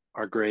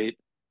are great,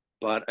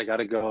 but I got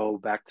to go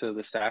back to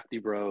the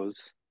Safdie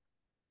Bros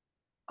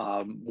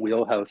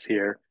wheelhouse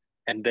here,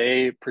 and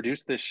they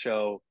produced this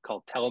show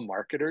called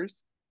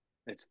Telemarketers.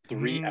 It's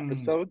 3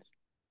 episodes,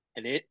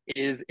 and it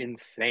is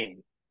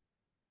insane.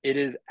 It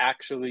is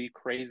actually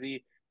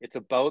crazy. It's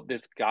about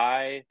these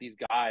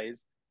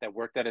guys that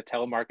worked at a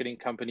telemarketing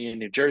company in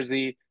New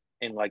Jersey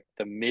in like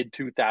the mid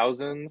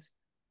 2000s,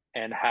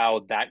 and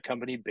how that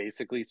company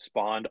basically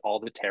spawned all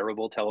the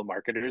terrible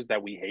telemarketers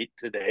that we hate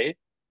today,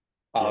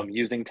 Yep.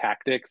 using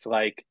tactics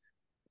like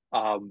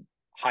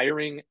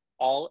hiring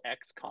all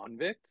ex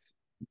convicts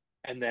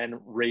and then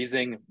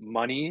raising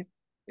money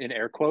in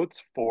air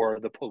quotes for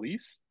the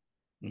police,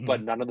 but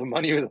Mm-hmm. none of the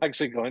money was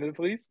actually going to the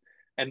police.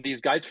 And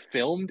these guys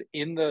filmed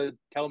in the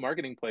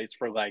telemarketing place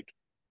for like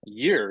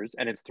years,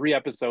 and it's 3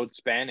 episodes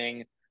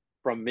spanning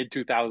from mid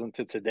 2000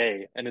 to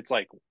today, and it's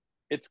like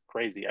it's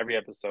crazy. Every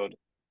episode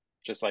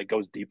just like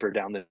goes deeper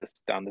down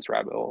this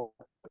rabbit hole.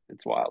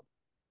 It's wild.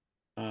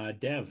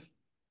 Dev.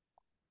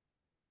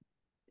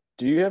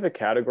 Do you have a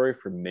category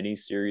for mini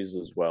series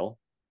as well?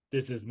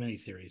 This is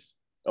miniseries.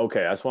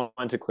 Okay, I just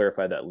wanted to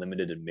clarify that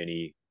limited and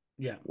mini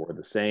Yeah. were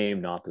the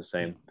same, not the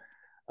same.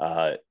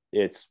 Yeah.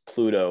 It's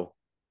Pluto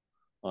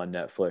on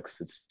Netflix.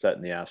 It's set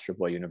in the Astro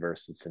Boy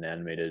universe. It's an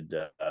animated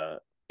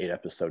 8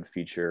 episode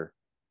feature,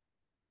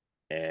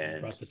 I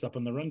and brought this up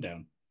on the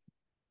rundown.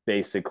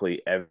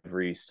 basically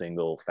every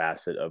single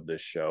facet of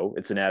this show.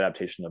 It's an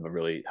adaptation of a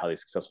really highly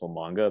successful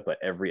manga, but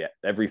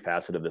every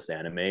facet of this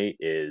anime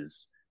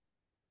is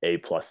A+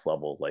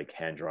 level, like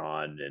hand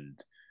drawn,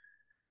 and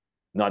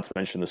not to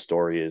mention the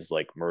story is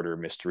like murder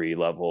mystery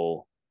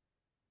level,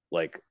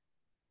 like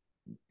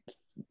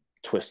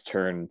twist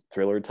turn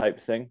thriller type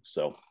thing.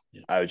 So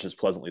Yeah. I was just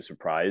pleasantly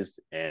surprised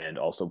and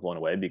also blown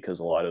away because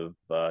a lot of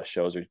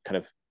shows are kind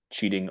of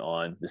cheating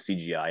on the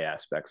CGI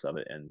aspects of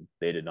it, and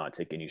they did not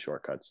take any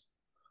shortcuts.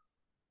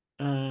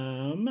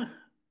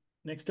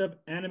 Next up,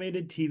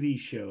 animated TV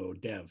show.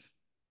 Dev.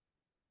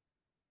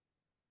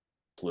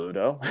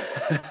 Pluto,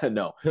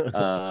 no,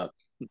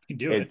 You can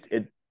do it.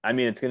 it's I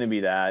mean, it's going to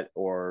be that,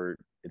 or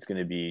it's going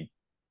to be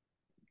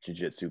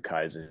Jujutsu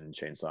Kaisen,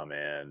 Chainsaw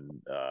Man,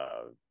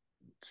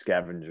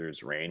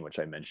 Scavenger's Reign, which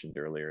I mentioned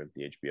earlier,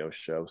 the HBO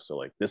show. So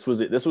like this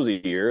was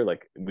a year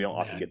like we don't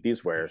often get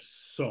these where there's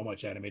so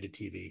much animated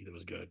TV that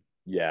was good.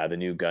 Yeah, the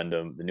newest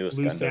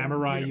Blue Gundam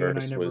Samurai, you and I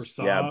universe never was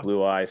yeah, saw.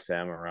 Blue Eye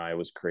Samurai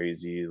was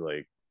crazy.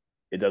 Like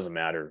it doesn't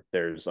matter.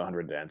 There's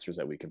 100 answers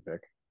that we can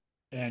pick.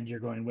 And you're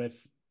going with?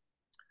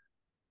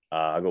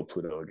 I'll go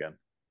Pluto again.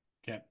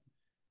 Okay,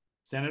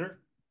 Senator.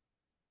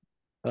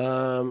 I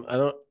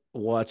don't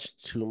watch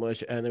too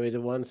much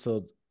animated ones,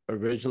 so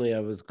originally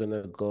I was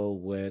gonna go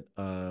with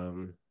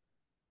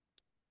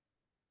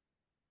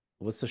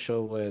what's the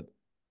show with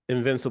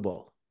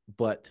Invincible,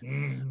 but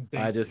Thank you.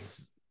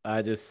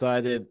 I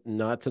decided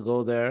not to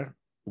go there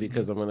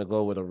because I'm gonna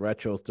go with a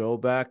retro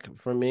throwback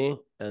for me,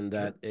 and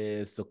that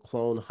is the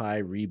Clone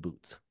High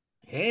reboot.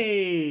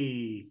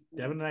 Hey,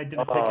 Devin and I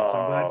didn't pick it, so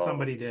I'm glad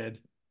somebody did.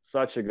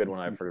 Such a good one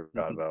I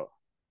forgot about.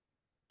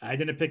 I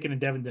didn't pick it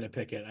and Devin didn't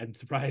pick it. I'm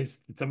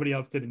surprised that somebody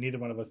else did and neither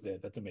one of us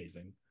did. That's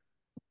amazing.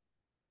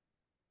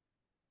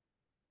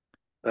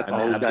 That's I'm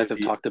all these happy guys to have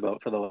be- talked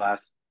about for the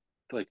last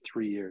like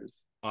 3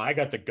 years. I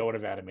got the goat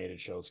of animated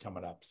shows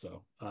coming up.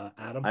 So,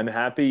 Adam, I'm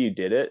happy you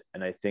did it,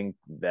 and I think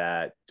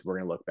that we're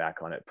gonna look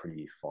back on it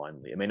pretty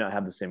fondly. It may not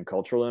have the same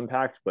cultural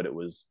impact, but it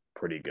was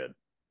pretty good.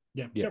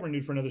 yeah, Yeah. got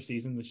renewed for another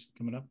season. This is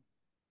coming up.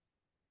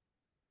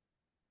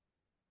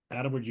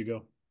 Adam, where'd you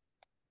go?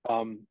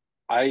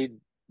 I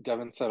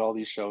Devin said all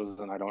these shows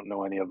and I don't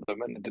know any of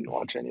them and I didn't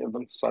watch any of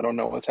them, so I don't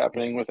know what's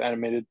happening with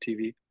animated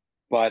TV.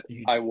 But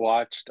I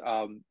watched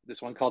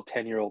this one called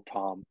 10-Year-Old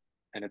Tom,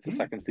 and it's the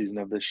second season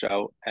of this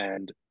show,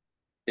 and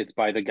it's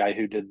by the guy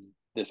who did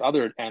this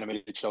other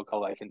animated show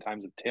called Life and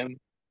Times of Tim,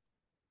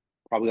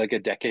 probably like a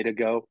decade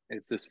ago.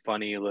 It's this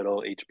funny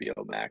little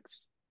HBO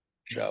Max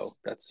show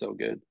that's so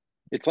good.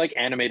 It's like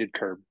animated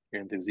Curb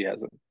Your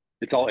Enthusiasm.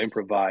 It's all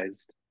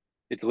improvised.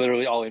 It's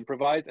literally all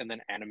improvised and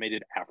then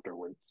animated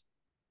afterwards.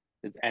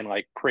 And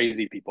like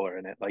crazy people are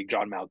in it, like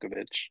John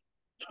Malkovich,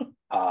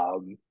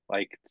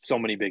 like so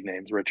many big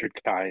names, Richard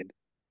Kind.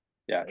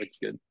 Yeah, it's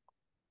good.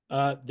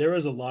 There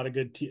was a lot of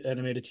good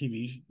animated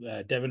TV.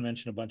 Devin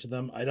mentioned a bunch of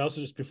them. I'd also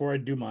just before I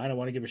do mine, I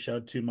want to give a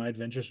shout to My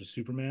Adventures with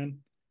Superman,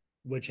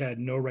 which had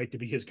no right to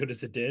be as good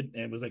as it did,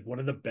 and was like one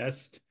of the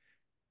best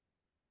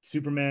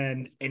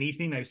Superman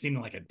anything I've seen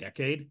in like a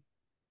decade.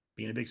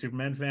 Being a big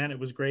Superman fan, it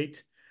was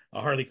great.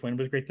 Harley Quinn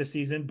was great this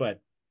season,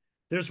 but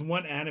there's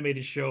one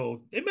animated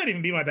show. It might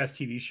even be my best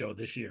TV show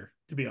this year,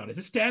 to be honest.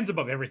 It stands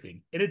above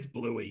everything, and it's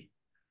Bluey.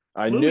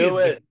 I Bluey knew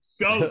is it.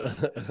 the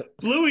goat.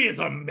 Bluey is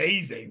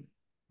amazing.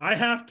 I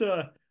have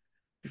to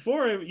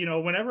before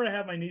whenever I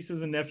have my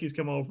nieces and nephews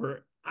come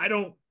over, I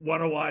don't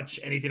want to watch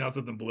anything else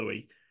other than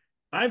Bluey.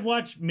 I've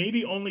watched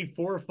maybe only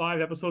 4 or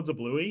 5 episodes of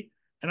Bluey,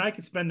 and I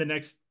could spend the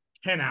next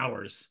 10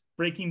 hours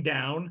breaking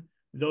down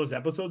those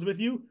episodes with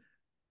you.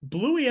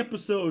 Bluey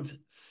episodes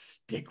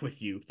stick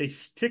with you. They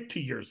stick to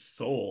your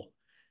soul.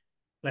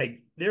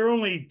 Like they're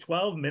only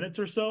 12 minutes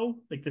or so,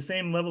 like the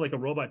same level like a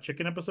Robot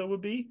Chicken episode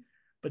would be,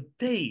 but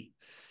they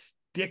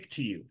stick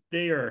to you.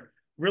 They are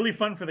really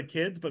fun for the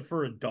kids, but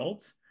for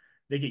adults,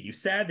 they get you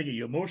sad, they get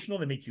you emotional,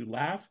 they make you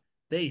laugh.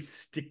 They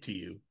stick to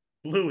you.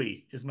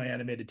 Bluey is my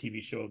animated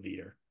TV show of the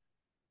year.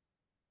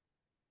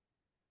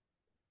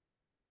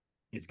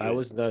 It's good. I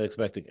was not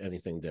expecting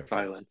anything different.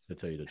 Silence. To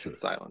tell you the truth.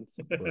 Silence.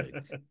 Like,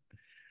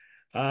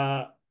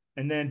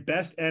 and then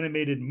best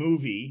animated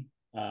movie,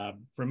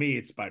 for me,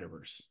 it's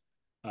Spider-Verse.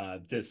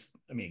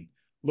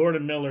 Lord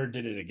and Miller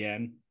did it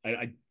again.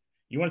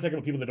 You want to talk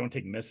about people that don't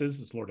take misses?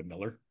 It's Lord and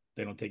Miller.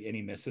 They don't take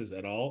any misses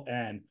at all.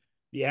 And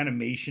the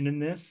animation in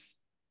this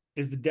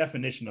is the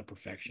definition of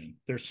perfection.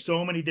 There's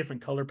so many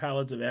different color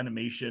palettes of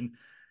animation.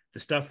 The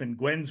stuff in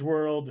Gwen's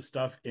world, the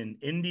stuff in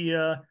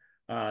India,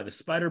 the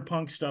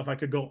Spider-Punk stuff. I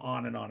could go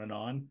on and on and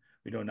on.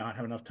 We do not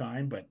have enough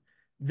time, but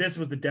this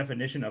was the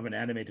definition of an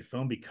animated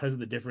film because of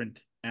the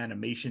different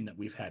animation that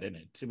we've had in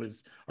it. It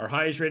was our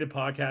highest rated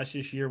podcast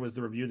this year was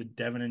the review that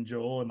Devin and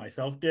Joel and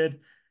myself did.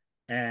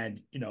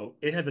 And,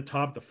 it had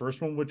the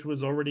first one, which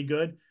was already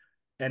good.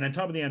 And on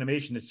top of the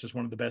animation, it's just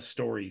one of the best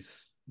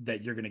stories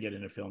that you're going to get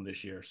in a film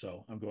this year.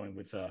 So I'm going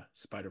with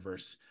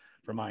Spider-Verse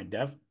for mine.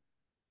 Dev?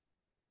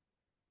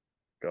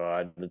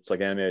 God, it's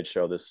like animated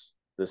show. This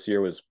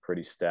year was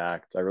pretty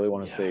stacked. I really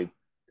want to say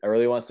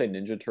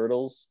Ninja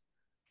Turtles.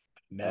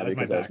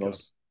 Because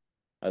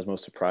I was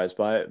most surprised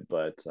by it,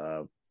 but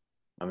I'm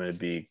going to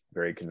be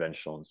very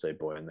conventional and say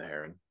Boy and the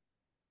Heron.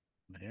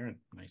 The Heron,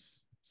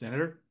 nice.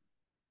 Senator?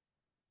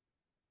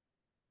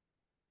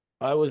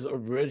 I was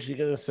originally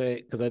going to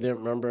say, because I didn't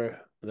remember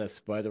that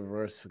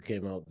Spider-Verse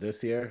came out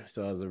this year,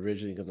 so I was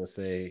originally going to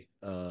say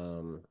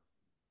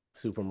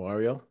Super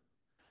Mario.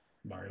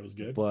 Mario was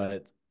good.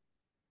 But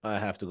I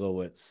have to go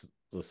with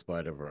the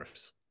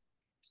Spider-Verse.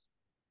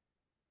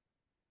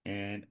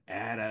 And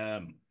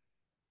Adam?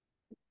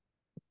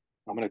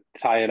 I'm going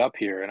to tie it up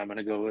here, and I'm going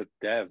to go with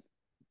Dev,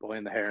 Boy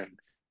and the Heron,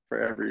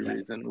 for every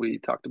reason we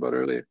talked about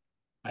earlier.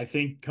 I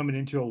think coming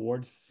into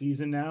awards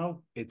season now,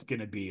 it's going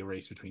to be a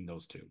race between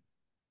those two.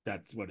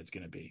 that's what it's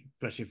going to be,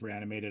 especially for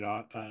animated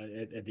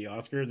at the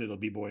Oscars. It'll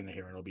be Boy in the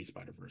Hair and it'll be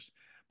Spider-Verse.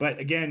 But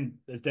again,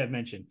 as Dev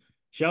mentioned,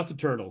 shouts to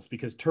Turtles,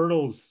 because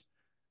Turtles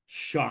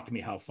shocked me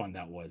how fun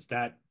that was.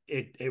 That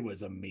it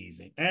was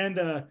amazing. And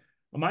a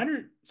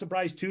minor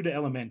surprise too to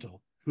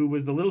Elemental, who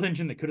was the little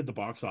engine that could at the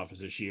box office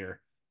this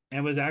year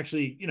and was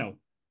actually,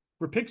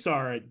 for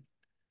Pixar,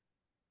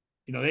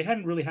 they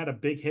hadn't really had a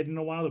big hit in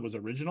a while that was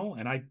original,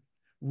 and I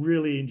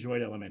really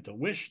enjoyed Elemental.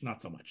 Wish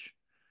not so much.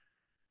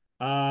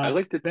 I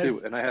liked it too,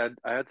 Best, and I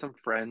had some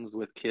friends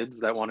with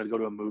kids that wanted to go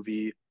to a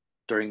movie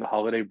during the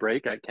holiday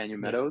break at Canyon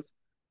yeah. Meadows,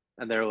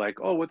 and they were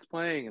like, "Oh, what's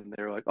playing?" And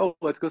they were like, "Oh,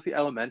 let's go see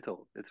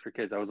Elemental. It's for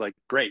kids." I was like,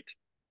 "Great!"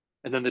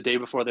 And then the day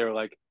before, they were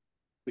like,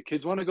 "The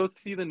kids want to go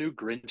see the new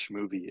Grinch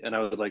movie," and I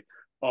was like,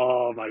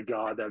 "Oh my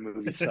God, that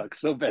movie sucks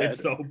so It's bad."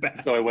 so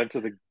bad. So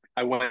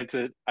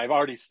I've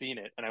already seen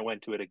it, and I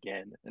went to it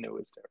again, and it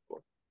was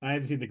terrible. I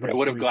had to see the But I Grinch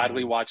would have three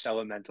gladly times. watched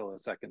Elemental a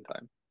second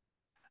time.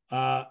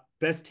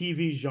 Best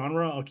TV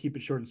genre. I'll keep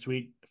it short and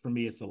sweet. For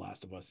me, it's The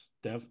Last of Us.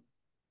 Dev.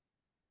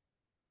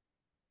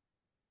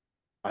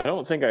 I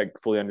don't think I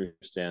fully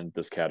understand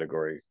this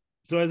category.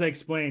 So as I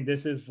explained,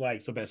 this is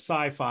like best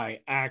sci-fi,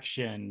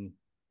 action,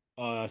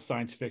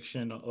 science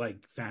fiction, like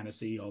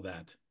fantasy, all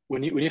that.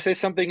 When you say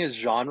something is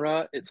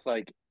genre, it's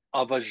like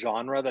of a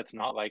genre that's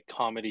not like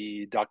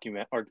comedy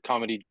document or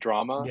comedy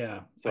drama. Yeah,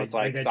 So it's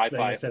like like I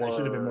sci-fi, said, I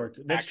should have been more.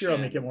 horror, Next year, I'll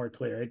make it action more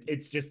clear.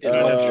 It's just is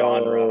kind what of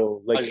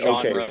Oh, a like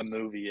okay, genre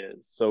movie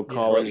is, so yeah.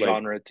 call or it a like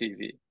genre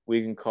TV.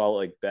 we can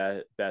call it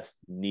like best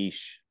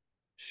niche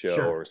show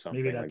Sure, or maybe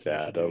something like that's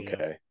what we should that. do.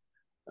 Yeah. Okay.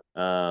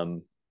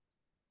 Um,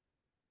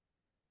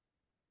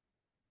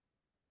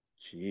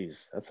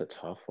 Geez, that's a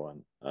tough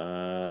one.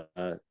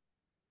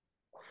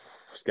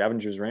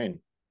 Scavenger's Reign,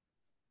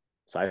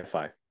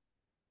 sci-fi.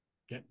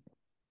 Okay.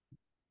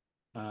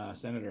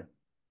 Senator.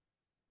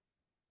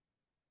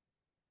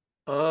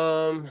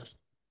 Um,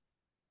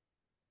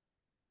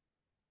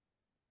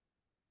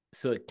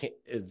 so it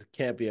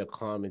can't be a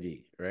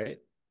comedy, right?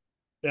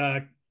 Uh,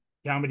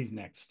 Comedy's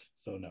next,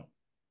 so no.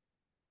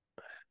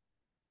 If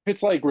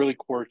it's like really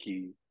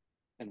quirky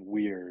and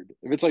weird,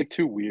 if it's like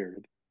too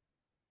weird,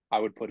 I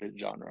would put it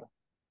genre.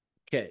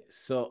 Okay,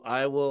 so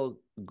I will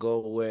go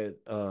with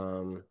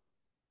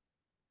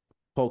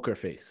Poker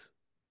Face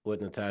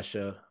with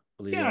Natasha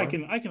Yeah, I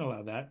Leon. can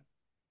allow that.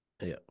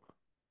 Yeah.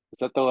 Is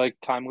that the like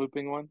time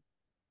looping one?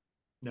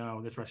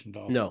 No, that's Russian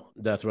Doll. No,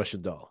 that's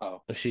Russian Doll.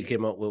 Oh, She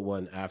came out with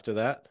one after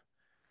that.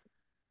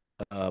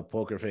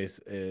 Poker Face,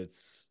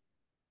 it's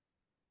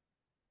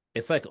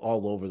like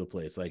all over the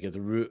place. Like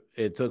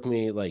it took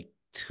me like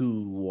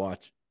two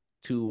watches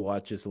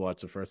to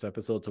watch the first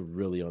episode to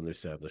really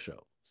understand the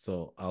show.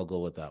 So I'll go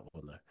with that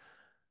one there.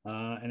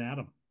 And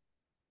Adam.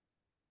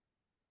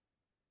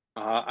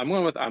 I'm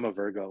going with I'm a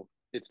Virgo.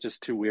 It's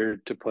just too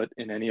weird to put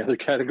in any other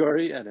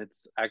category, and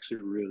it's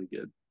actually really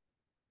good.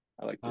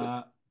 I liked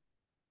it.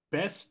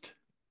 Best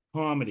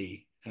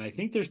comedy, and I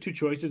think there's two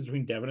choices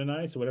between Devin and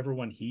I. So whatever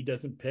one he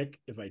doesn't pick,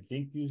 if I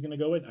think he's going to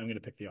go with, I'm going to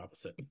pick the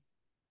opposite.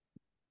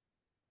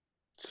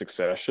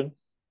 Succession.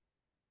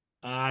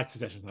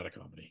 Succession's not a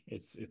comedy.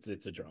 It's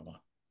a drama. By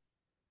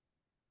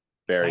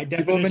Barry.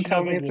 People have been definition of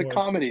telling me it's a awards,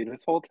 comedy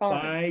this whole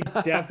time.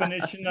 by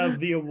definition of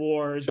the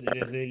awards, Sure.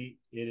 it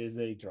is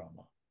a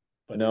drama.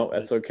 But No,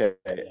 that's okay.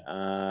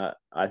 yeah.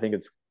 I think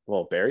it's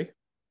Barry.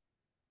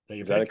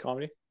 Is that a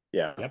comedy?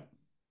 Yeah. Yep.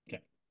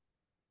 Okay.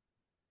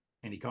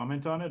 Any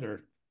comment on it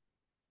or?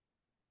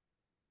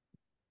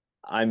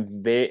 I'm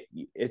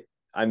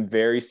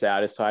very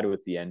satisfied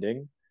with the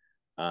ending.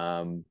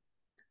 I'm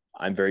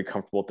very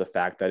comfortable with the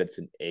fact that it's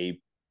an A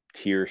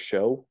tier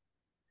show.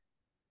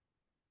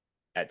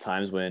 At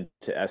times went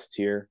to S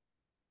tier,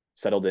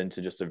 settled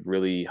into just a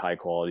really high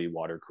quality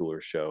water cooler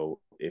show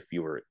if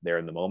you were there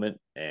in the moment.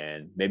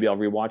 And maybe I'll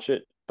rewatch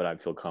it, but I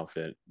feel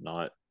confident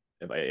not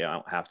if I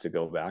don't have to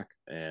go back.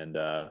 And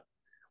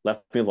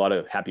left me a lot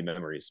of happy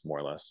memories, more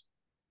or less.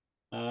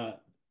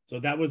 So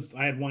that was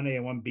I had 1A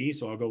and 1B,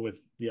 so I'll go with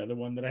the other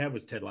one that I had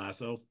was Ted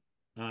Lasso.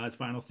 Its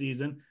final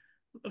season.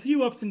 A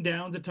few ups and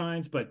downs at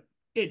times, but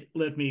it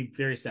left me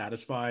very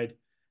satisfied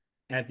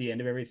at the end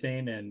of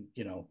everything. And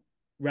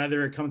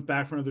whether it comes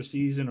back for another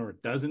season or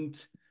it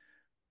doesn't,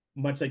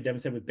 much like Devin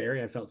said with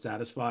Barry, I felt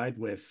satisfied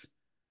with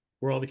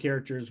where all the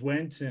characters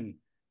went and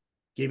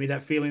gave me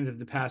that feeling that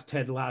the past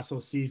Ted Lasso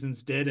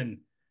seasons did. And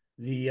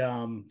the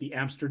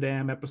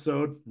Amsterdam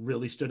episode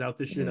really stood out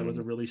this year. That was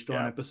a really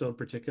strong episode,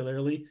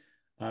 particularly.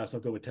 So I'll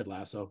go with Ted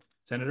Lasso.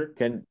 Senator?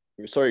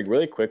 Sorry,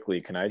 really quickly,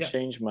 can I Yeah.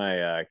 change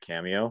my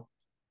cameo?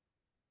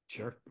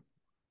 Sure.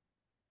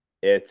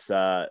 It's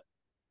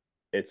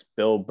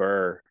Bill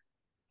Burr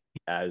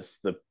as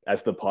the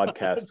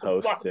podcast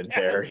host in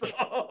Barry.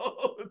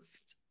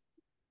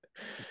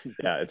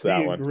 Yeah, it's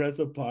that the one.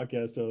 aggressive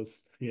podcast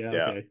host. Yeah,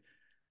 Yeah. okay.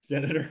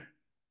 Senator?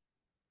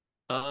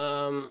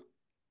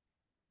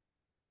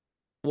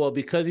 Well,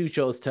 because you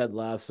chose Ted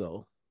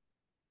Lasso,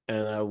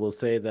 and I will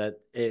say that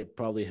it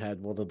probably had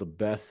one of the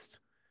best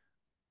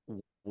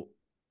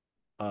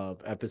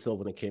episode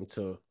when it came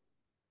to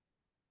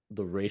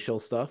the racial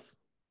stuff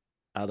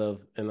out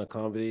of in a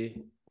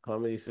comedy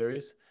comedy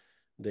series.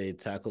 They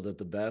tackled it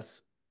the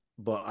best.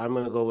 But I'm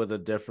gonna go with a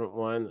different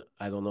one.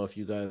 I don't know if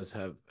you guys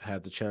have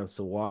had the chance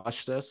to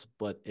watch this,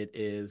 but it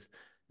is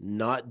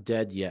Not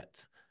Dead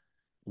Yet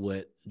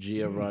with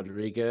Gia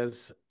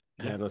Rodriguez,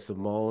 Hannah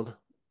Simone,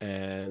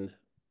 and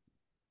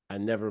I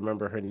never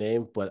remember her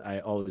name, but I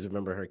always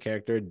remember her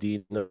character,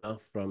 Dina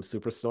from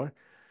Superstore.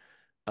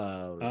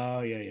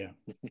 Oh yeah.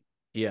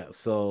 Yeah,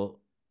 so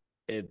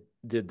it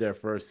did their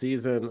first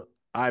season.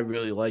 I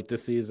really like the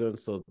season,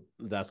 so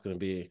that's gonna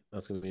be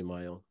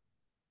my own.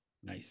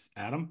 Nice.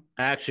 Adam?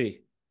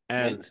 Actually,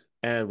 Man,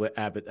 and with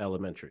Abbott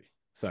Elementary.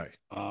 Sorry,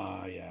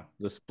 Yeah.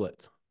 the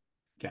split.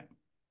 Okay.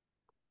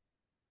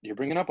 you're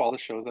bringing up all the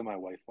shows that my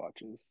wife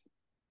watches.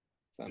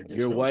 They're So good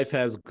Your shows. wife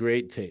has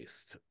great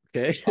taste.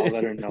 Okay. I'll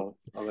let her know.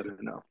 I'll let her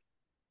know.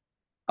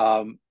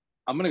 I'm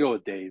gonna go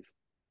with Dave.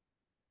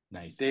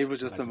 Nice. Dave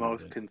was just That the sounds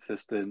most good.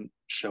 consistent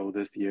show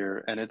this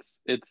year, and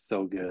it's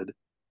so good.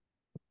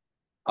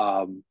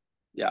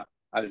 Yeah,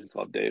 I just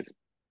love Dave.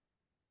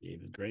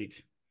 Dave is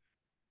great.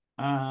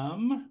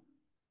 Um,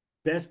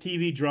 Best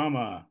TV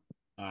drama.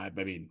 I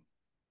mean,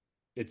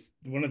 it's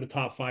one of the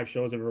top 5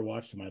 shows I've ever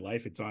watched in my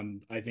life. It's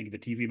on, I think, the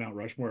TV Mount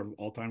Rushmore of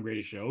all-time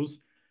greatest shows.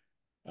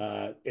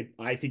 I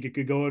think it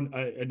could go in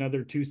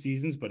another 2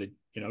 seasons, but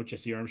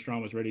Jesse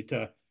Armstrong was ready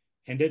to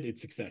end it.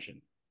 It's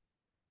Succession.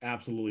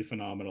 Absolutely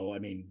phenomenal. I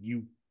mean,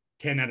 you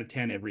 10 out of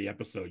 10 every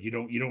episode. You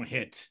don't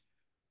hit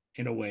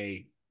in a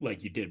way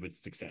like you did with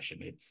Succession.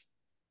 It's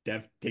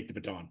take the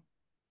baton.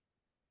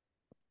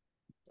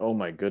 Oh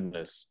my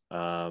goodness.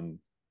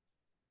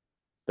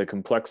 The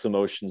complex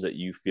emotions that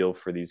you feel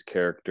for these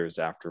characters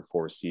after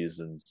 4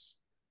 seasons,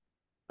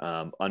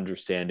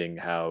 understanding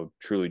how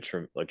truly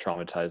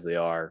traumatized they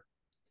are,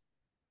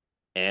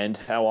 and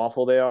how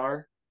awful they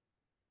are,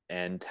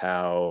 and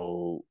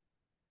how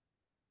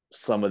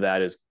some of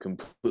that is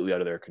completely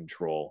out of their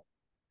control.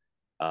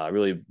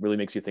 Really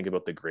makes you think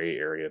about the gray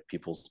area of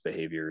people's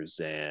behaviors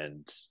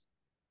and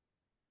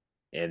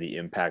the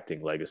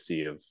impacting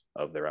legacy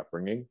of their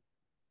upbringing.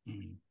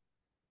 Mm-hmm.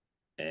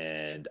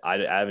 And I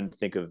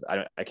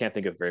can't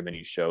think of very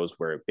many shows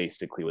where it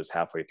basically was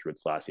halfway through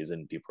its last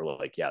season. People are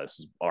like, yeah, this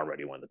is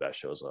already one of the best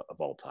shows of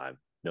all time,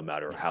 no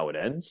matter how it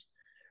ends.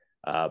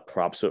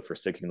 Props to it for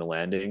sticking the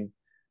landing.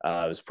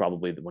 It was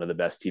probably one of the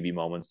best TV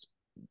moments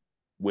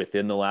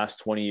within the last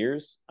 20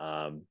 years.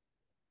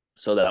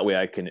 So that way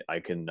I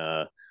can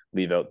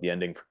leave out the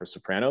ending for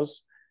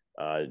Sopranos.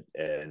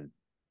 And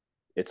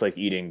it's like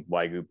eating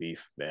Wagyu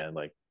beef, man.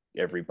 Like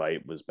every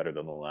bite was better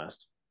than the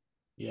last.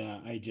 Yeah,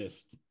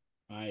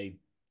 I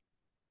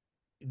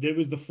it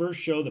was the first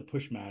show that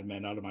pushed Mad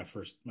Men out of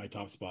my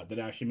top spot that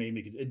actually made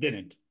me, because it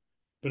didn't,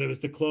 but it was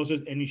the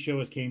closest any show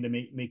has came to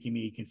making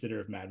me consider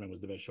if Mad Men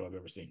was the best show I've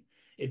ever seen.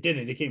 It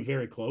didn't. It came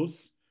very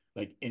close,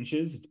 like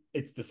inches.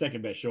 It's the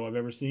second best show I've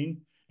ever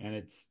seen, and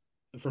it's,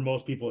 for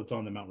most people, it's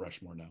on the Mount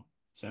Rushmore now.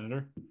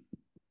 Senator?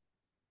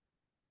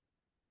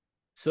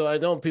 So I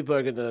know people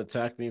are gonna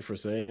attack me for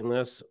saying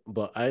this,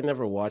 but I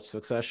never watched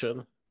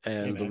Succession, Hey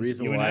and the man,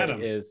 reason you and why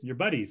Adam, is, you're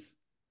buddies.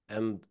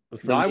 and No,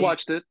 for I me,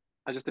 watched it.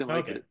 I just didn't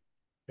like Okay, it.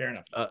 fair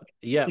enough.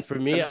 yeah, for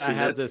me, I've I seen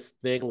have it. this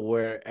thing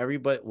where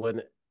everybody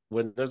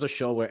when there's a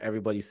show where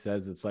everybody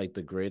says it's like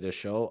the greatest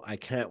show, I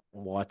can't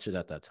watch it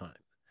at that time.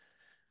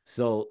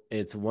 So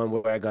it's one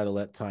where I gotta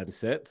let time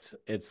sit.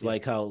 It's Yeah.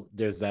 like how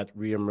there's that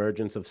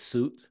reemergence of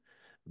Suit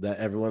that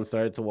everyone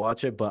started to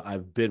watch it, but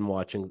I've been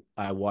watching.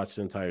 I watched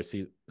the entire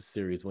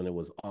series when it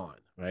was on.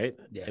 Right,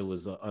 Yeah. it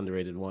was an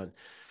underrated one.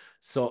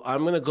 So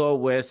I'm gonna go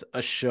with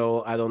a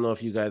show. I don't know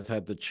if you guys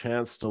had the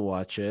chance to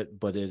watch it,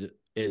 but it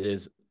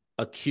is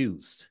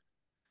Accused,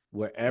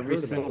 where I've every heard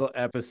about it. single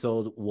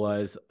episode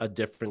was a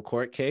different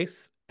court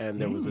case,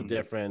 and there was a Hmm.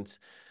 different.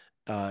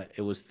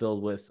 It was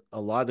filled with a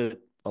lot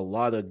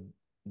of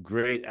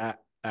great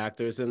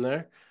actors in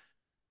there.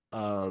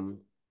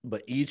 Um,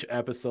 but each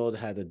episode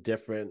had a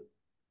different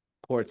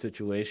court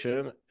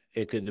situation.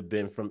 It could have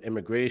been from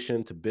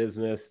immigration to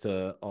business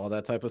to all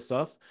that type of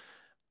stuff.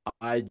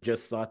 I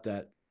just thought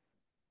that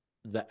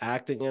the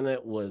acting in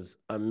it was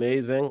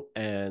amazing,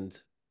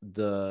 and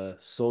the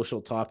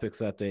social topics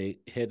that they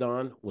hit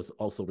on was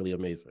also really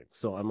amazing.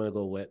 So I'm gonna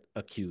go with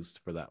Accused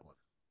for that one.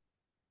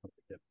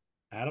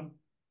 Adam?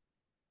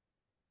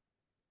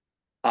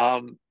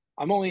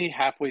 I'm only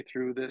halfway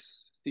through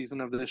this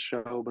season of this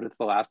show, but it's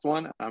the last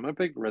one. I'm a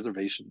big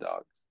Reservation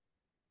Dogs.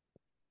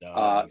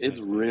 Oh, that's a It's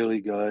nice pick. really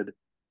good,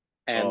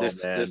 and Oh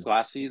this man,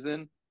 last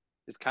season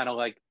is kind of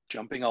like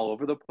jumping all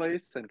over the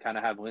place and kind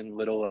of having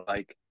little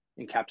like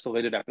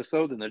encapsulated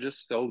episodes, and they're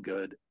just so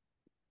good.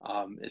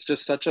 It's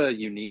just such a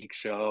unique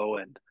show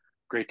and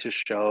great to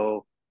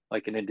show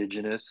like an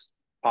indigenous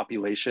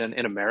population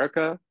in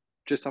America,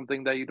 just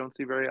something that you don't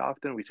see very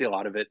often. We see a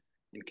lot of it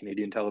in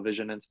Canadian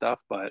television and stuff,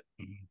 but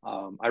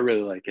Mhm. I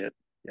really like it.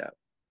 Yeah.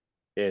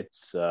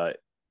 it's it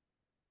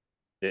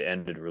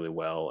ended really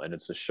well, and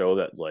it's a show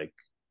that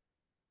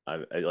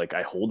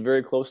I hold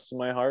very close to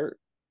my heart,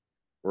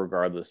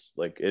 regardless.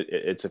 Like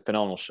it's a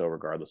phenomenal show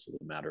regardless of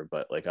the matter,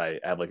 but like I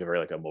have like a very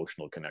like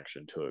emotional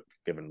connection to it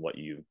given what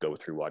you go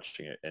through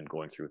watching it and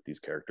going through with these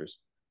characters.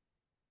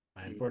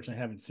 I unfortunately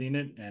haven't seen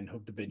it and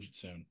hope to binge it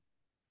soon.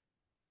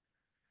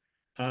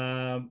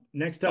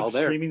 Next It's all up,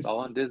 there. streaming. It's all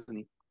on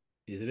Disney.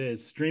 It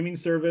is streaming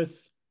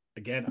service.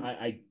 Again,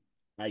 I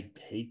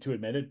hate to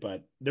admit it,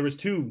 but there was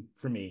two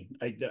for me.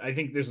 I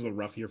think this was a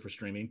rough year for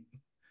streaming,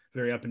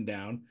 very up and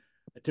down.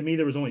 To me,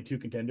 there was only two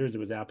contenders. It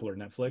was Apple or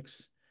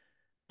Netflix.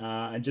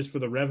 And just for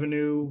the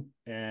revenue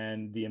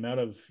and the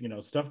amount of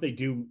stuff they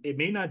do, it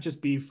may not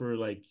just be for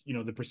like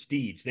the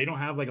prestige. They don't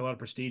have like a lot of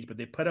prestige, but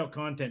they put out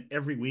content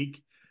every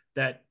week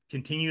that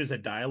continues a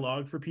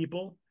dialogue for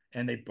people,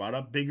 and they brought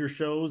up bigger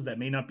shows that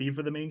may not be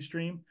for the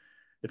mainstream.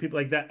 The people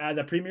like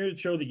that premiere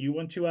show that you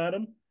went to,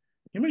 Adam.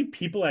 You know how many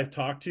people I've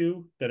talked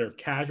to that are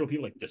casual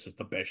people like this is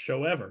the best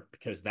show ever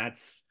because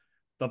that's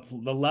the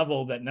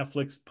level that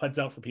Netflix puts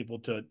out for people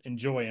to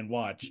enjoy and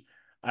watch.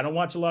 I don't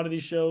watch a lot of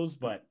these shows,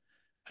 but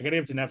I gotta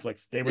give it to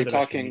Netflix. They were You're the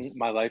best talking streaming.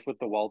 My Life with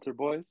the Walter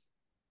Boys?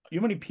 You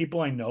know how many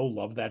people I know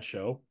love that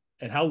show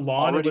and how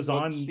long it Already was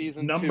booked on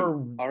season two.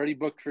 number. Already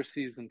booked for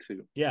season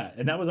 2. Yeah,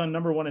 and that was on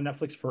number one in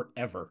Netflix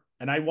forever.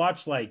 And I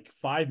watched like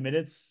 5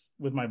 minutes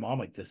with my mom,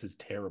 like this is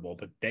terrible,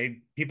 but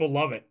people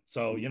love it.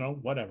 So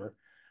whatever.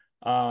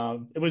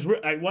 It was.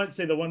 I want to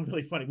say the one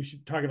really funny. We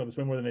should talk about this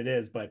way more than it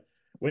is, but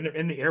when they're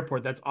in the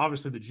airport, that's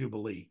obviously the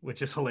Jubilee,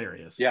 which is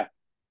hilarious. Yeah.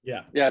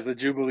 Yeah. Yeah, it's the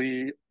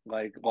Jubilee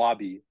like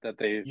lobby that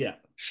they Yeah.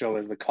 show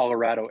as the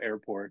Colorado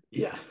airport.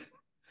 Yeah.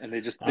 And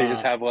they just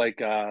have like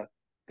the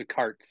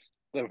carts,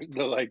 the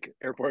like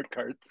airport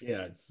carts.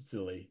 Yeah, it's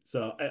silly.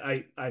 So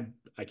I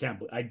can't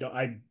believe I don't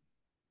I've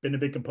been a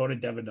big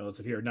component. Devin knows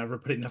if you're never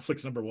putting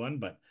Netflix number one,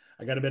 but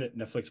I got to bet it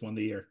Netflix won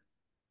the year.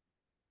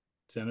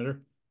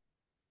 Senator.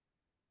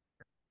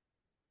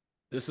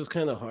 This is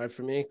kind of hard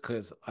for me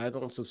because I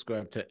don't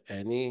subscribe to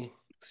any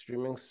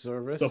streaming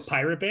service. So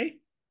Pirate Bay?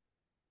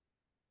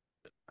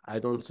 I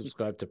don't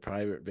subscribe to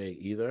Pirate Bay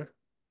either.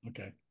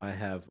 Okay. I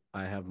have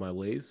my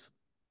ways.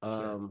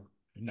 Sure.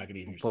 You're not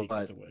gonna give your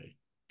secrets away.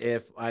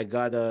 If I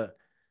gotta,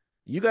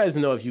 you guys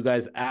know, if you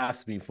guys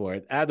ask me for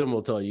it, Adam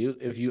will tell you.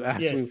 If you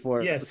ask me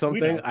for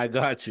something, I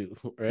got you,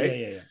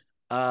 right?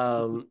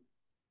 Yeah.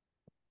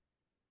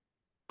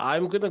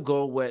 I'm gonna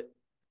go with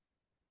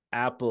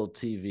Apple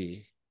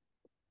TV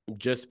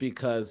just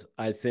because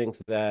I think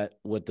that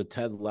with the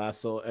Ted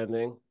Lasso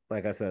ending,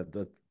 like I said,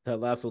 the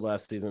Ted Lasso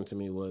last season to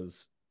me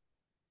was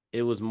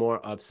more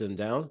ups and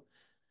down,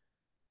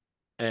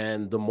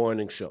 and the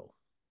morning show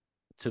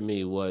to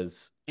me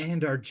was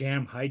and our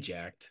jam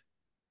hijacked,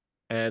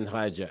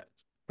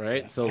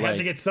 right? Yeah. So I had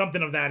to get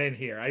something of that in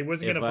here. I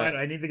wasn't gonna find it.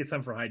 I need to get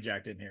something for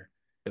hijacked in here.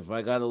 If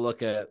I got to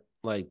look at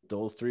like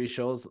those three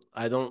shows,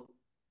 I don't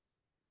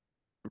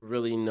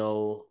really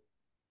know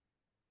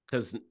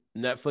because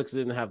Netflix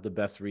didn't have the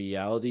best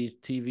reality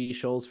TV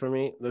shows for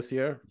me this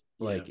year.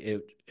 Like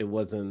it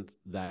wasn't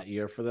that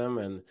year for them,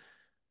 and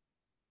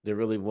there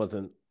really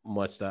wasn't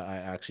much that I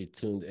actually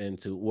tuned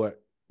into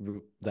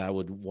that I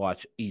would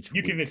watch each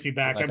week. You convinced me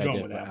back. Like I'm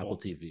going with Apple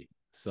TV.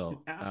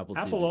 So Apple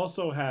TV.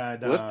 Also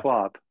had flip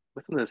flop.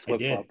 Listen to this flip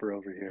flopper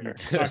over here.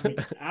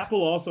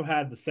 Apple also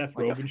had the Seth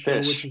Rogen show,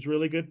 which was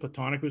really good.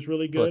 Platonic was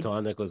really good.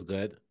 Platonic was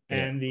good.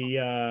 And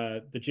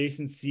the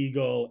Jason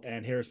Segel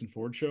and Harrison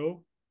Ford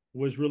show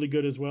was really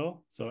good as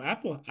well. So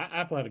Apple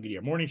had a good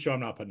year. Morning Show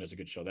I'm not putting as a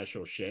good show. That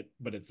show's shit,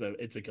 but it's a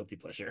guilty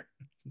pleasure.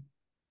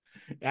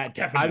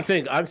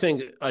 Definitely. I'm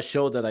saying a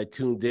show that I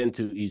tuned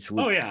into each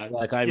week. Oh yeah,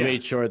 like I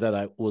made sure that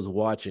I was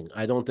watching.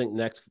 I don't think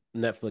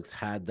Netflix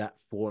had that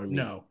for me.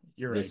 No,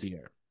 you're this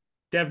year.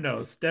 Dev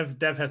knows.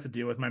 Dev has to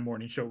deal with my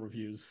morning show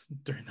reviews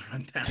during the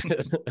rundown.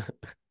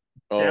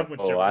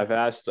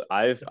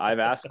 I've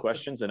asked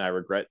questions and I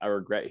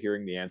regret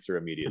hearing the answer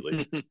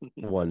immediately.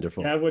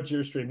 Wonderful. Dev, what's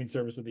your streaming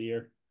service of the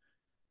year?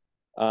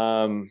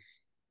 Damn.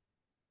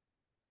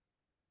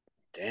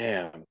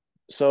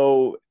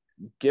 So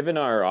given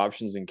our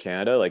options in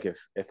Canada, like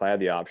if I had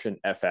the option,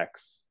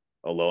 FX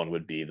alone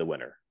would be the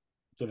winner.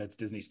 So that's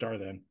Disney Star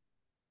then.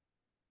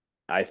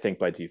 I think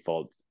by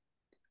default.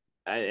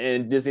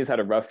 And Disney's had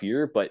a rough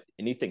year, but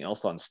anything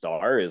else on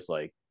Star is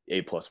like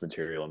A+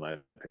 material in my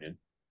opinion.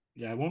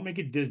 Yeah, I won't make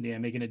it Disney.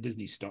 I'm making it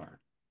Disney Star.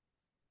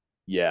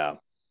 Yeah.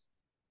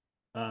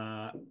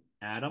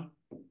 Adam?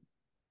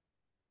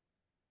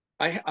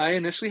 I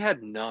initially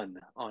had none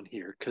on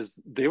here because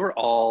they were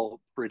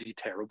all pretty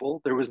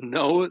terrible. There was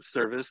no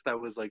service that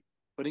was like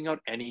putting out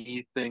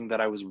anything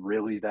that I was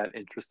really that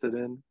interested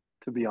in,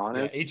 to be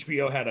honest. Yeah,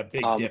 HBO had a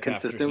big dip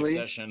consistently.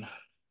 After Succession.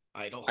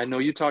 Idle. I know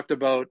you talked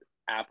about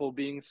Apple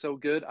being so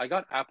good. I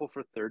got Apple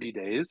for 30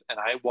 days and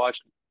I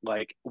watched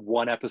like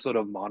one episode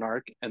of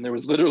Monarch and there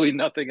was literally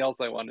nothing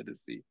else I wanted to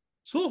see.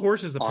 Slow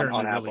Horse is apparently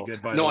on really Apple.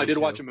 good, by No, the way, I did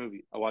too. watch a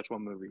movie. I watched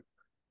one movie.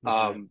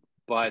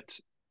 But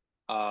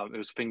it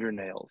was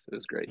Fingernails. It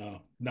was great.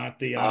 Oh, not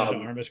the Ana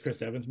de Armas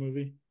Chris Evans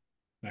movie?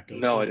 Not Ghost.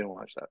 No, I didn't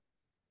watch that.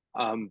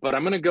 But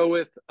I'm going to go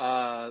with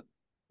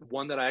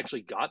one that I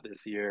actually got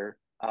this year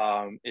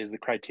is the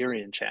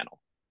Criterion Channel.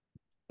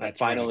 I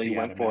finally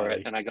went for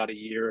it and I got a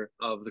year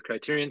of the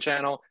Criterion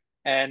Channel.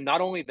 And not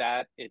only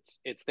that, it's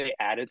they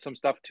added some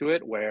stuff to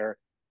it where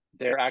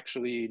they're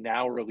actually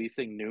now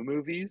releasing new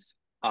movies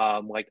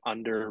like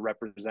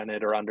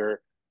underrepresented or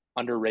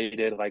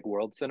underrated like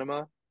world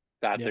cinema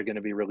that Yeah, they're going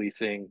to be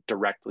releasing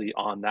directly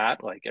on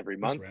that like every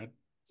that's month. rad.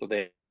 So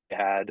they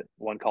had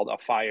one called A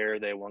Fire,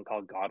 they had one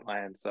called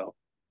Godland. So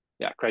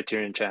yeah,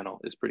 Criterion Channel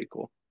is pretty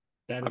cool.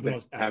 That is I've the been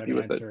most Adam happy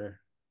with it. answer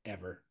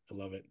ever. I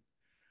love it.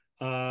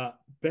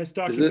 Best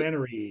Is it?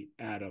 documentary,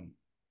 Adam.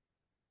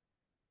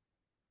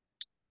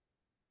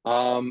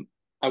 Um,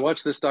 I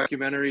watched this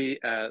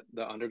documentary at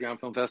the Underground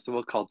Film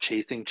Festival called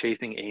Chasing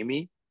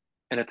Amy,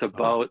 and it's Oh,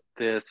 about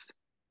this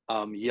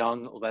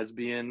young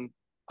lesbian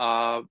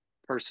uh,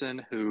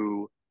 person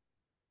who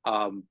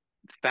um,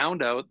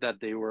 found out that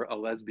they were a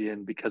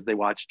lesbian because they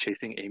watched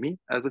Chasing Amy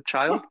as a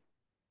child.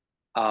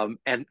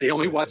 And they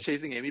only watched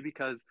interesting. Chasing Amy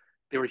because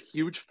they were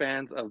huge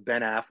fans of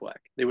Ben Affleck.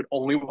 They would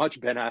only watch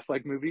Ben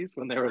Affleck movies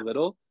when they were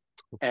little.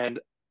 And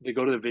they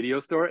go to the video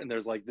store and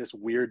there's like this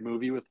weird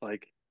movie with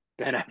like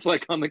Ben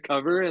Affleck on the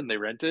cover and they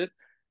rent it.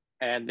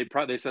 And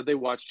they said they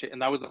watched it.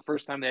 And that was the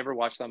first time they ever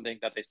watched something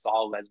that they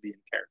saw a lesbian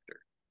character.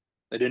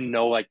 They didn't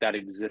know like that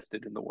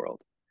existed in the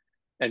world.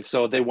 And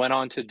so they went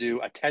on to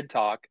do a TED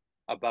talk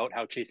about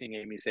how Chasing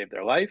Amy saved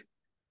their life.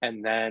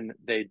 And then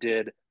they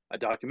did a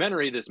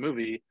documentary, this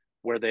movie,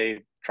 where they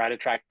try to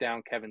track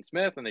down Kevin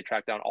Smith and they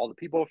track down all the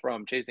people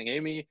from Chasing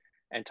Amy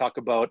and talk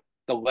about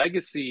the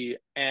legacy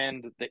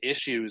and the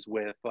issues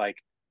with like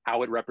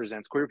how it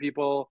represents queer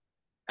people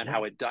and Yeah,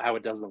 how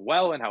it does them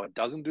well and how it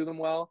doesn't do them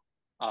well.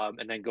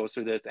 And then goes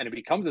through this and it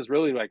becomes this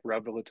really like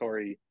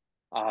revelatory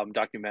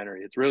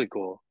documentary. It's really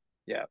cool.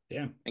 Yeah.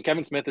 damn, And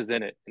Kevin Smith is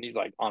in it and he's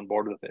like on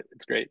board with it.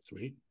 It's great.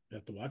 sweet. You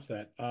have to watch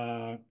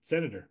that.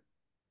 Senator.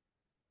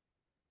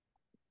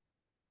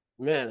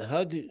 Man,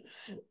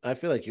 I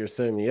feel like you're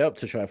setting me up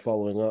to try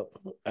following up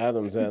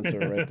Adam's answer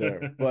right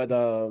there. But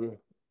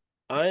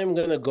I am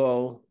gonna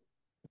go.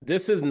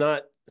 This is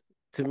not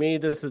to me,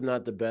 this is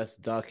not the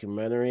best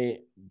documentary,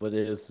 but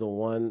it is the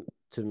one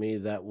to me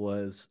that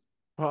was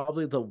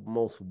probably the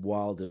most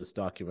wildest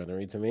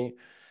documentary to me.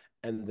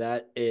 And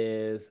that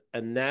is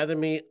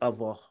Anatomy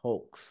of a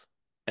Hoax.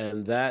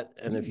 And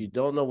if you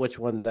don't know which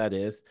one that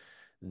is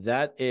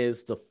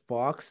the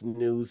Fox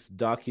News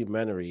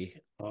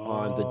documentary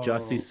on the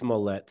Oh,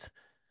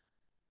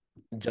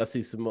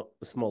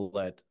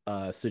 Smollett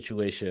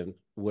situation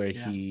where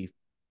yeah, he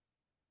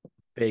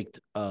faked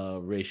a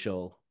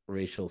racial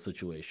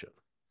situation.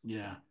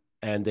 yeah,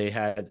 And they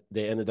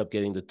ended up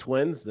getting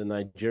the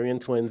Nigerian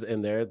twins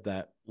in there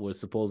that was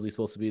supposed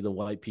to be the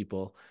white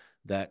people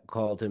that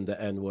called him the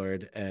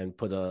N-word and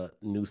put a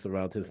noose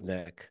around his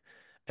neck.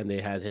 And they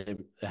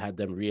had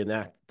them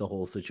reenact the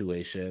whole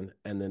situation.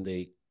 And then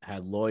they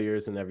had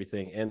lawyers and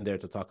everything in there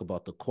to talk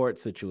about the court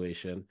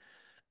situation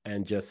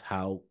and just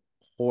how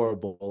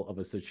horrible of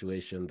a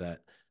situation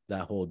that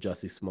whole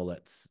Jussie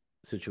Smollett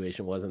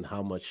situation was and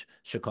how much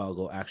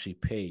Chicago actually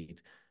paid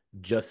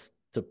just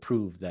to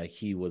prove that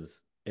he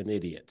was an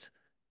idiot.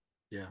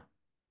 yeah.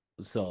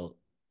 So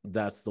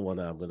that's the one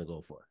that I'm going to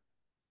go for.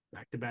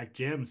 Back to back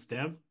gems,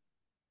 Dev.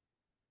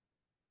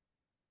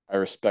 I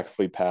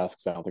respectfully pass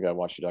because I don't think I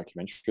watched a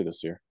documentary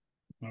this year.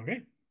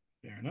 Okay,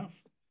 fair enough.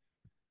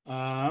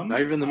 Not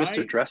even the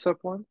Mr. I Dress Up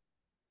one?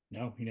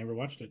 no, he never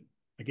watched it.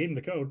 I gave him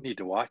the code. Need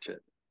to watch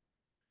it.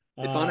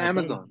 It's on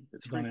Amazon.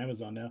 It's It's on free.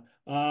 Amazon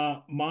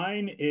now.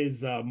 Mine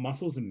is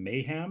Muscles and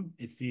Mayhem.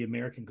 It's the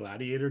American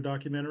Gladiator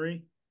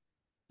documentary.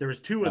 There was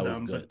two of That was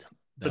them, good.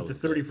 but That the was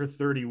 30 good. for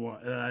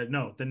 31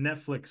 no, the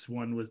Netflix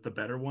one was the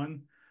better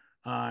one.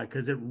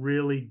 Because it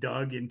really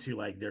dug into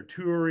like their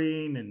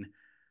touring and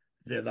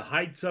the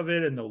heights of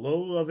it and the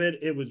low of it.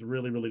 It was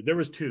really, really there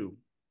was two,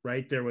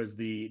 right? There was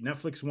the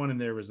Netflix one and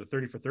there was the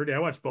 30 for 30. I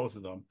watched both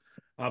of them.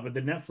 But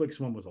the Netflix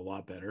one was a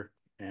lot better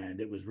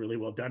and it was really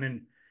well done.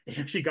 And it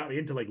actually got me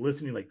into like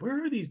listening, like,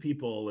 where are these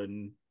people?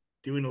 And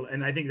doing,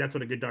 and I think that's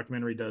what a good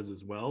documentary does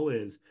as well,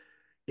 is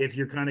if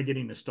you're kind of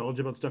getting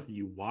nostalgia about stuff that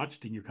you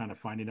watched and you're kind of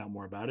finding out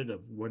more about it,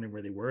 of wondering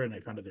where they were. And I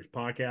found out there's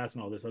podcasts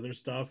and all this other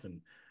stuff and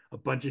a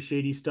bunch of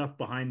shady stuff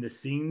behind the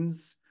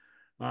scenes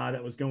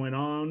that was going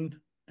on,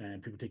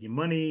 and people taking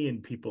money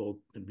and people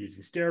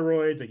abusing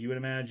steroids, like you would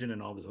imagine,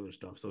 and all this other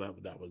stuff. So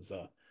that was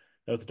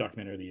the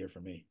documentary of the year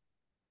for me.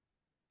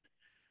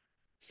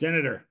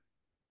 Senator,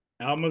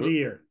 album of the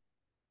year.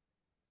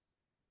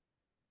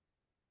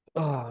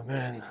 Oh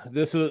man,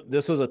 this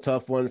was a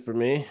tough one for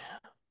me.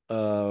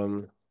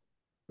 Um,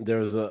 there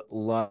was a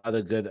lot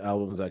of good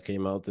albums that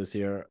came out this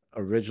year.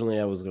 Originally,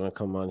 I was gonna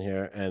come on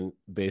here and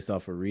based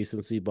off of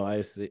recency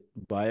bias,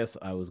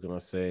 I was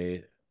gonna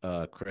say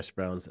Chris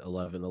Brown's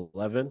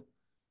 11:11,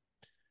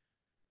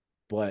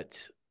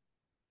 but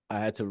I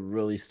had to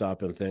really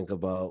stop and think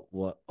about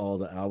what all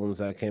the albums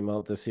that came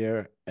out this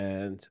year,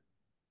 and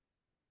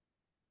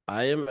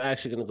I am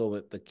actually gonna go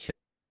with the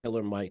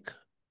Killer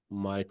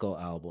Michael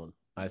album.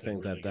 I It's a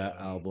think really good that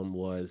album. album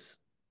was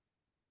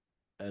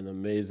an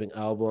amazing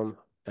album.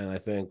 And I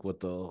think with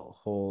the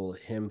whole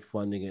him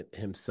funding it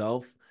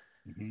himself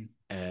Mm-hmm.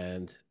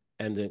 and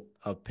ended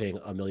up paying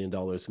 $1 million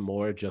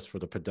more just for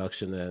the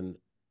production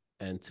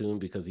and tune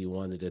because he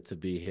wanted it to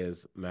be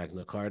his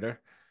Magna Carta.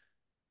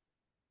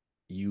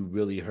 you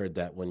really heard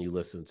that when you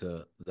listened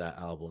to that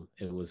album.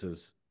 It was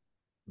his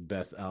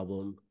best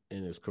album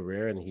in his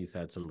career, and he's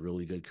had some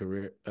really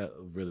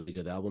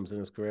good albums in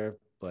his career.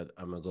 But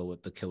I'm gonna go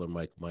with the Killer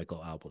Mike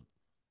Michael album.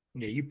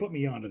 Yeah, you put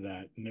me onto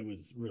that, and it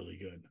was really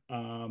good.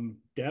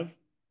 Dev?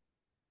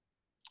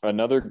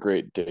 Another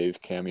great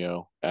Dave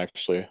cameo,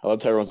 actually. I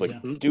love how everyone's like,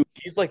 Yeah. dude,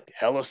 he's like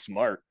hella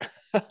smart.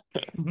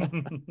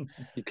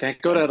 You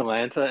can't go to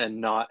Atlanta and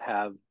not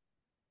have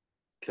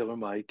Killer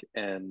Mike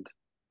and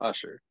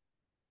Usher.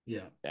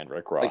 Yeah. And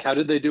Rick Like, Ross. how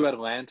did they do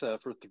Atlanta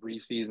for 3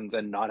 seasons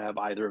and not have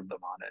either of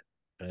them on it?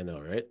 I know,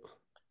 right?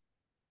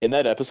 In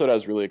that episode, I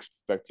was really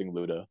expecting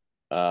Luda.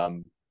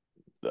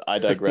 I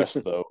digress,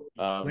 though.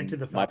 Went to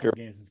the My Falcons favorite,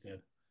 games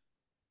instead.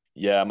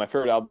 yeah, my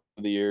favorite album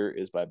of the year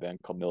is by a band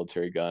called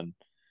Military Gun,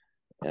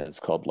 and it's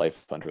called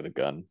Life Under the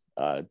Gun.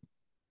 Kind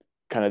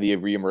of the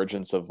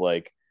reemergence of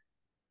like,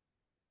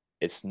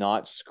 it's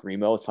not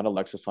screamo, it's not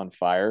Alexis on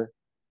Fire,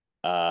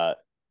 but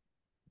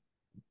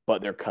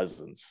they're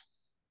cousins,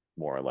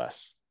 more or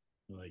less.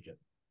 I like it.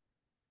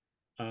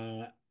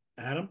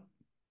 Adam?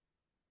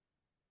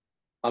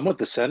 I'm with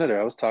the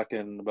senator. I was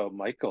talking about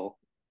Michael,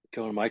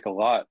 Killer Mike a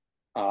lot.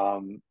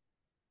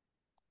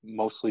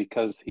 Mostly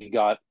because he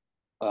got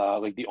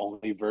like the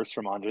only verse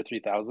from Andre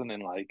 3000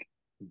 in like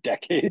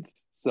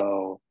decades.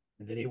 So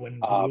And then he went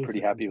and blew pretty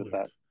happy with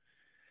that.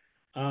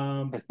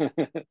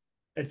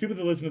 As people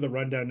that listen to the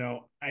rundown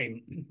know,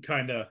 I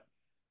kind of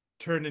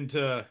turned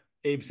into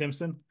Abe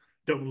Simpson.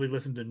 Don't really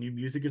listen to new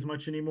music as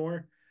much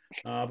anymore.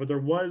 But there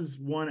was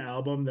one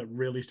album that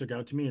really stuck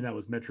out to me, and that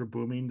was Metro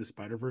Booming, the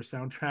Spider-Verse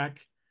soundtrack.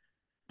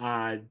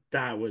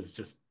 That was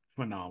just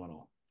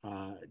phenomenal.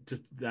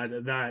 Just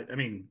that I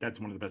mean, that's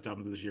one of the best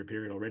albums of this year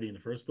period already in the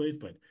first place,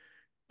 but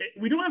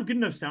we don't have good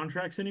enough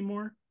soundtracks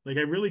anymore. Like,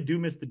 I really do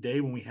miss the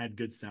day when we had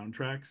good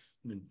soundtracks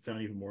and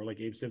sound even more like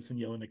Abe Simpson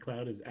yelling at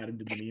Cloud as Adam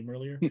did the meme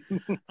earlier.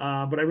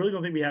 But I really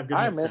don't think we have good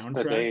I enough miss the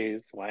soundtracks.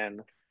 days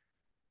when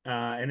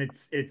And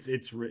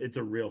it's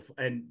a real,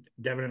 and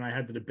Devin and I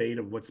had the debate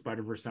of what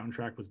Spider-Verse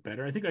soundtrack was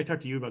better. I think I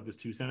talked to you about this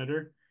too,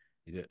 Senator.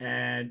 You did.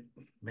 And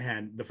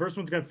man, the first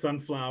one's got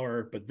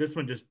Sunflower, but this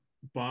one just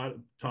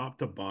top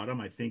to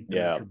bottom. I think the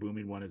Metro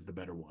Booming one is the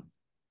better one.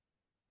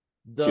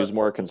 She was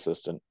more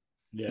consistent.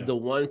 Yeah. The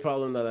one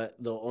problem the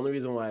only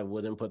reason why I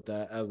wouldn't put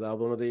that as the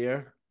album of the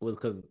year was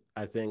because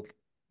I think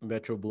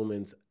Metro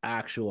Boomin's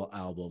actual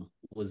album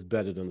was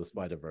better than the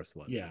Spider-Verse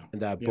one. Yeah.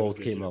 And that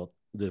both came out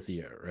this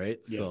year, right?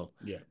 Yeah. So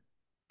yeah.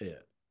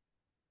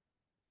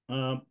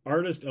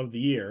 Artist of the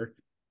year,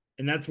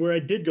 and that's where I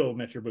did go with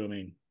Metro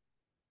Booming.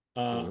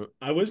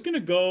 I was gonna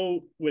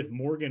go with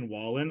Morgan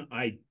Wallen.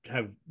 I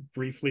have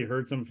briefly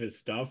heard some of his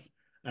stuff.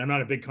 I'm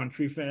not a big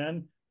country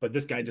fan, but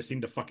this guy just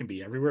seemed to fucking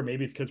be everywhere.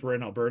 Maybe it's because we're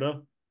in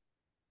Alberta.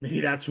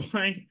 Maybe that's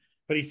why.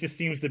 But he just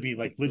seems to be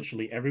like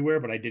literally everywhere.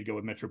 But I did go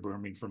with Metro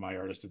Booming for my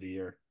artist of the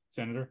year.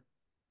 Senator?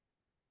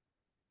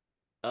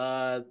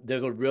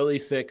 There's a really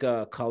sick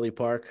Collie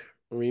Park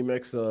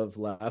remix of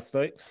Last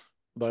Night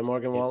by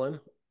Morgan Wallen.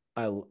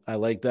 I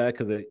like that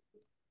because it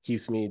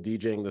keeps me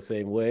DJing the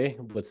same way,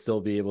 but still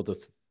be able to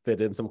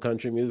fit in some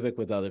country music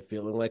without it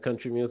feeling like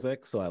country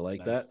music. So I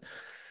like that.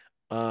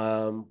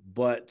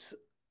 But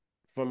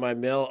for my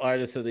male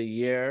artist of the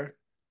year,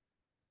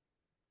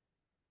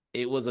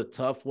 it was a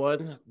tough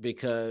one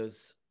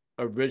because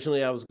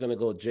originally I was going to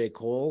go J.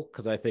 Cole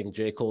because I think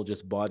J. Cole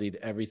just bodied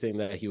everything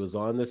that he was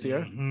on this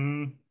year.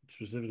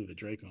 Specifically the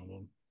Drake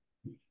album.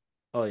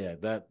 Oh, yeah,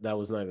 that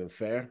was not even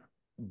fair.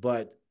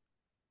 But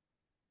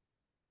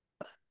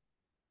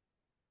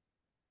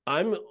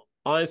I'm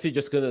honestly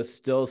just going to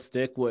still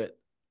stick with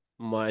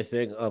my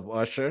thing of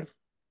Usher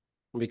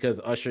because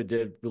Usher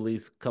did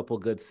release a couple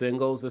good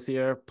singles this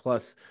year.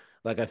 Plus,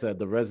 like I said,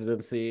 the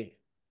residency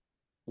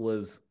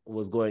was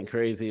going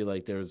crazy.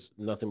 Like there's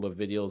nothing but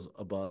videos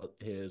about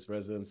his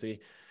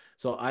residency.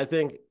 So I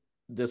think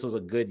this was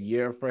a good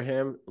year for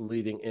him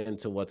leading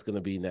into what's going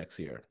to be next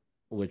year,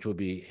 which would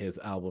be his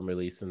album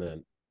release and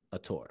then a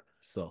tour.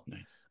 So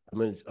nice. I'm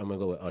gonna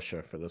go with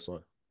Usher for this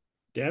one.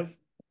 Dev?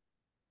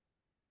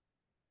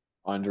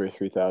 Andre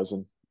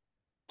 3000.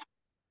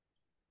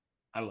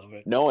 I love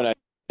it. No, and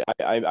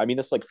I mean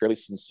this like fairly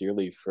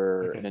sincerely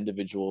for an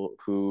individual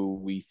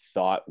who we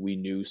thought we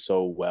knew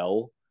so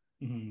well.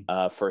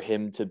 For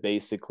him to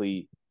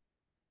basically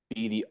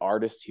be the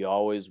artist he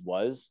always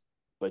was,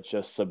 but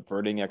just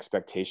subverting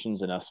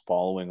expectations and us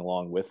following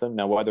along with him.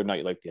 Now, whether or not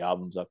you like the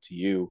album's up to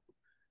you,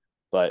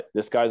 but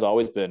this guy's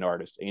always been an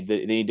artist. And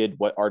he did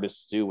what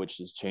artists do, which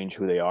is change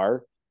who they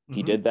are.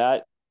 He did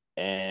that.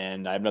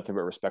 And I have nothing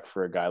but respect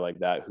for a guy like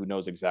that who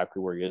knows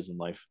exactly where he is in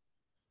life.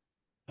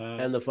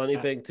 And the funny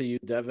thing to you,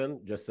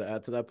 Devin, just to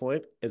add to that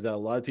point, is that a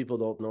lot of people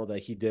don't know that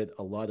he did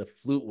a lot of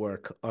flute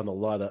work on a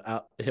lot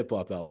of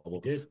hip-hop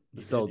albums.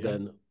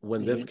 Then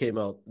when this came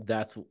out,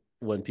 that's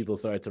when people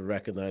started to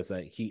recognize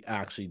that he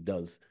actually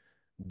does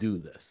do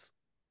this.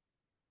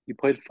 You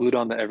played flute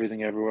on the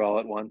Everything Everywhere All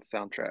at Once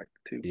soundtrack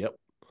too. Yep.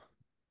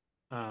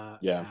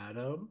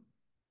 Adam?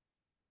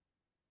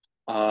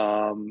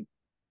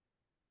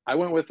 I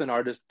went with an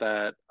artist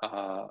that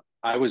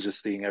I was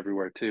just seeing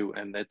everywhere too,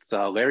 and it's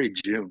Larry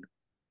June.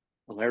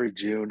 Larry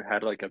June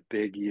had like a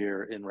big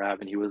year in rap,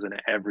 and he was in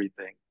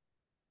everything.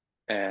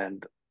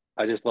 And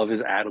I just love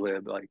his ad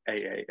lib, like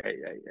hey,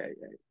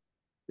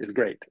 it's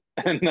great.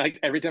 And like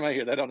every time I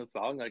hear that on a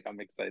song, like I'm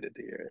excited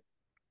to hear it.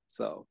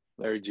 So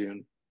Larry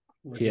June,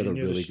 We're He had a getting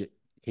near the really good.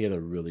 He had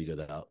a really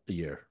good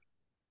year.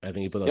 I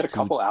think he put he out had a two.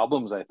 couple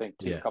albums, I think,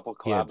 too, a Yeah, couple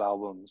he collab had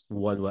albums.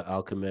 one with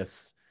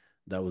Alchemist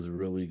that was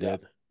really Yeah,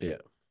 good. Yeah.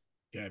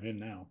 Yeah, I'm in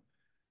now.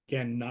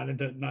 Again, not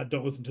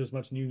don't listen to as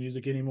much new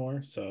music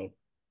anymore. So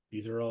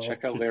these are all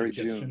check out good Larry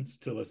June, suggestions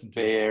to listen to.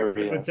 Bay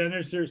When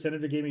Area.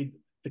 Senator gave me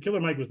the Killer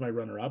Mike was my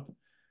runner up,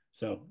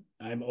 so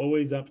I'm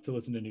always up to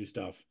listen to new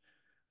stuff.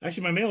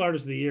 Actually, my male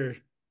artist of the year,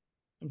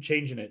 I'm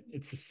changing it.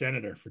 It's the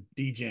Senator for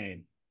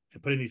DJing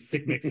and putting these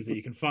sick mixes that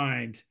you can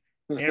find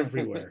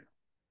everywhere.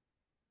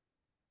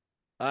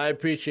 I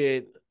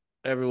appreciate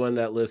everyone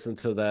that listened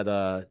to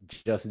that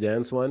Just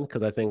Dance one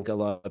because I think a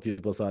lot of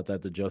people thought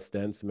that the Just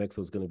Dance mix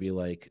was going to be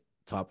like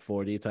top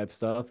 40 type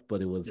stuff,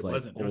 but it was It like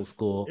wasn't. old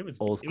It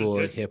was school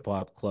good. hip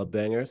hop club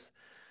bangers.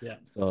 Yeah.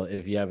 So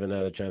if you haven't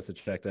had a chance to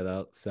check that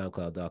out,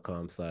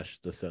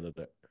 soundcloud.com/the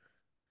Senator.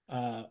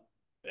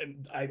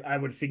 And I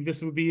would think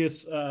this would be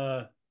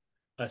a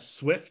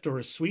swift or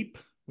a sweep,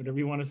 whatever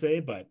you want to say,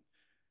 but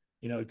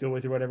go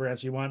with whatever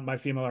answer you want. My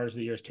female artist of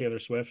the year is Taylor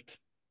Swift.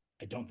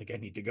 I don't think I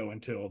need to go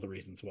into all the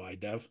reasons why,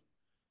 Dev.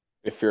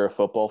 If you're a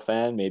football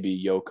fan,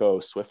 maybe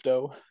Yoko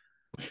Swifto.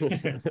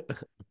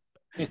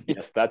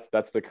 Yes,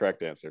 that's the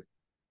correct answer.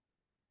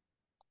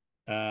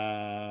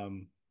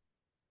 um,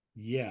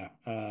 yeah.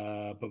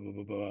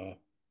 Adam,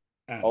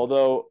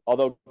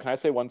 Although, can I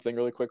say one thing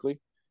really quickly?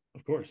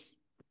 of course.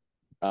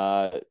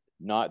 Uh,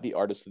 Not the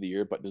artist of the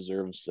year, but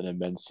deserves an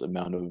immense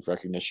amount of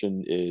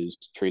recognition is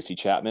Tracy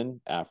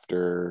Chapman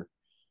after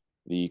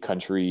the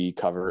country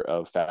cover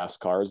of Fast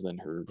Cars, then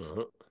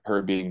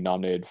her being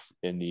nominated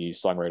in the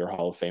Songwriter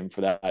Hall of Fame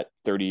for that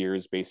 30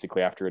 years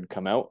basically after it had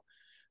come out.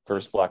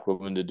 First Nice. Black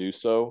woman to do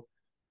so.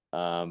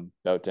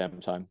 About damn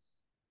time.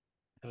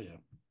 Hell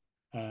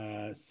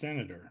yeah.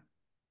 Senator.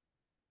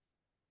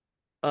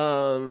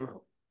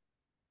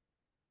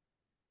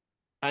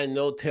 I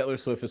know Taylor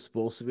Swift is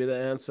supposed to be the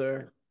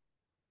answer,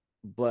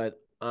 but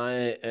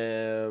I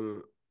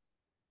am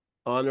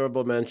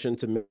honorable mention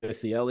to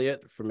Missy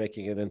Elliott for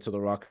making it into the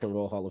Rock and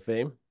Roll Hall of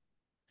Fame.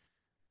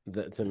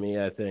 That to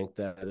me, I think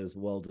that is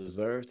well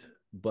deserved.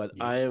 But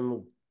Yeah.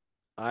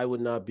 I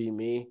would not be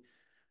me,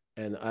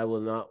 and I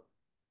will not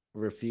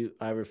refuse.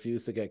 I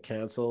refuse to get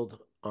canceled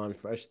on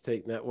Fresh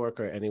Take Network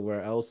or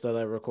anywhere else that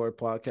I record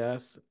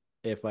podcasts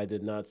if I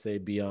did not say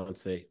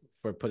Beyonce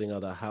for putting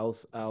out a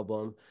house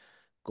album,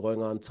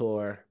 going on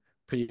tour,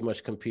 pretty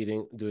much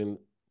competing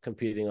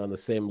on the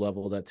same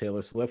level that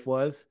Taylor Swift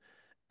was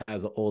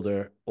as an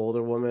older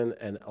woman,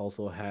 and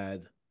also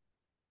had,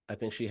 I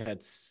think she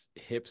had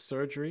hip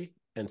surgery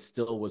and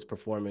still was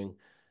performing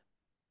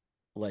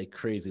like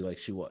crazy like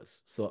she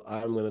was. So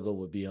I'm gonna go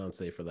with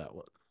Beyonce for that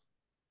one.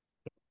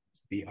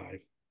 It's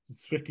Beehive.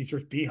 It's Swifties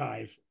versus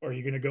Beehive. Or are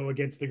you going to go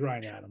against the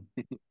grind, Adam?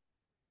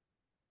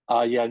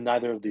 Yeah,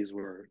 neither of these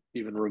were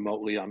even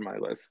remotely on my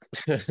list.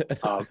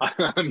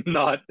 I'm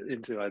not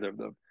into either of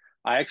them.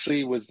 I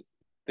actually was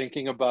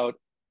thinking about,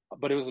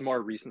 but it was more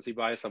recency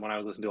bias. And when I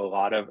was listening to a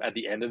lot of at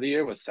the end of the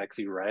year was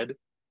Sexy Red.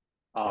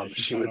 Yeah,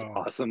 she's She not was on.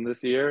 awesome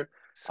this year.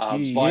 But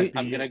Ski.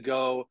 I'm gonna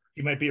go.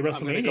 He might be at I'm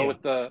gonna go WrestleMania.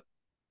 with the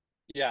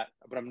yeah,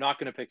 but I'm not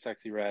gonna pick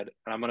Sexy Red,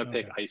 and I'm gonna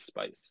pick Okay. Ice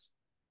Spice.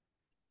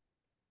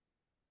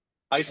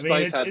 Ice I mean,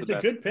 Spice had it's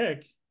a good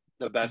pick.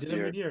 the He best did have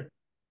a year. good year.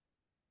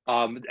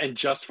 And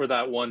just for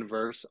that one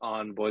verse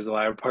on Boys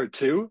Alive Part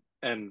Two,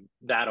 and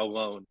that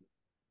alone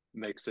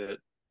makes it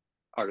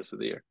Artist of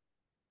the Year.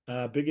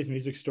 Biggest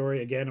music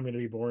story. Again, I'm going to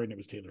be boring. It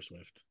was Taylor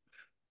Swift.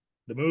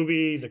 The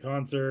movie, the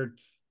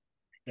concerts,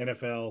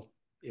 NFL.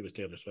 It was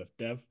Taylor Swift.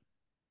 Dev.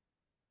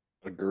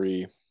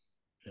 Agree.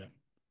 Yeah.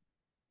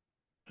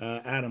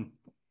 Adam.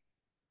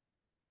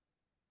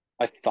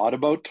 I thought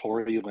about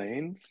Tory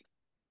Lanez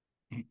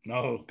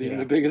No. being Yeah.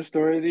 the biggest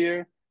story of the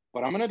year,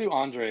 but I'm gonna do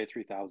Andre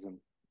 3000 as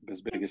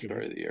That's biggest good.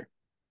 story of the year.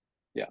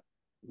 Yeah,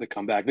 the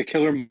comeback, the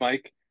Killer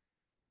Mike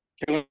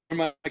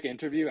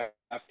interview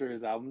after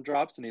his album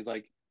drops, and he's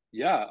like,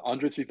 "Yeah,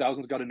 Andre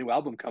 3000's got a new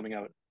album coming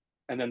out,"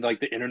 and then like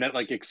the internet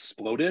like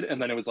exploded,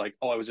 and then it was like,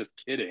 "Oh, I was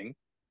just kidding,"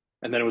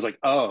 and then it was like,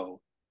 "Oh,"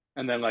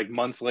 and then like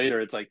months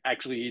later, it's like,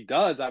 "Actually, he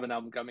does have an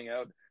album coming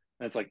out,"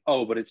 and it's like,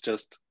 "Oh, but it's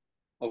just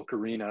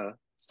Ocarina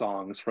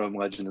songs from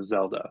Legend of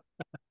Zelda,"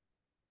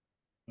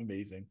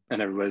 Amazing.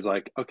 and everybody's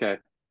like, "Okay."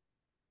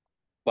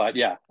 But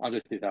yeah, Andre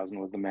 3000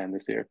 was the man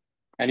this year,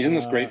 and he's in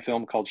this great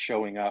film called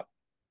Showing Up.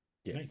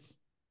 Yeah. Nice.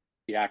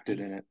 He acted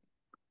in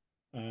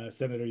it.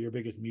 Senator, your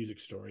biggest music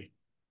story.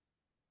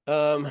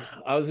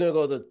 I was gonna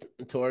go the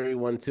Tory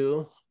one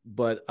too,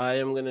 but I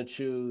am gonna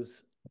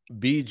choose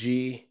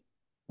BG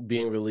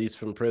being released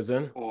from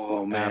prison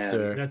Oh man,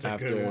 That's a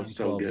good one.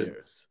 so 12 good.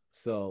 years.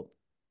 So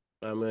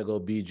I'm gonna go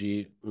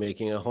BG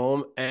making a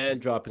home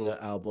and dropping an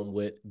album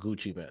with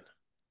Gucci Mane.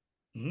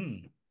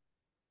 Very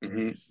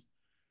Mm-hmm. nice.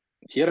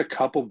 He had a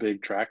couple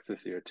big tracks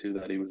this year too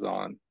that he was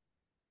on.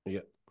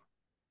 Yeah.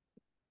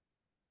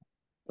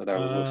 That I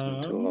was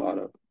listening to a lot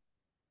of.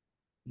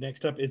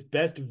 Next up is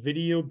best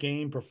video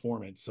game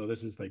performance. So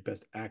this is like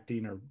best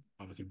acting or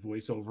obviously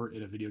voiceover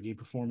in a video game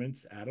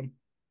performance. Adam.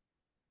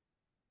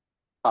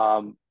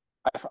 I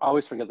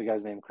always forget the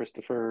guy's name,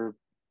 Christopher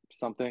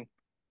something.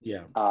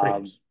 Yeah,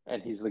 Kratos.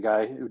 And he's the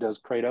guy who does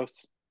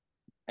Kratos.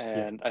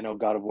 And I know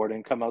God of War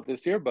didn't come out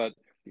this year, but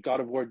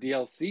God of War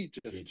DLC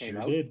just came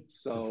out. Did.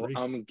 So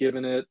I'm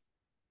giving it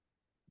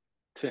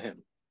to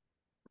him.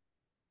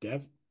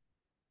 Dev?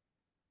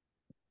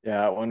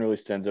 Yeah, that one really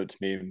stands out to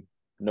me,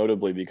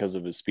 notably because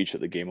of his speech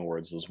at the Game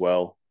Awards as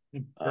well.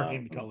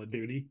 In Call of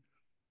Duty.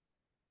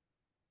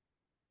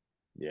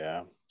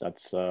 Yeah,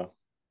 that's I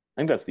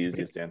think that's the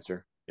easiest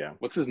answer. Yeah.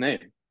 What's his name?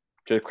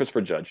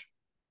 Christopher Judge.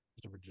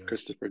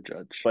 Christopher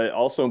Judge. But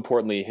also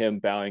importantly, him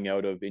bowing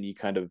out of any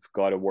kind of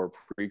God of War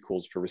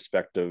prequels for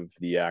respect of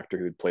the actor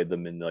who had played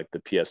them in like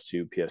the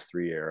PS2,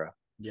 PS3 era.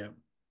 Yeah.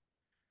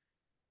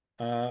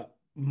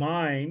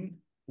 Mine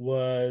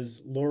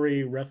was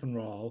Laurie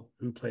Rethenroll,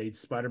 who played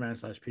Spider-Man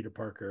 / Peter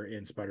Parker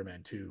in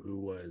Spider-Man 2, who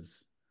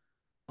was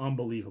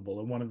unbelievable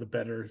and one of the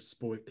better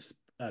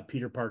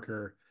Peter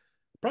Parker.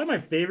 Probably my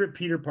favorite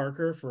Peter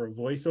Parker for a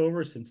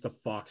voiceover since the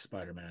Fox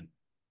Spider-Man.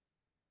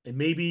 And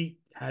maybe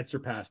had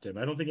surpassed him.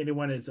 I don't think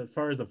anyone, as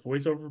far as a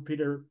voiceover for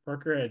Peter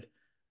Parker, had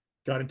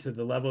gotten to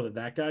the level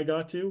that guy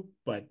got to,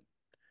 but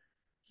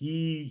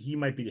he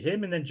might be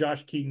him. And then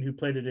Josh Keaton, who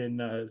played it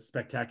in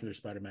Spectacular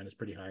Spider-Man, is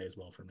pretty high as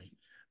well for me.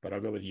 But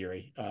I'll go with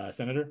Yuri.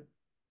 Senator?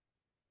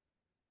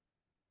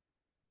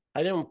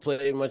 I didn't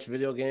play much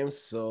video games,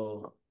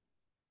 so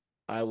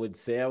I would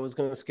say I was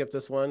going to skip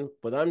this one,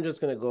 but I'm just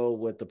going to go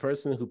with the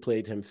person who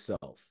played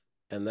himself,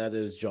 and that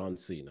is John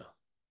Cena.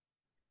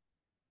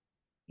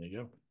 There you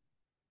go.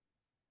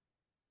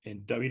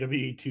 In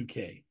WWE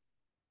 2K.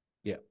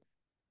 Yeah.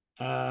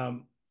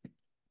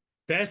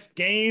 Best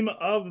game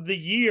of the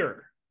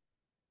year.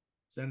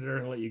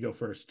 Senator, I'll let you go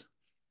first.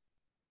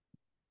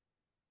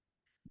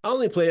 I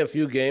only play a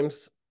few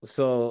games,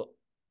 so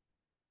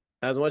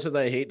as much as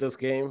I hate this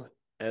game,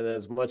 and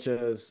as much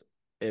as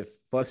it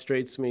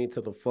frustrates me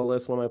to the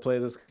fullest when I play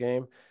this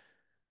game,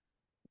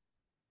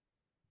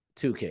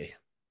 2K.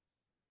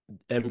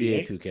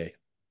 NBA 2K.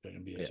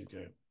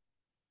 NBA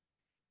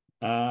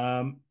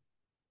 2K.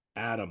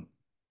 Adam.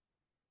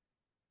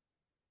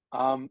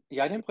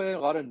 Yeah, I didn't play a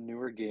lot of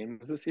newer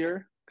games this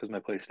year because my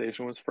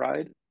PlayStation was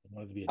fried.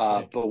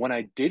 But when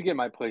I did get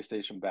my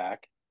PlayStation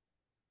back,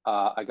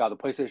 I got the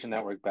PlayStation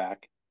Network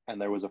back, and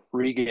there was a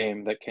free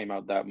game that came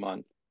out that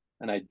month,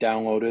 and I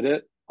downloaded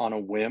it on a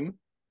whim,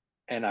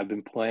 and I've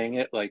been playing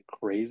it like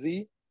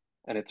crazy,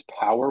 and it's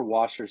Power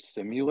Washer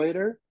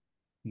Simulator.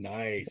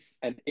 Nice.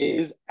 And it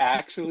is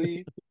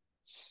actually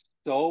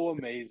so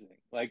amazing.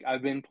 Like I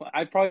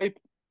probably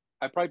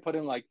put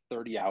in like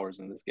 30 hours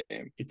in this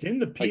game. It's in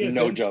the PSN. Like,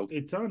 no joke.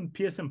 It's on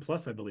PSN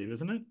Plus, I believe,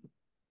 isn't it?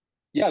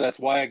 Yeah, that's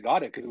why I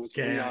got it, because it was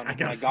free on.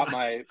 When I got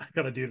my I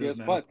gotta do this PS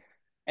now. Plus.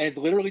 And it's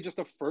literally just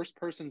a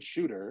first-person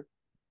shooter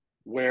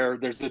where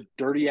there's a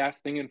dirty ass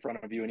thing in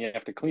front of you and you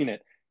have to clean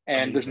it.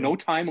 And there's no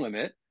time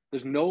limit.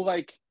 There's no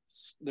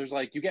there's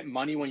you get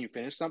money when you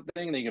finish something,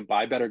 and then you can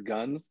buy better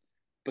guns.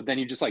 But then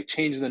you just like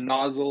change the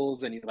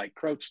nozzles, and you like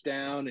crouch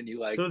down, and you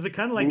like. So is it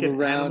kind of like an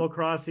around. Animal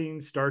Crossing,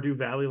 Stardew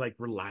Valley, like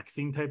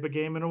relaxing type of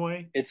game in a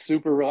way? It's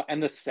super real,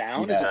 and the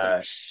sound is just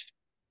like.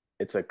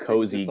 It's a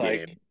cozy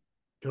game.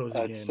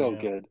 It's so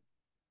good.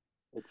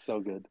 It's so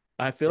good.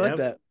 I feel like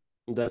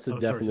that's the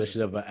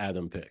definition of an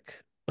Adam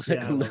pick.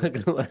 Yeah, I'm not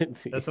gonna lie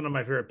to you. That's one of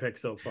my favorite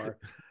picks so far.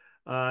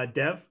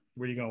 Dev,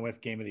 where are you going with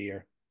game of the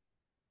year?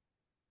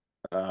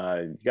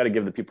 You got to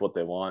give the people what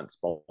they want. It's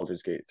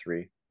Baldur's Gate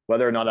 3.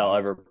 Whether or not I'll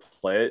ever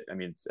play it, I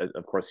mean,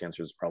 of course, the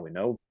answer is probably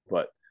no.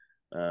 But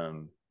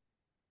the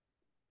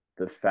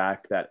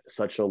fact that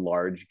such a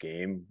large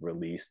game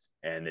released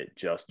and it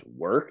just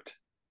worked,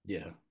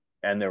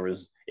 and there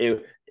was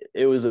it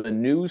was a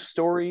news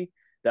story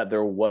that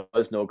there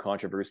was no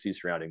controversy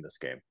surrounding this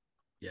game.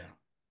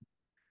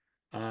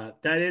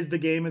 That is the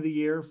game of the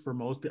year for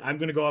most people. I'm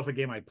going to go off a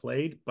game I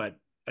played, but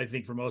I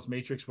think for most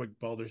Matrix, what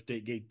Baldur's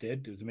Gate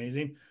did, it was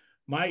amazing.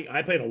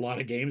 I played a lot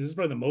of games. This is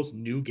probably the most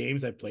new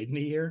games I've played in a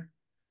year.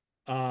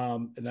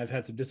 And I've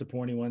had some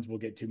disappointing ones we'll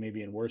get to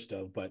maybe in worst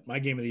of, but my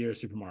game of the year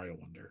is Super Mario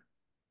Wonder.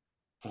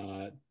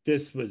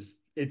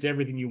 It's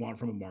everything you want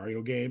from a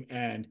Mario game.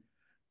 And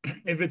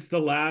if it's the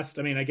last,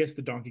 I mean, I guess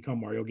the Donkey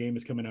Kong Mario game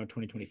is coming out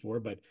 2024,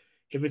 but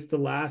if it's the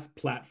last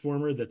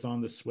platformer that's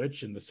on the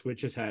Switch, and the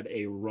Switch has had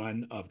a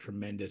run of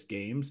tremendous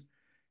games,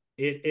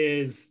 it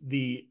is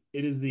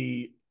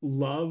the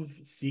love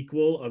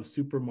sequel of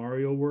Super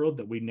Mario World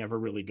that we never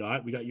really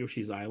got. We got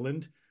Yoshi's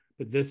Island,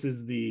 but this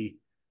is the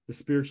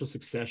spiritual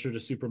successor to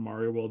Super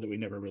Mario World that we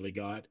never really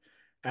got.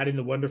 Adding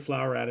the Wonder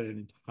Flower added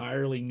an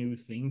entirely new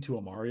thing to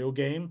a Mario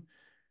game,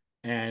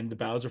 and the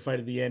Bowser fight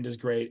at the end is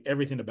great.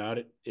 Everything about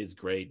it is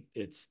great.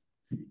 It's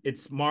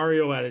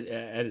Mario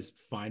at his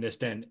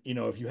finest, and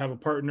if you have a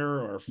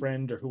partner or a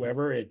friend or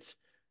whoever,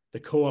 the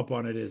co-op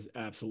on it is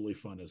absolutely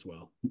fun as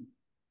well.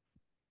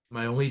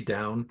 My only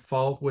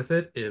downfall with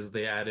it is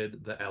they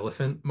added the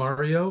elephant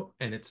Mario,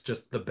 and it's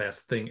just the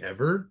best thing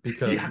ever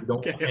because Yeah, you don't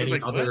okay. want I was any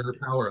like, what? other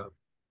power up.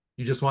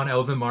 You just want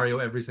Elephant Mario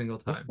every single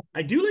time.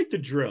 I do like the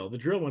drill. The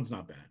drill one's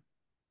not bad.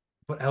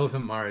 But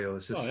Elephant Mario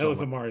is Oh, just so much.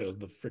 Elephant Mario is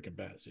the freaking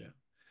best.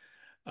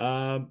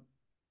 Yeah.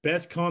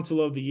 Best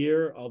console of the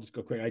year. I'll just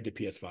go quick. I did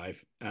PS5.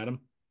 Adam.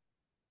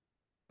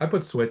 I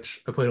put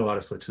Switch. I played a lot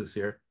of Switch this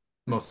year,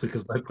 mostly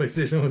because my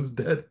PlayStation was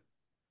dead.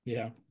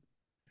 Yeah.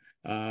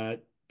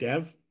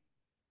 Dev.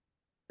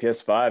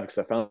 PS5 because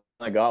I finally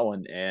got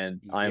one and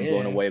Yeah. I'm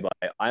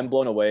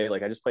blown away.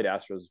 Like I just played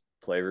Astro's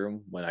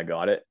Playroom when I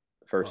got it,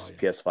 Oh first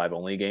yeah. PS5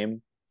 only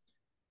game,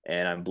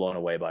 and I'm blown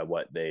away by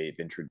what they've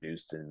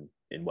introduced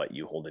in what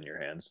you hold in your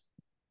hands.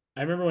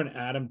 I remember when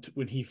Adam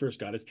when he first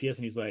got his PS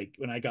and he's like,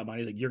 when I got mine,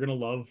 he's like, "You're gonna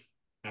love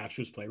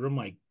Astro's Playroom." I'm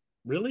like,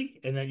 really?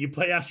 And then you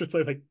play Astro's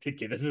Playroom, like,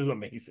 okay, this is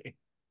amazing.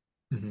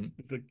 Mhm.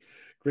 It's the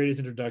greatest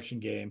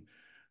introduction game.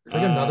 It's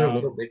like another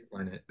Little Big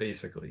Planet,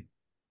 basically.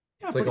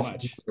 Yeah, It's like pretty a whole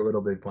much. other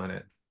Little Big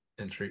Planet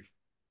entry.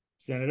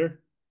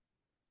 Senator.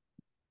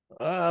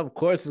 Of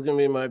course, it's gonna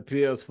be my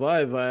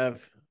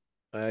PS5.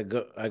 I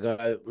got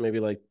it maybe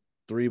like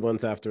 3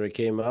 months after it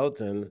came out,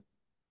 and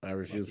I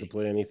refuse to Lucky.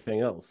 play anything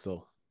else.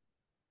 So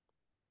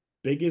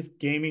Biggest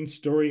gaming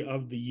story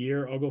of the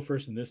year. I'll go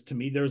first in this. To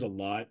me, there's a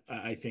lot.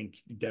 I think,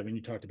 Devin,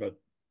 you talked about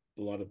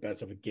a lot of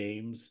best of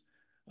games.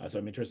 So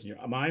I'm interested in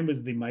your. Mine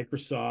was the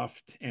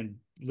Microsoft and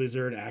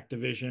Blizzard,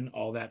 Activision,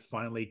 all that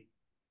finally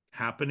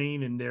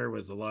happening. And there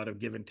was a lot of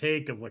give and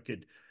take of what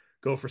could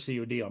go for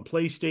COD on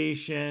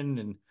PlayStation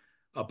and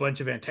a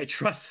bunch of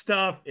antitrust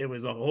stuff. It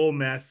was a whole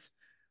mess,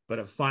 but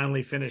it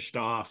finally finished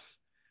off.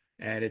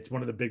 And it's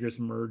one of the biggest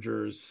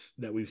mergers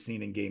that we've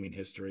seen in gaming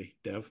history.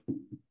 Dev.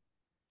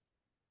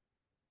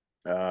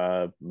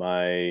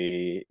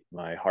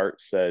 My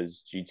heart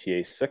says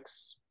GTA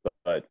 6,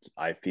 but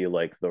I feel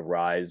like the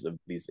rise of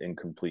these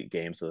incomplete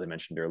games, as I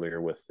mentioned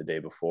earlier with the day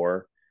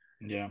before,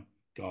 Yeah.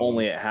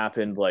 only Gollum. it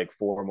happened like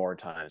four more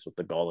times with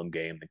the Gollum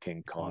game, the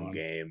King Kong Kong.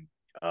 game,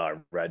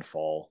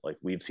 Redfall. Like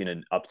we've seen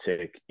an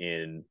uptick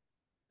in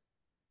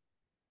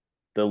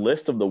the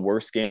list of the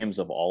worst games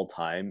of all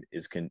time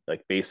is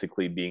like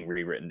basically being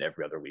rewritten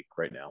every other week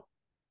right now.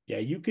 Yeah,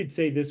 you could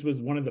say this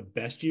was one of the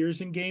best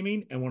years in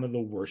gaming and one of the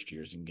worst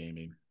years in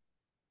gaming.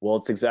 Well,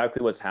 it's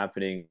exactly what's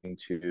happening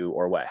to,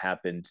 or what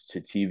happened to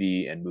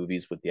TV and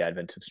movies with the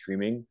advent of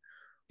streaming.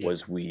 Yeah.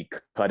 Was we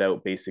cut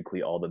out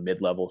basically all the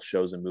mid-level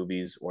shows and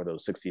movies, or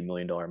those $60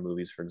 million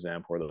movies, for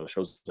example, or those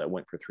shows that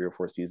went for 3 or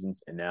 4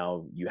 seasons, and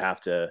now you have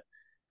to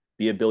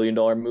be $1 billion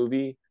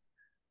movie,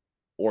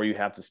 or you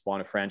have to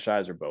spawn a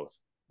franchise, or both.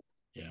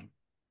 Yeah.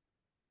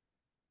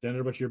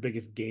 Then what's your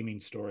biggest gaming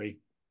story?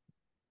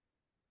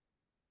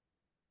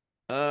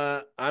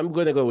 I'm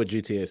gonna go with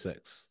GTA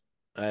 6.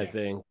 I Yeah.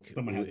 think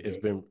Someone had to do it's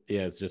it. been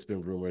it's just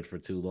been rumored for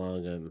too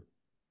long, and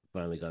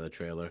finally got a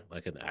trailer,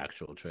 like an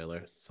actual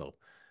trailer. So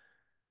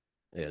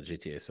yeah,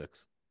 GTA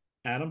 6.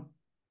 Adam?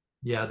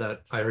 Yeah,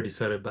 that I already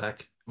said it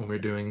back when we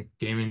were doing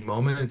gaming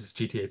moments,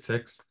 GTA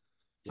 6.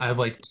 I Yeah. have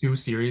like two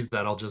series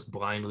that I'll just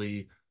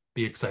blindly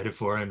be excited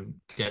for and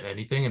get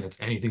anything, and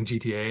it's anything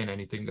GTA and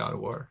anything God of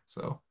War.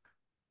 So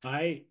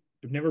I've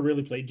never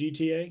really played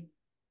GTA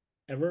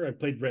ever. I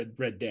played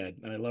Red Dead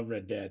and I love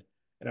Red Dead.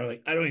 And I was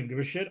like, I don't even give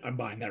a shit. I'm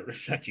buying that,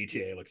 that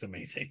GTA. It looks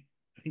amazing.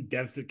 I think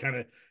Dev,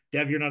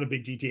 you're not a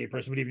big GTA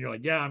person, but even you're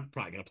like, yeah, I'm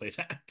probably gonna play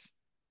that.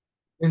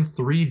 in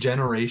 3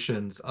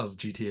 generations of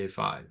GTA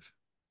 5.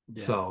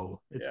 Yeah,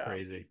 So it's Yeah.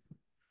 crazy.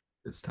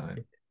 it's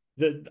time.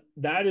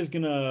 That is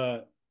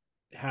gonna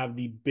have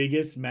the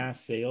biggest mass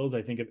sales,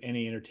 I think, of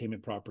any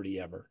entertainment property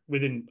ever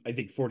within, I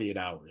think, 48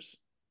 hours.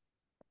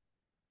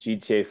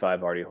 GTA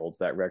 5 already holds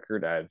that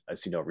record. I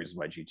see no reason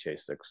why GTA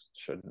 6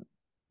 shouldn't.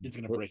 It's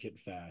gonna break it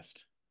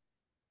fast.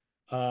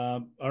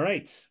 All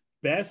right.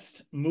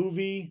 Best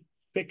movie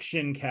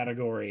fiction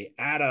category.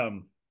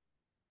 Adam.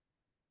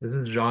 This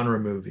is genre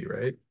movie,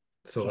 right?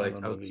 So Genre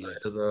like movie, outside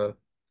yes. of the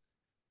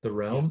Yeah.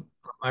 realm.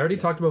 I already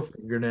Yeah. talked about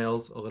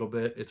Fingernails a little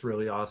bit. It's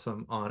really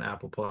awesome on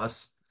Apple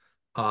Plus.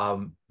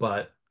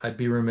 But I'd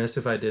be remiss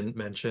if I didn't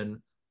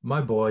mention my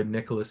boy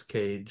Nicolas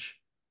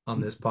Cage on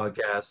this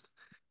podcast.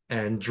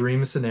 And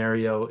Dream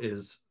Scenario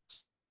is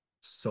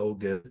so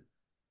good.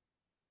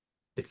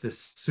 It's this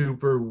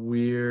super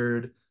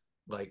weird,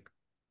 like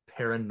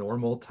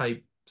paranormal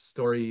type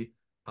story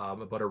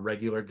about a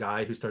regular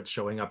guy who starts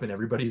showing up in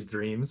everybody's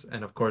dreams.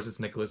 And of course, it's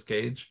Nicolas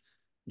Cage.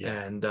 Yeah.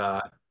 And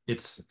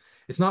it's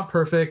it's not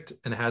perfect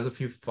and it has a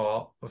few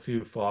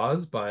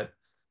flaws, but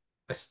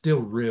I still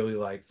really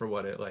like for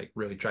what it like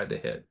really tried to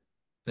hit.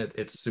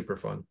 It's super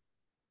fun.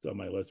 It's on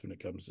my list when it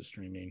comes to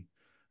streaming.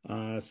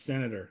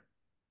 Senator.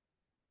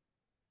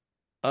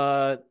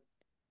 Uh,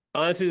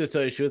 Honestly, to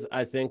tell you the truth,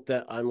 I think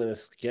that I'm gonna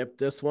skip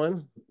this one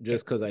Okay.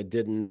 just because I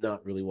did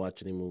not really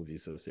watch any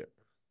movies this year.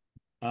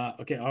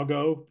 Okay, I'll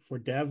go for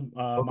Dev. What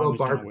Mine about was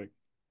John Barbie? Wick.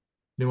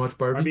 You watch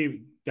Barbie?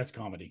 Barbie, that's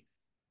comedy.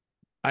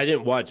 I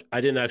didn't watch.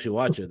 I didn't actually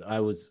watch it. I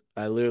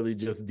literally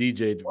just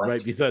DJ'd right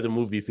What? beside the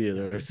movie Yeah.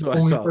 theater, so I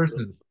Only saw it.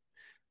 person.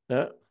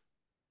 Yeah.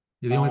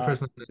 You're the only Uh,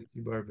 person that didn't see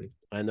Barbie.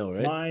 I know,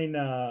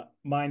 right?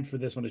 mine for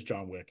this one is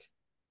John Wick.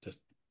 Just,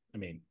 I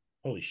mean,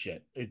 holy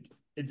shit!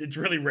 It's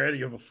really rare that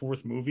you have a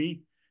fourth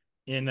movie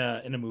in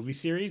a movie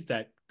series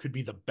that could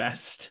be the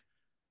best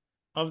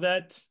of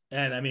that.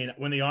 And I mean,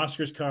 when the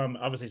Oscars come,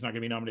 obviously it's not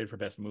going to be nominated for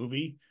best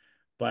movie,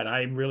 but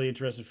I'm really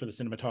interested for the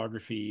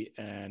cinematography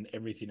and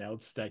everything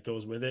else that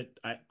goes with it.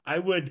 I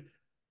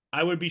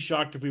would be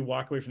shocked if we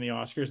walk away from the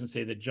Oscars and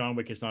say that John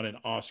Wick is not an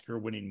Oscar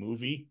winning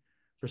movie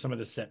for some of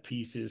the set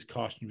pieces,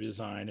 costume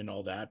design, and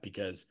all that,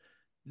 because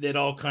it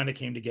all kind of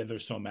came together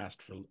so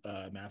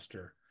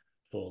masterfully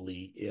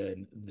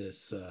in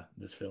this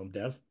film.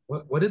 Dev.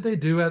 What did they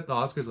do at the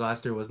Oscars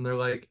last year? Wasn't there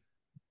like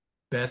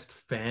best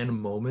fan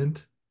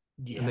moment?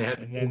 And they Yeah, had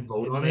and to then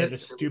vote and then on they it. had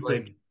the And it was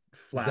like stupid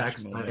flash Zack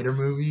Snyder moment.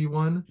 movie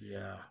one.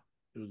 Yeah,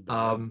 it was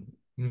bad.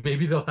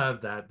 Maybe they'll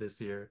have that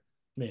this year.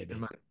 And Maybe.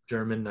 my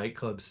German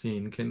nightclub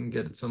scene can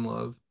get some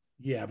love.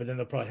 Yeah, but then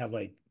they'll probably have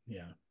like,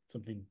 yeah,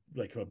 something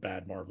like a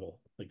bad Marvel.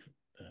 Like,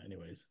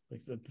 anyways,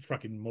 like the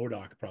fucking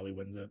Modoc probably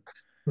wins it.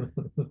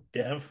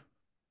 Dev.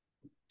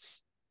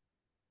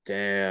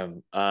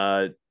 Damn.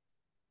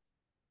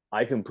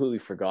 I completely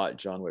forgot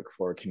John Wick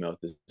 4 came out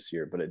this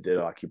year, but it did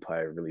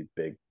occupy a really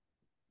big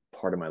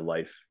part of my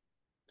life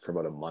for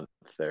about a month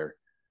there.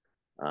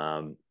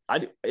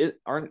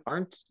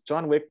 Aren't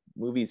John Wick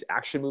movies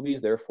action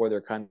movies? Therefore,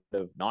 they're kind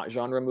of not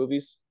genre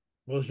movies.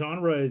 Well,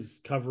 genre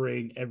is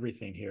covering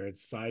everything here.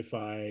 It's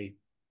sci-fi,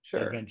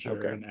 Sure. adventure,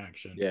 Okay. and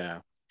action. Yeah.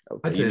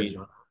 Okay. I'd say it's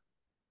genre.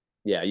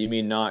 You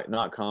mean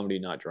not comedy,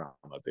 not drama,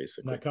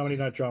 basically. Not comedy,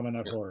 not drama,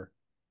 not horror.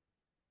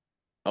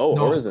 Oh,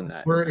 No, horror's in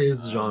that. horror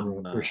is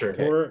genre for sure.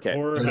 Okay. Horror, Okay.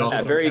 horror And it has its also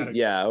own Very category.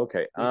 yeah.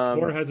 Okay.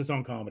 Horror has its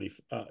own comedy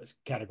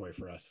category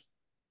for us.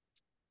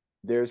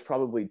 There's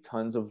probably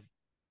tons of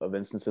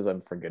instances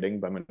I'm forgetting,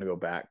 but I'm going to go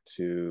back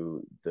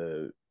to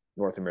the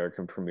North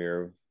American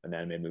premiere of an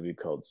anime movie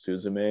called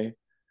Suzume,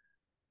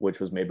 which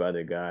was made by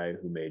the guy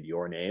who made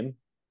Your Name.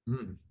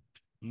 Mm.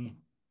 Mm.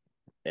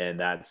 And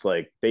that's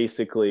like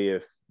basically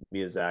if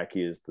Miyazaki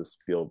is the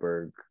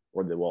Spielberg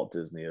or the Walt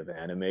Disney of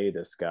anime,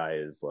 this guy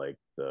is like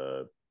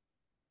the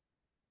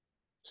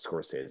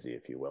Scorsese,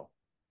 if you will.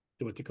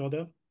 What's it called,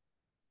 Dev?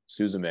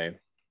 Suzume.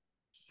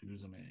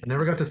 Suzume. I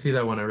never got to see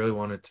that one. I really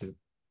wanted to.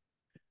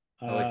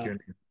 I like your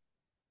name.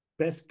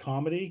 Best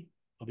comedy.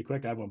 I'll be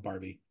quick. I want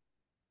Barbie.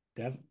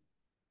 Dev.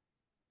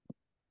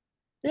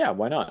 Yeah,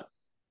 why not?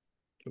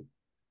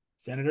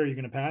 Senator, you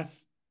gonna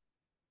pass?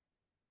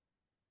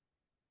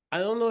 I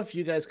don't know if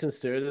you guys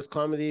consider this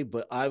comedy,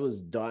 but I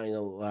was dying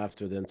of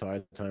laughter the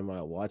entire time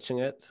while watching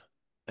it.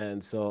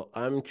 And so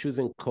I'm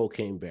choosing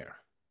Cocaine Bear.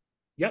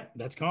 Yep,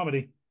 that's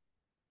comedy.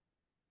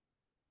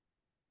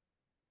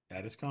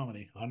 That is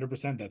comedy.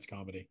 100% that's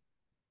comedy.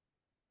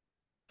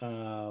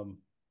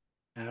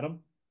 Adam?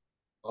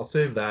 I'll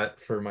save that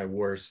for my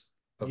worst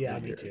of Yeah,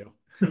 the me year. too.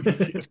 Me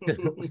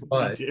too. Me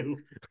But too.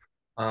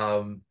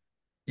 um,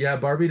 yeah,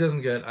 Barbie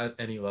doesn't get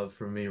any love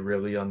from me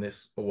really on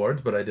this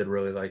awards, but I did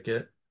really like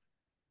it.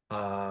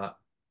 Uh,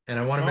 and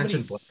I want to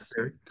mention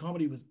Blackberry.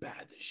 Comedy was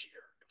bad this year.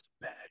 It was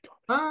bad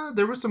comedy.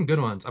 There were some good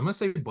ones. I'm gonna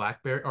say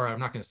Blackberry, or I'm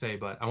not gonna say,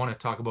 but I want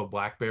to talk about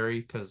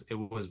Blackberry because it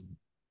was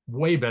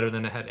way better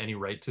than it had any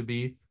right to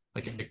be.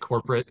 Like a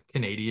corporate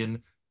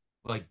Canadian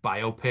like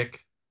biopic.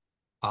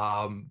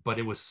 But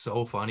it was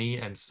so funny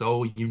and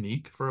so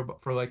unique for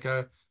like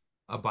a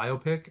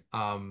biopic.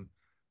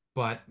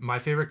 But my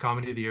favorite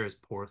comedy of the year is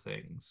Poor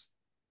Things.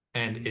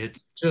 And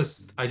it's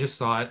just I just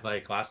saw it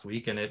like last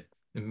week and it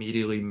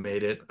immediately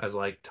made it as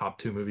like top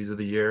two movies of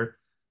the year.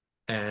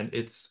 And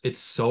it's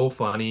so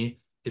funny,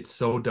 it's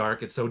so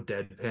dark, it's so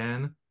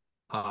deadpan.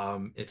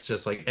 It's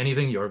just like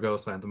anything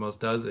Yorgos Lanthimos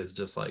does is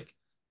just like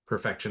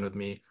perfection with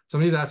me.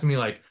 Somebody's asking me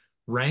like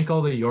rank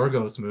all the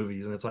Yorgos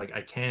movies, and it's like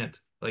I can't.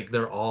 Like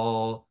they're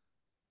all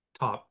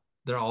top.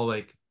 They're all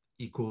like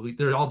equally.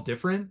 They're all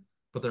different,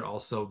 but they're all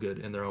so good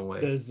in their own way.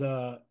 Does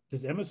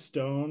Emma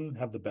Stone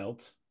have the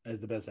belt as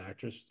the best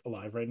actress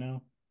alive right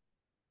now?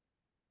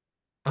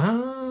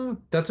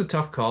 That's a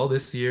tough call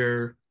this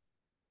year.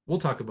 We'll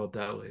talk about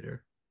that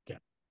later Yeah.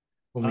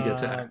 when we get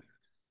to act.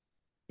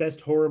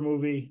 Best horror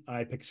movie,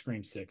 I picked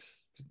Scream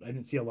 6. I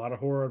didn't see a lot of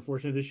horror,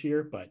 unfortunately, this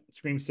year, but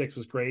Scream 6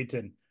 was great.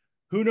 And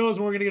who knows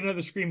when we're going to get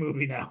another Scream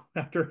movie now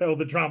after all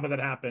the drama that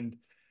happened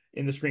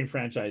in the Scream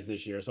franchise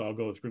this year. So I'll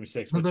go with Scream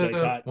 6, which I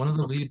got. One of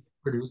the lead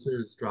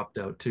producers dropped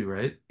out too,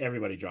 right?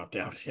 Everybody dropped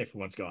out.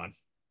 Everyone's gone.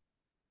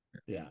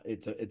 Yeah,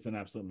 it's an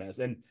absolute mess.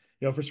 And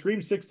for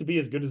Scream 6 to be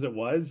as good as it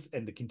was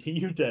and to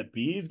continue to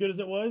be as good as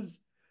it was,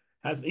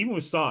 has even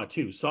with Saw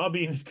too. Saw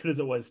being as good as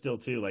it was still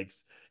too. Like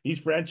these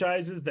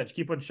franchises that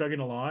keep on chugging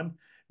along.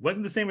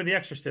 Wasn't the same with The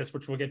Exorcist,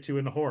 which we'll get to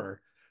in the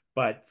horror.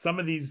 But some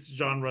of these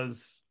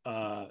genres,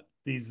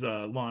 these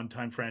long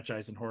time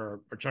franchise in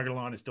horror are chugging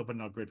along and still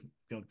putting out good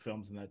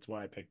films, and that's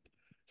why I picked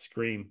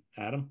Scream.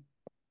 Adam?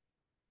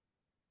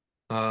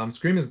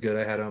 Scream is good.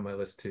 I had it on my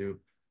list too.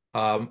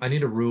 I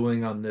need a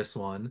ruling on this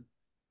one,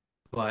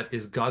 but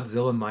is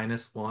Godzilla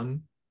minus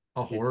one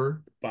a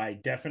horror? By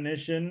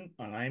definition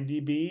on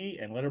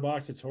IMDb and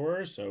Letterboxd, it's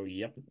horror. So,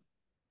 yep.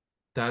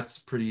 That's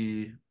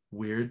pretty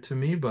weird to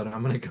me, but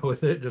I'm gonna go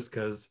with it just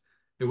because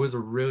it was a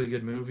really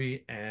good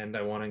movie and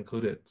I want to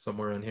include it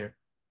somewhere in here.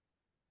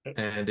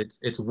 And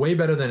it's way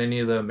better than any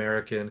of the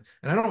American,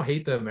 and I don't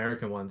hate the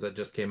American ones that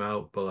just came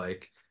out, but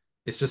like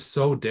it's just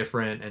so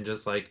different and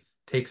just like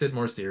takes it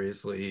more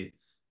seriously.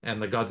 And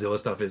the Godzilla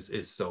stuff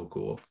is so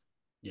cool.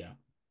 Yeah.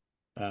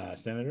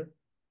 Senator?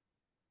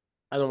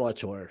 I don't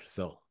watch horror,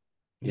 so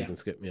you Yeah. can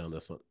skip me on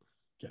this one.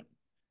 Yeah.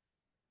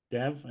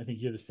 Dev, I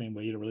think you're the same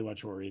way. You don't really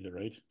watch horror either,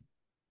 right?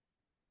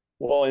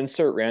 Well,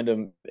 insert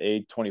random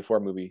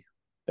A24 movie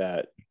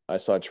that I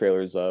saw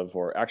trailers of,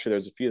 or actually,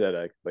 there's a few that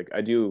I like.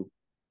 I do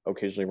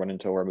occasionally run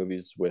into horror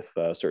movies with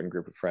a certain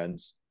group of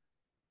friends.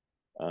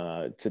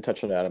 To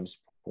touch on Adam's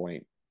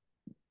point,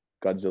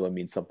 Godzilla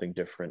means something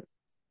different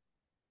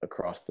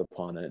across the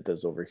pond than it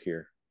does over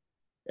here,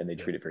 and they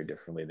treat it very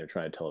differently. And they're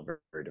trying to tell a very,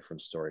 very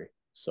different story.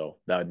 So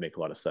that would make a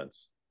lot of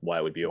sense why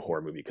it would be a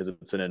horror movie, because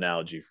it's an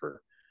analogy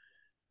for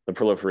the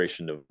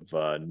proliferation of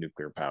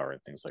nuclear power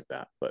and things like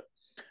that. But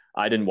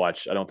I didn't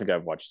watch. I don't think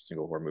I've watched a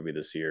single horror movie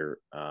this year.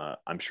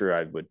 I'm sure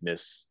I would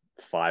miss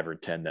 5 or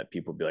 10 that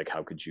people would be like,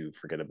 "How could you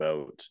forget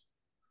about?"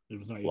 It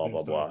was not Blah even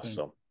blah blah.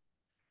 So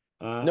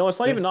no, it's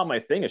not best, even not my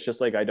thing. It's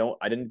just like I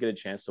didn't get a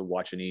chance to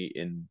watch any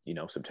in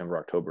September,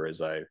 October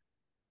as I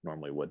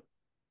normally would.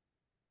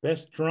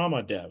 best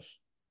drama, Dev.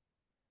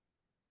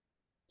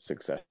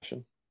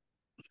 Succession.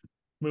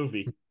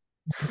 Movie.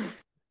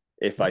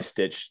 If I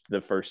stitched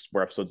the first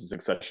 4 episodes of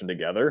Succession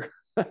together.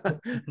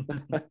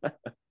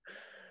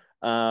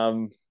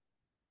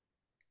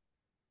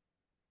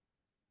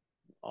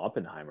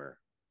 Oppenheimer.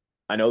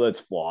 I know that's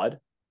flawed.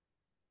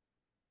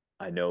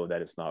 I know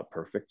that it's not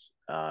perfect.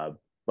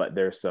 But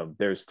there's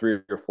 3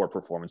 or 4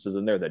 performances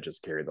in there that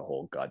just carry the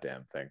whole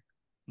goddamn thing.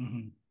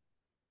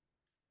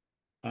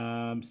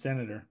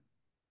 Senator.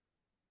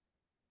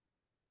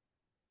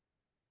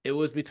 It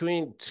was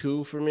between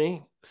two for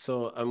me,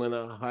 so I'm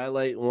gonna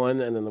highlight one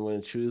and then I'm gonna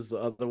choose the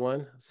other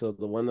one. So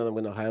the one that I'm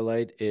gonna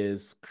highlight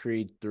is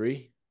Creed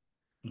 3.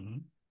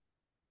 The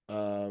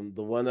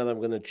one that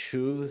I'm gonna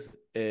choose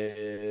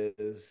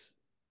is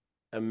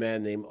A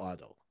Man Named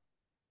Otto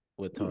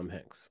with Tom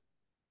Hanks.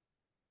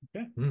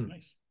 Okay,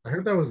 nice. I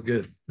heard that was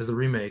good. There's a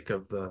remake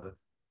of the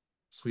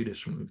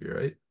Swedish movie,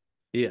 right?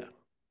 Yeah.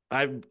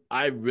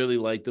 I really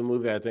liked the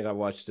movie. I think I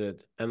watched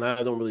it, and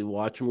I don't really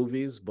watch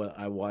movies, but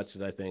I watched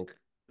it, I think,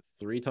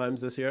 3 times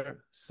this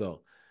year.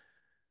 So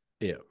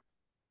yeah.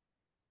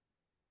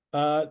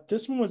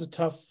 This one was a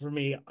tough for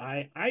me.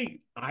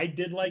 I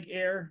did like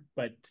Air,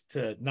 but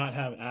to not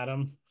have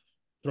Adam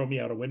throw me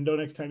out a window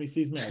next time he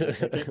sees me, I won't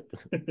pick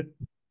it.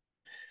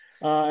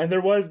 And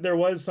there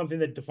was something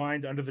that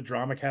defined under the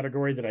drama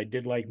category that I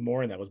did like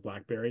more, and that was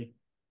Blackberry.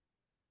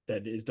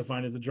 That is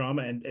defined as a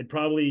drama, and it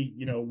probably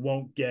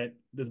won't get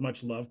as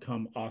much love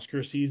come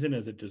Oscar season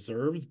as it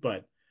deserves.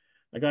 But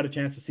I got a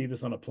chance to see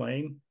this on a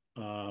plane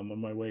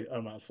on my way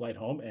on my flight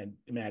home, and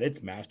man,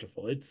 it's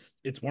masterful.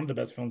 It's one of the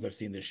best films I've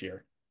seen this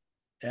year,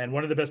 and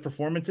one of the best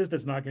performances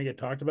that's not going to get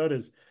talked about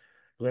is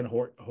Glenn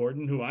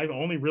Horton, who I've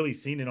only really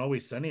seen in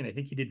Always Sunny, and I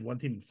think he did one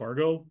thing in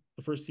Fargo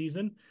the first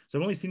season. So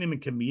I've only seen him in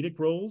comedic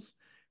roles.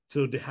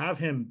 So to have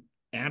him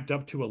amped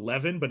up to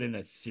 11, but in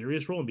a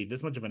serious role and be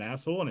this much of an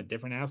asshole and a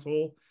different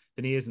asshole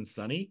than he is in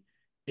Sunny,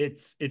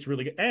 it's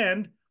really good.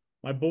 And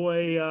my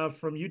boy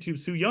from YouTube,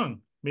 Soo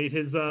Young, made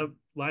his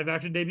live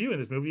action debut in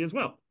this movie as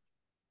well.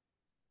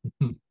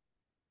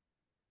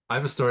 I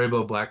have a story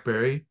about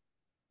Blackberry.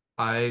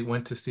 I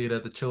went to see it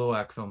at the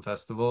Chilliwack Film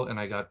Festival and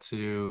I got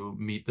to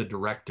meet the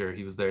director.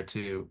 He was there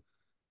too.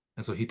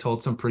 And so he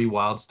told some pretty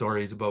wild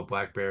stories about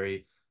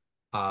Blackberry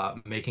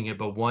making it.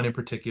 But one in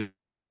particular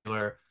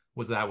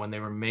was that when they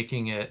were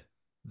making it,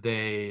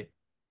 they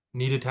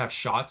needed to have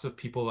shots of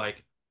people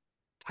like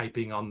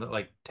typing on the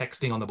like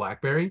texting on the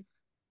BlackBerry.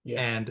 Yeah.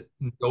 And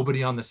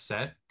nobody on the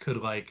set could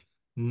like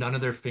none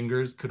of their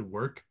fingers could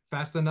work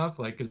fast enough,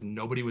 like because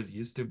nobody was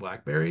used to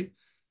BlackBerry.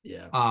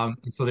 Yeah.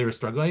 And so they were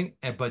struggling.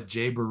 But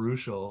Jay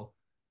Baruchel,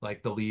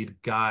 like the lead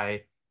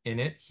guy in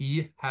it,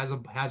 he has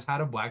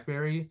had a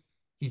BlackBerry.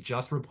 He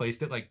just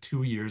replaced it like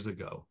 2 years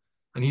ago,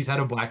 and he's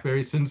had a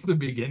BlackBerry since the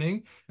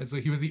beginning. And so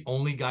he was the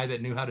only guy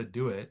that knew how to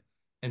do it.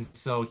 And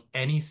so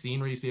any scene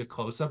where you see a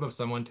close up of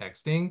someone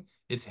texting,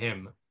 it's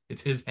him.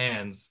 It's his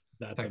hands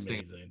That's texting.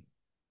 amazing.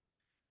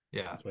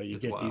 Yeah, that's why you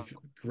it's get wild. these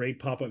great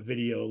pop-up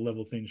video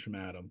level things from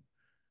Adam.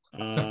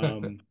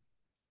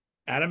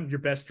 Adam, your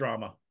best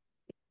drama.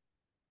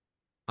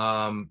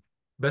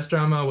 Best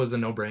drama was a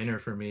no-brainer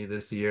for me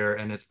this year,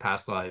 and it's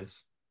Past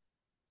Lives.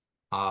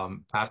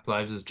 Past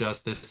Lives is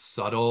just this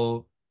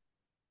subtle,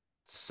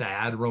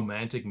 sad,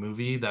 romantic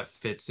movie that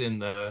fits in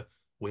the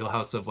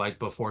wheelhouse of like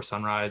Before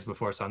Sunrise,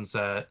 Before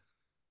Sunset,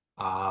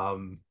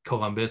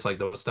 Columbus, like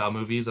those style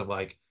movies of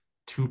like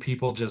two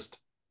people just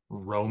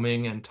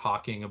roaming and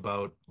talking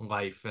about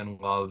life and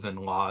love and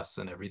loss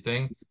and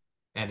everything.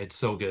 And it's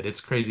so good.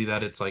 It's crazy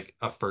that it's like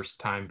a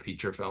first time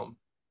feature film.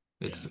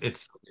 It's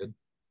so good.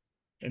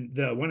 And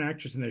the one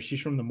actress in there, she's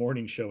from the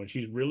morning show, and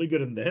she's really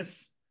good in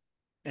this.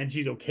 And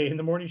she's okay in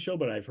the morning show,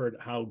 but I've heard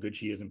how good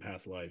she is in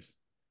Past Lives.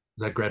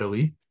 Is that Greta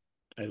Lee?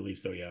 I believe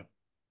so, yeah.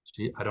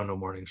 I don't know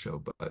morning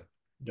show, but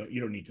You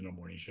don't need to know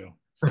morning show.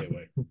 Stay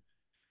away.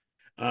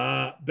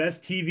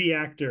 Best TV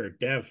actor,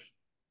 Dev.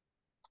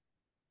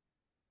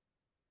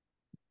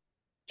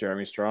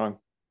 Jeremy Strong.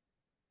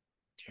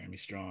 Jeremy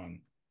Strong.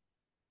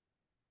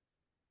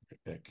 Good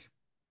pick.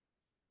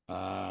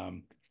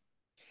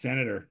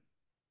 Senator,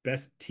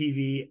 best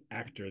TV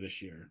actor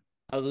this year.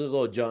 I was gonna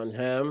go John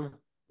Hamm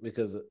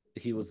because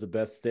he was the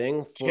best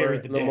thing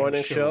Carried for the the damn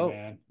morning show, show.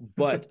 man.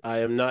 But I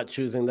am not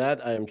choosing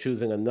that. I am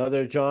choosing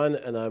another John,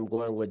 and I'm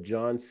going with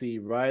John C.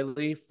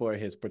 Riley for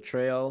his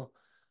portrayal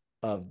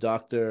of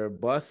Dr.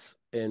 Buss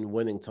in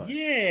Winning Time.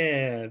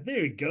 Yeah,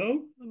 there you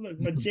go. Look,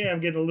 my jam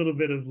getting a little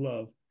bit of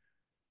love.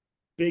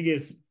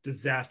 Biggest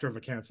disaster of a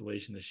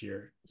cancellation this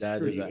year. That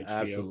Screw is you, an HBO.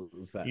 absolute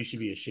You should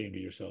fact. be ashamed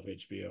of yourself,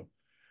 HBO.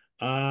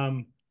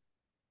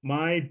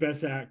 My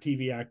best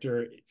TV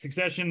actor,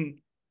 Succession,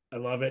 I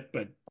love it,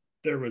 but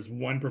there was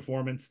one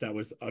performance that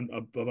was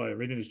above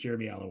everything is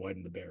Jeremy Allen White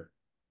in The Bear.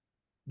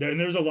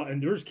 There's a lot,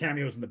 and there's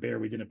cameos in The Bear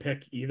we didn't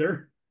pick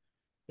either.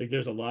 Like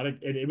there's a lot of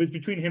it was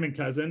between him and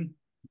Cousin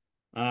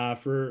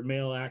for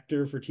male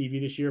actor for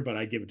TV this year, but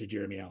I give it to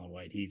Jeremy Allen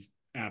White. He's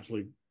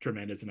absolutely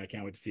tremendous, and I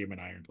can't wait to see him in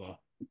Iron Claw.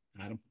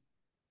 Adam.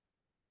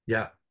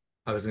 yeah,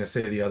 I was gonna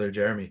say the other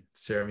Jeremy.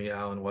 It's Jeremy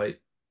Allen White.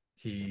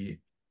 He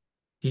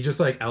he just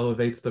like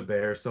elevates the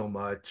bear so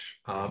much.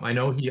 I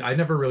know I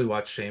never really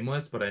watched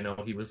Shameless, but I know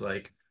he was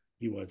like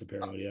He was a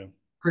apparently, yeah.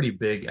 pretty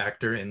big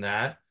actor in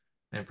that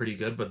and pretty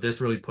good, but this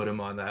really put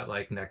him on that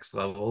like next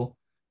level.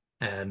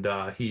 And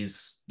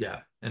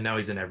and now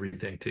he's in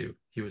everything too.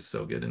 He was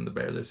so good in The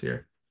Bear this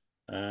year.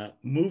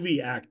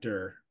 Movie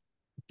actor,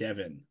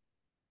 Devin.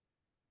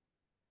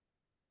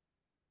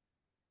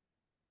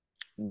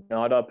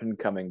 Not up and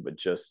coming, but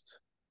just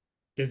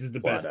This is the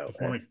flat best out.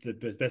 performance, the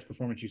best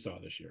performance you saw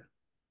this year.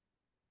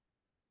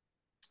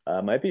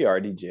 Might be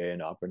RDJ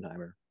and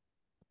Oppenheimer.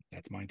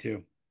 That's mine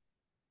too.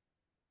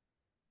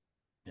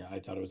 Yeah, I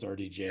thought it was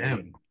RDJ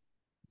Damn,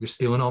 you're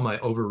stealing all my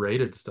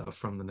overrated stuff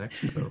from the next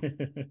show.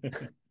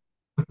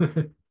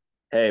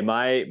 Hey,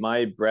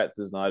 my breadth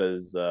is not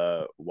as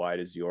wide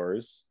as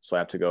yours, so I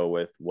have to go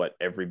with what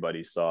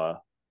everybody saw,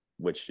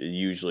 which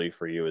usually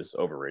for you is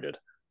overrated.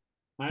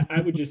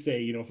 I would just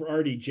say, for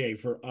RDJ,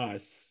 for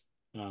us,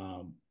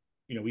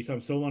 we saw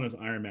him so long as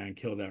Iron Man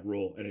kill that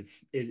role. And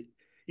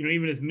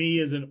even as me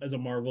as a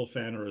Marvel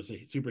fan or as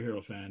a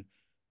superhero fan,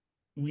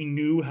 we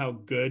knew how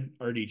good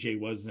RDJ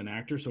was as an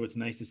actor. So it's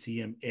nice to see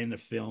him in a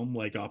film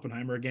like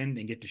Oppenheimer again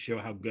and get to show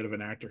how good of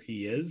an actor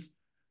he is.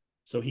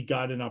 So he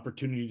got an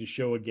opportunity to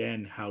show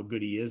again how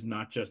good he is,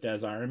 not just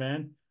as Iron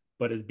Man,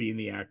 but as being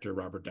the actor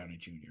Robert Downey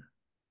Jr.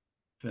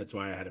 And that's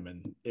why I had him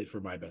in it for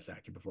my best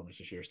acting performance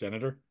this year.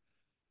 Senator?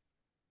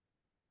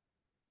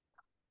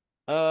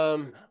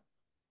 Um,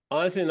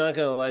 Honestly, not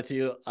gonna lie to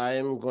you, I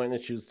am going to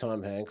choose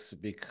Tom Hanks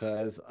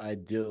because I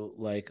do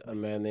like A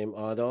Man Named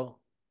Otto,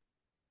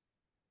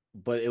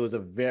 but it was a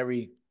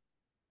very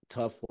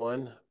tough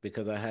one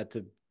because I had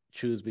to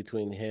choose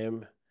between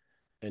him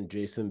and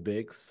Jason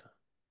Biggs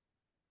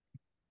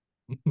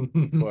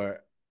for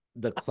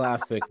the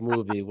classic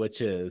movie,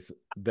 which is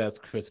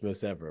Best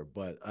Christmas Ever.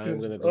 But I'm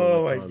gonna go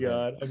Oh with my Tom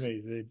God. Hanks.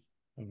 Amazing.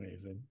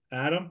 Amazing.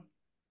 Adam?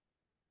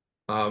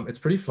 It's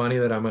pretty funny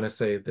that I'm gonna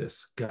say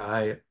this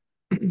guy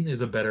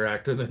is a better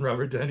actor than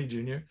Robert Downey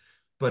Jr.,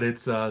 but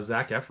it's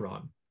Zac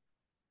Efron.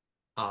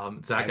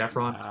 Zac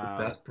Efron had the Wow.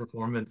 best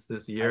performance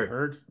this I've year.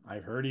 heard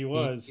I've heard he He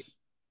was.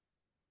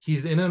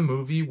 he's in a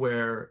movie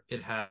where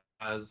it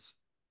has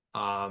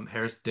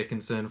Harris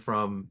Dickinson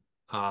from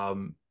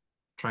um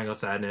Triangle of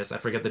Sadness. I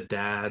forget the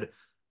dad,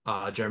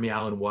 Jeremy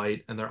Allen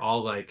White, and they're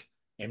all like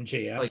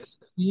MJF.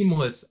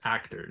 seamless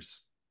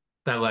actors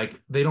that like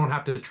they don't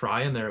have to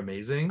try and they're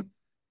amazing.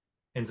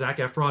 And Zac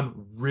Efron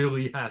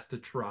really has to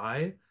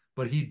try,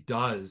 but he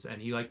does,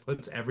 and he like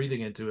puts everything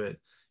into it.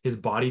 His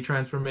body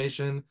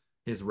transformation,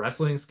 his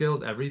wrestling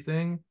skills,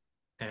 everything,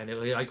 and it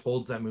like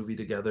holds that movie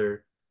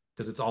together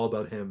because it's all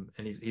about him,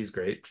 and he's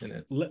great in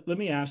it. Let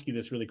me ask you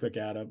this really quick,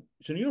 Adam.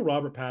 So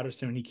Robert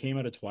Patterson when he came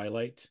out of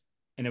Twilight,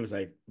 and it was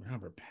like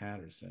Robert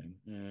Patterson.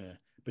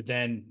 But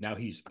then now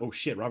he's oh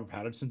shit, Robert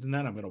Patterson's in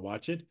that. I'm gonna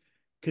watch it.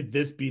 Could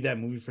this be that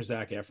movie for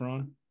Zac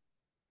Efron?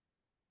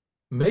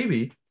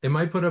 Maybe it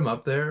might put him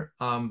up there,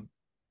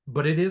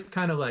 but it is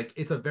kind of like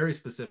it's a very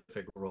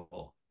specific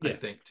role, I Yeah,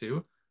 think,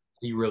 too.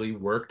 He really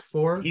worked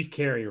for. he's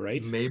Carrie,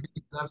 right? Maybe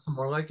he could have some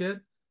more like it.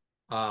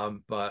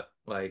 But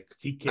like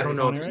Is he I Carrie don't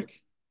know Von if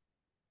Erich?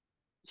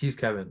 he's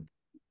Kevin.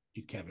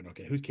 He's Kevin.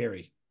 Okay, who's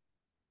Carrie?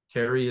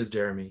 Carrie is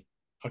Jeremy.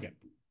 Okay,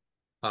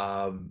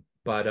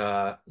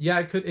 But yeah,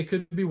 it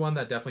could be one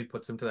that definitely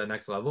puts him to that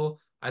next level.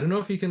 I don't know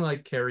if he can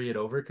like carry it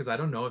over because I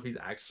don't know if he's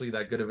actually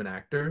that good of an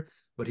actor,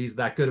 but he's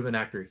that good of an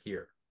actor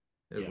here,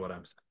 is yeah. what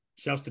I'm saying.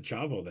 Shouts to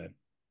Chavo then.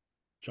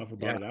 Chavo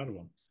brought Yeah, it out of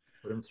him.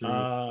 put him through.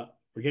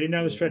 We're getting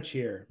down the stretch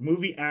here.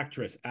 Movie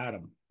actress,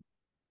 Adam.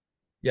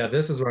 Yeah,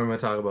 this is where I'm going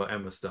to talk about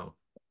Emma Stone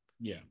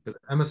Yeah, because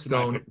Emma this is my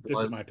Stone pick. This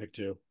is my was pick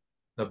too.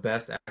 the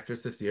best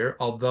actress this year.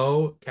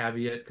 Although,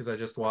 caveat, because I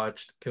just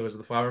watched Killers of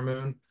the Flower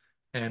Moon,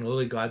 and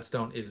Lily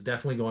Gladstone is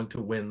definitely going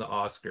to win the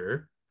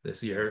Oscar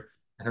this year.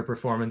 Her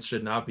performance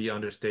should not be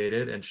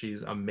understated, and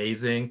she's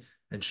amazing.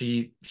 And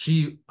she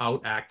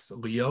outacts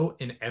Leo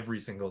in every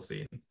single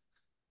scene,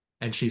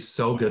 and she's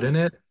so good Wow. in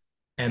it.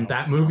 And Wow.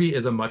 that movie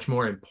is a much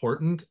more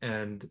important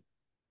and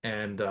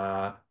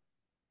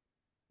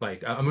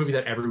like a movie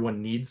that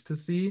everyone needs to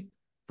see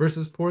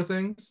versus Poor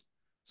Things.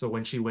 So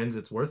when she wins,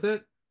 it's worth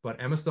it.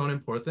 But Emma Stone in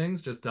Poor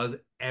Things just does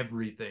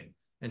everything,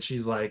 and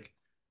she's like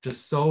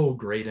just so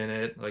great in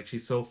it. Like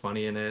she's so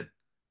funny in it.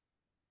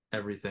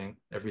 Everything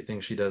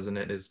she does in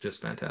it is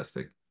just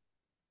fantastic.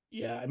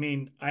 Yeah, I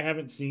mean, I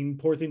haven't seen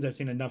Poor Things. I've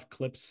seen enough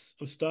clips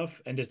of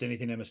stuff and just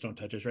anything Emma Stone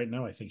touches right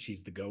now. I think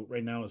she's the GOAT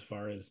right now as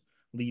far as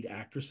lead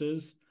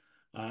actresses.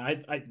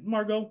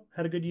 Margot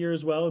had a good year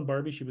as well, and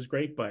Barbie, she was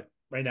great. But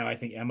right now, I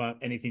think Emma,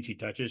 anything she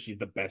touches, she's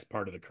the best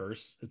part of the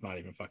curse. It's not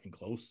even fucking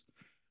close.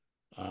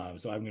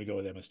 So I'm going to go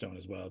with Emma Stone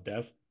as well.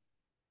 Dev,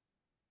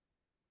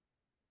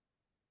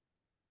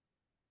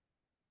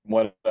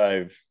 What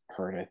I've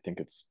heard, I think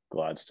it's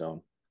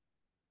Gladstone,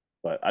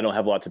 but I don't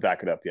have a lot to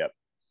back it up yet.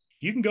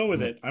 you can go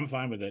with it. I'm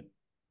fine with it.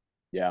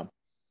 Yeah.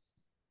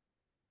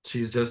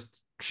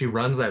 She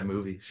runs that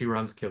movie. She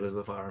runs Killers of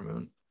the Flower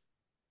Moon.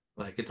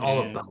 Like it's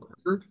all And about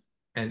her,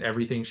 and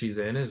everything she's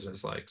in is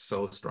just like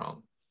so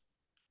strong.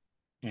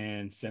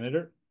 and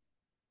Senator.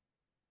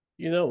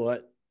 You know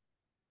what?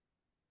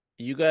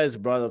 You guys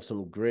brought up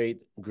some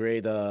great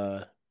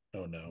Oh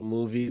no,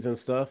 movies and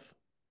stuff,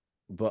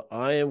 but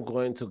I am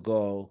going to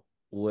go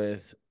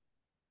with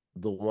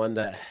the one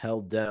that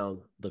held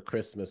down the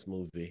Christmas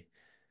movie.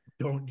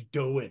 don't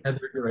do it.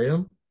 Heather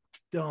Graham?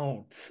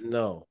 Don't.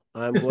 No,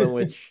 I'm going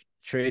with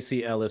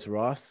Tracy Ellis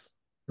Ross.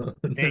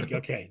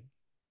 Okay.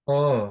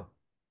 Oh,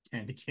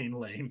 Candy Cane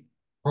Lane.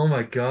 oh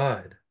my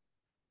God.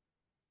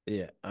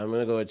 Yeah, I'm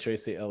gonna go with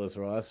Tracy Ellis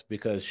Ross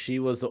because she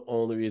was the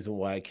only reason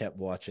why I kept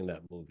watching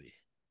that movie.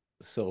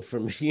 So for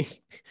me,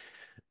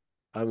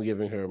 I'm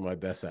giving her my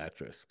best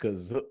actress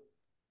because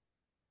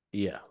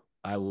yeah,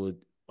 I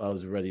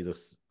was ready to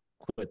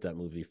quit that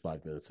movie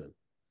 5 minutes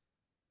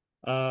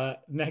in.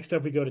 Next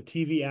up we go to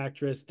TV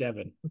actress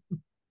Devin.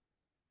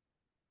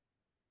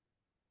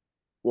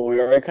 Well, we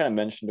already kind of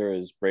mentioned her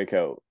as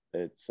breakout.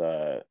 It's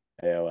Ao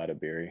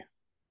Adabiri.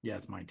 Yeah,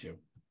 it's mine too.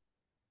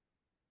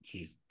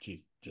 She's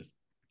just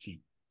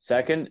she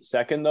Second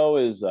though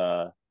is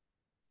Sarah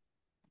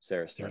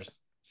Sarah Snook.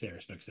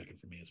 Sarah Snook second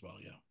for me as well.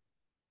 Yeah.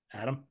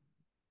 Adam.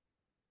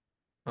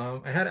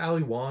 I had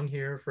Ali Wong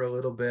here for a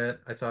little bit.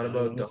 I thought Ali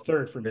about Wong is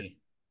third for me.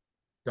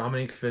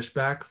 Dominique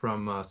Fishback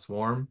from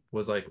Swarm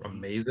was like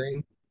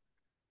amazing.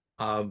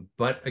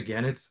 But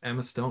again, it's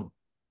Emma Stone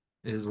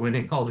is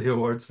winning all the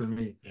awards for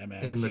me. Yeah,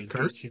 man. In The She's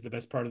good. She's Curse, the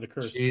best part of the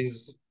curse.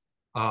 she's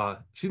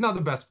not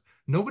the best.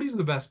 Nobody's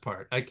the best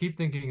part. I keep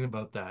thinking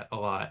about that a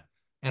lot.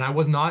 And I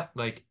was not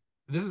like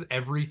this is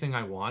everything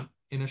I want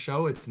in a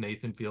show. It's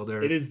Nathan It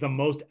Fielder, is the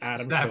most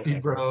Adam show Safdie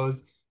ever.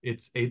 Bros,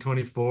 it's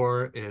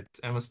A24, it's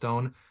Emma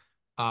Stone.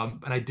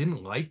 And I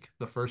didn't like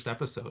the first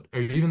episode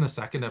or even the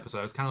second episode.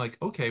 I was kind of like,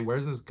 okay,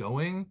 where's this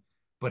going?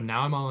 But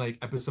now I'm on like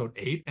episode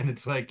 8, and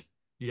it's like,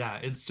 yeah,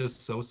 it's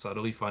just so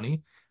subtly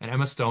funny. And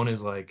Emma Stone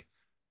is like,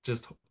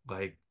 just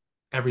like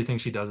everything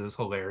she does is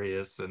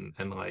hilarious and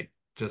like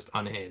just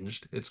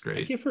unhinged. It's I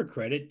great. give her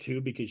credit too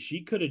because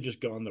she could have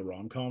just gone the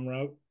rom-com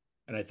route,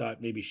 and I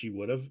thought maybe she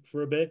would have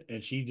for a bit.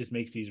 And she just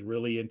makes these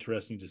really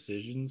interesting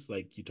decisions,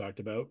 like you talked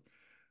about,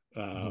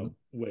 Mhm.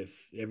 with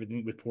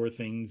everything with Poor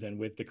Things and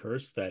with The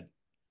Curse that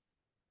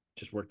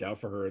just worked out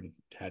for her and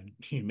had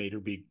made her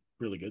be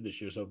really good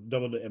this year. So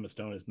double to Emma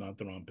Stone is not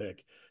the wrong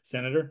pick.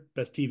 Senator,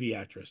 best TV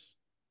actress.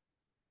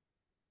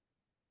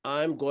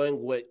 I'm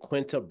going with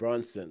Quinta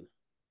Brunson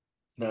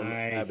from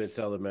Abbott's Nice.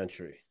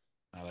 Elementary.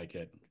 I like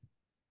it.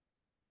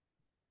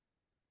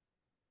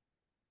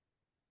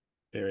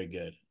 Very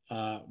good.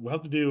 We'll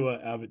have to do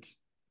Abbott's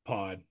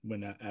pod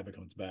when Abbott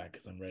comes back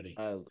because I'm ready.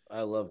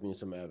 I love me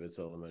some Abbott's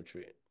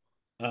Elementary.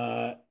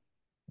 Uh,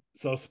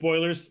 so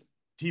spoilers,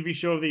 TV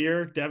show of the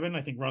year, Devin.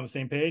 I think we're on the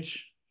same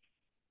page.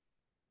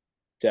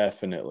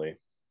 Definitely.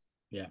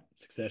 Yeah,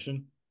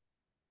 Succession.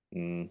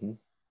 Hmm.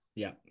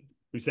 Yeah,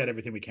 we said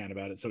everything we can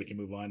about it, so we can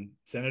move on.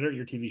 Senator,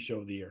 your TV show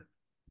of the year.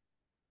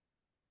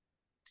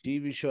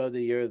 TV show of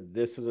the year.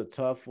 This is a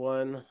tough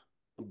one,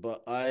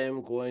 but I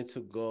am going to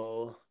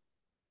go.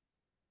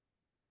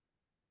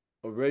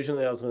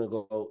 Originally, I was going to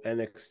go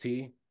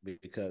NXT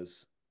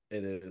because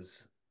it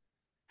is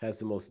has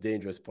the most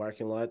dangerous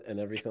parking lot and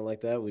everything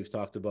like that. We've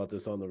talked about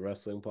this on the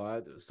wrestling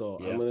pod, so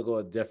I'm Yeah, going to go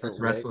a different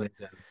That's way. wrestling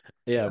then.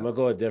 Yeah, I'm Yeah. going to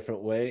go a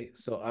different way.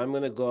 So I'm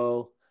going to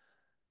go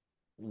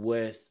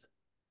with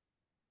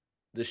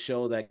the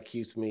show that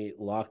keeps me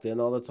locked in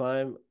all the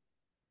time,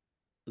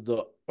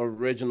 the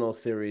original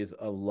series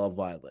of Love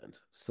Island.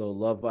 So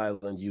Love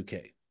Island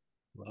UK.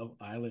 Love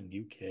Island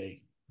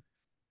UK.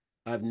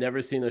 I've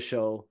never seen a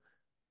show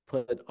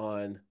put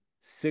on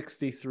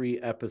 63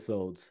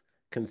 episodes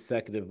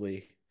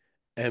consecutively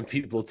and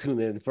people tune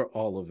in for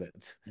all of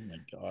it. Oh my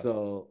god,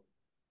 So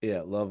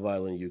yeah, Love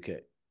Island UK.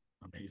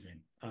 amazing.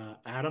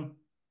 Adam.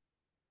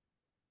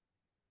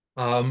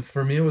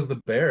 For me, it was The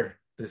Bear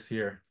this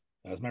year.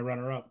 That's my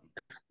runner-up.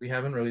 We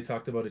haven't really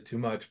talked about it too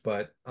much,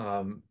 but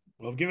Well,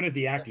 I've given it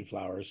the acting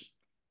flowers.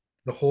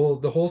 the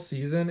whole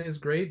season is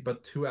great,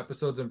 but two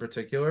episodes in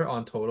particular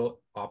on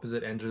total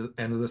opposite end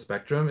of the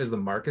spectrum is the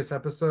Marcus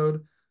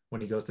episode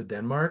when he goes to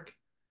Denmark.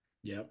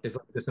 Yep. It's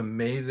like this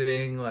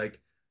amazing, like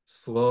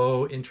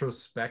slow,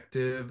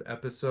 introspective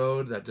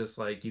episode that just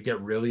like you get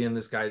really in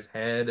this guy's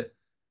head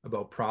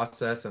about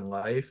process and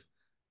life.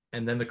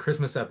 And then the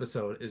Christmas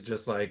episode is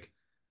just like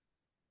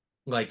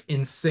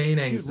insane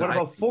Dude, what anxiety.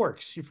 about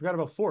Forks? You forgot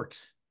about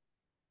Forks.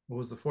 What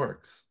was the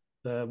Forks?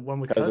 The one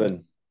with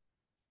Cousin.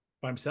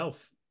 by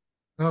himself.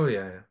 Oh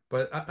yeah, yeah.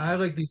 But I Yeah.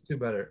 like these two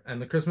better.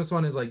 And the Christmas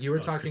one is like you were Oh,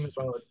 the talking Christmas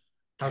about ones.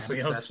 how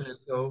Cameos.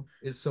 Succession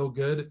is so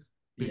good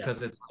Yeah.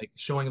 because it's like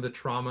showing the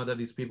trauma that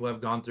these people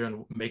have gone through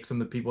and makes them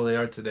the people they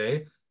are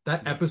today.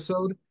 That Yeah.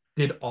 episode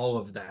did all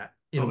of that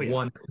Oh in yeah.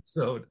 one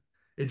episode.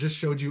 It just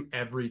showed you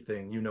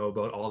everything you know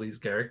about all these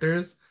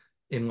characters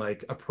in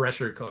like a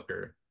pressure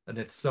cooker. And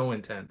it's so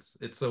intense.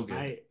 It's so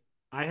good.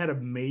 I had a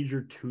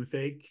major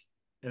toothache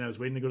and I was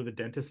waiting to go to the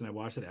dentist and I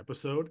watched that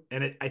episode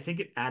and I think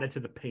it added to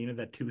the pain of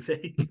that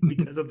toothache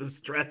because of the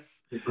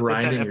stress You're that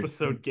grinding your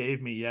episode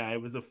gave me. Yeah, it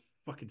was a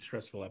fucking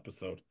stressful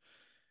episode.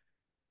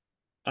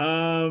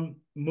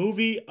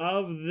 Movie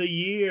of the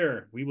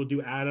year. We will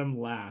do Adam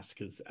last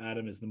because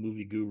Adam is the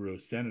movie guru.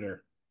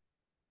 Senator.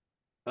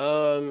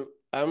 I'm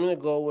gonna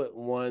go with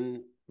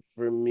one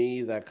for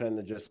me that kind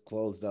of just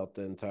closed out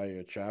the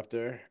entire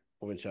chapter,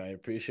 which I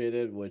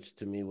appreciated, which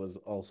to me was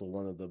also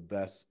one of the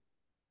best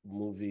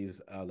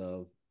movies out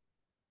of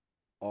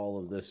all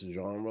of this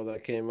genre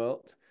that came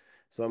out.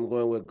 So I'm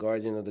going with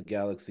Guardian of the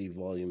Galaxy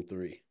Volume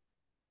 3.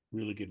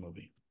 Really good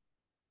movie.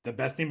 The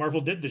best thing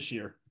Marvel did this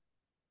year.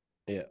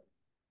 Yeah.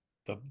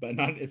 But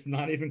not it's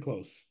not even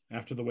close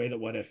after the way that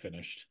What If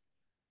finished.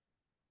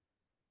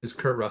 Is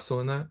Kurt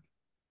Russell in that?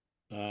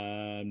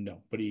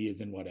 No, but he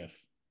is in What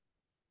If,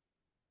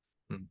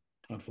 Hmm.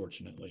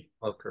 unfortunately.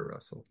 Love Kurt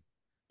Russell.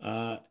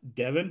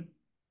 Devin.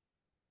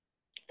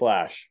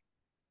 Flash.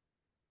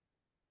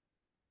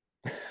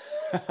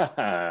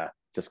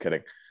 Just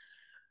kidding.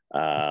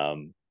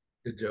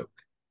 Good joke.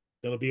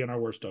 That'll be on our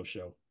worst of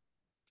show.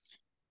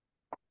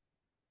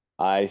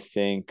 I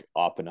think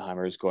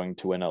Oppenheimer is going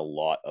to win a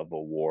lot of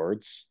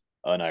awards.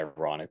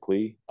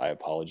 Unironically, I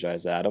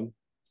apologize, Adam.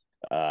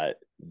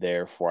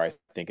 Therefore, I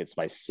think it's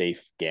my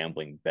safe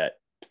gambling bet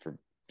for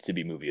to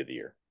be movie of the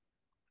year.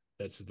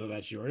 That's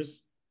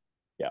yours.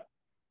 Yeah.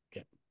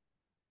 Okay.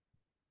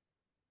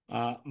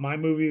 My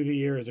movie of the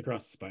year is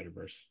Across the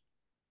Spider-Verse.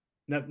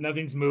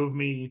 Nothing's moved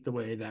me the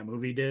way that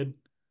movie did.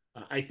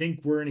 I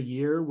think we're in a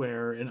year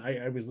where, and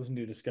I was listening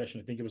to a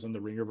discussion, I think it was on the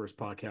Ringerverse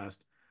podcast,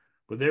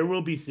 but there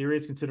will be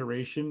serious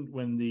consideration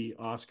when the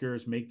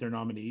Oscars make their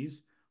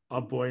nominees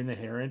of Boy and the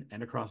Heron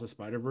and Across the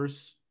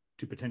Spider-Verse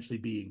to potentially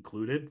be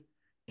included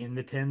in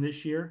the 10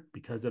 this year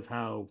because of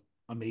how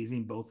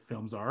amazing both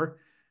films are.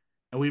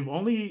 And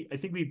I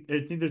think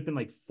there's been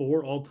like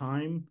four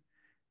all-time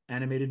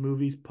animated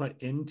movies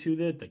put into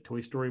that. Like Toy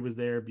Story was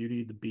there,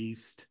 Beauty and the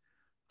Beast,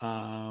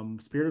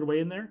 Spirited Away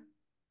in there.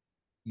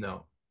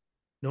 No.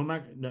 No,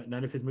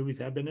 none of his movies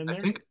have been in I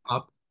there. think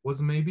Up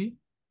was maybe.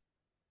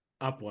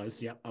 Up was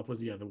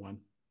the other one,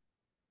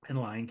 and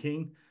Lion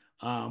King.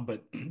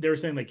 But they were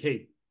saying like,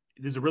 hey,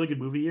 there's a really good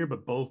movie here,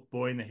 but both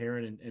Boy and the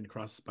Heron and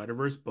Across the Spider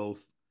Verse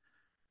both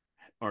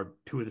are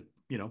two of the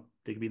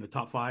they could be in the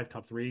top five,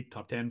 top three,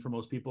 top 10 for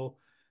most people.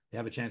 They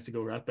have a chance to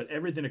go right, but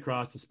everything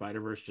Across the Spider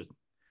Verse just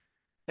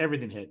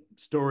everything hit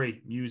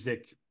story,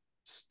 music,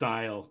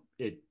 style,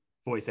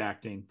 voice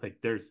acting. Like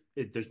there's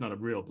not a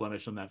real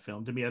blemish on that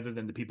film to me, other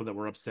than the people that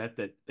were upset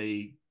that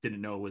they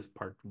didn't know it was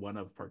part one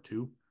of part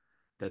two.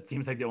 That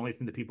seems like the only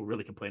thing that people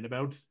really complained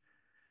about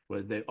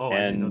was that, oh, I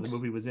didn't know the And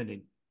movie was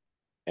ending.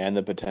 and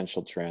the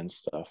potential trans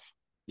stuff.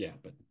 Yeah,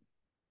 but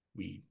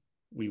we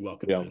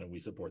welcome Yeah. that and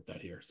we support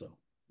that here. So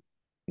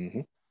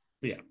Mm-hmm.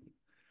 yeah.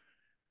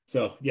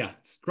 So yeah,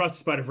 Cross the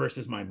Spider Verse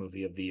is my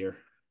movie of the year.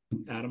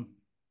 Adam.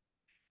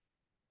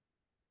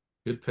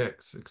 Good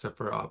picks, except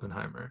for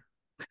Oppenheimer.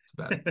 It's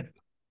bad.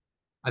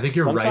 I think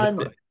you're right.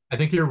 Sometimes, I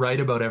think you're right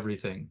about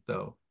everything,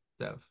 though,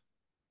 Dev.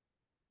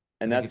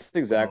 and I think that's it's a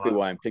exactly lot.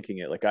 why I'm picking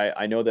it. Like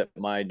I know that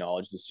my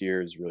knowledge this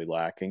year is really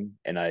lacking,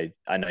 and I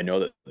know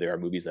that there are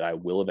movies that I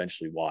will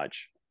eventually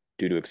watch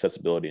due to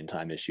accessibility and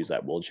time issues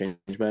that will change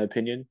my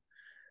opinion.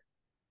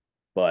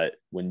 But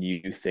when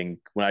you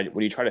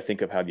try to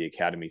think of how the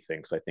Academy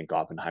thinks, I think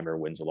Oppenheimer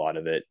wins a lot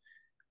of it.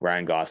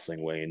 Ryan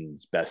Gosling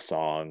wins Best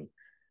Song.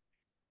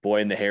 Boy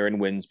and the Heron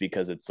wins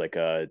because it's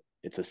a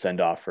send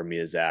off for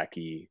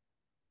Miyazaki.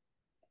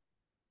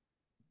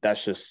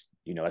 That's just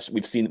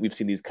we've seen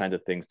these kinds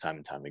of things time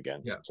and time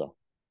again. Yeah. So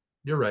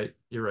You're right.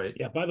 You're right.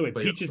 Yeah, by the way,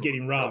 But Peach is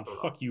getting robbed.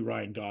 Fuck you,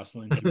 Ryan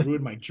Gosling. You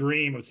ruined my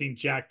dream of seeing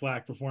Jack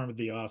Black perform at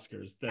the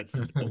Oscars. That's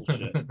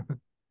bullshit.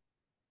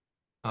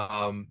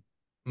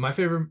 My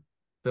favorite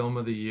film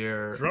of the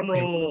year Drum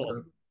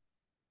roll.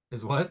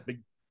 is what? The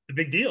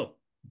big deal.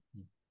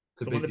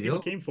 It's a The one big that people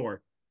deal. came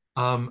for.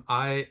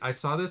 I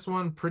saw this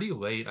one pretty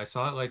late. I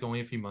saw it like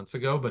only a few months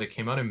ago, but it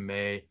came out in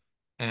May,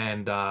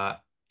 and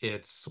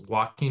it's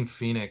Joaquin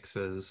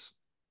Phoenix's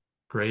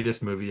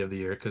greatest movie of the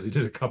year because he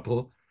did a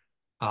couple.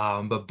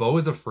 But Beau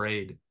is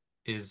Afraid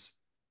is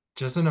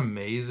just an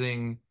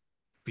amazing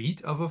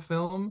feat of a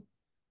film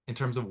in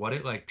terms of what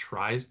it like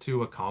tries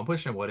to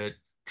accomplish and what it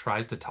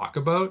tries to talk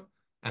about.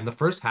 And the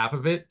first half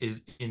of it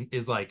is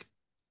like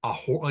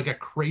like a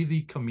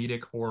crazy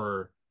comedic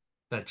horror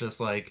that just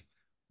like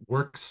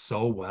works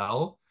so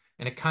well.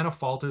 And it kind of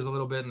falters a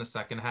little bit in the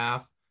second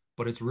half,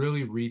 but it's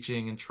really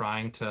reaching and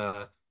trying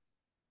to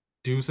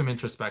do some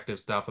introspective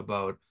stuff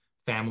about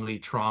family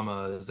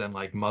traumas and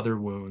like mother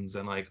wounds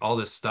and like all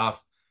this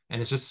stuff.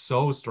 And it's just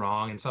so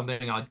strong and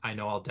something I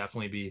know I'll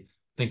definitely be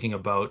thinking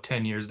about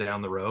 10 years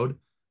down the road.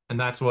 And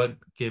that's what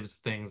gives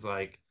things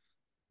like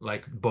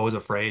Beau's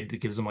Afraid,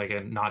 it gives them like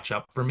a notch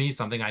up for me,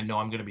 something I know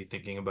I'm going to be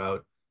thinking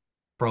about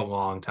for a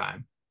long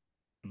time.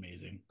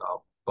 Amazing.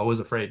 So Beau is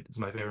Afraid is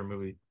my favorite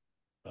movie.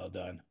 Well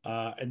done.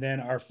 And then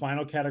our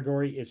final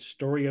category is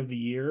Story of the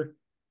Year.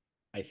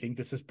 I think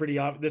this is pretty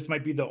obvious. This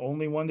might be the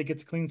only one that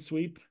gets a clean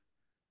sweep.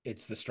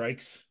 It's the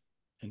strikes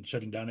and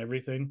shutting down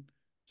everything.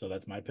 So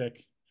that's my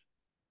pick.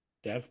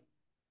 Dev?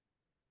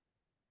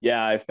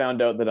 Yeah, I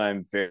found out that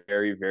I'm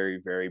very,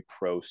 very, very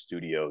pro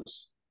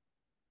studios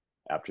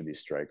after these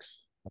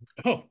strikes.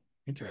 Oh,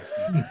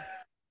 interesting.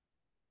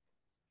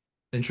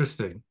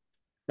 Interesting.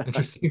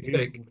 Interesting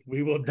pick.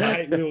 We will deep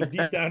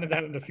down into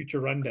that in a future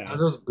How rundown. do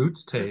those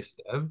boots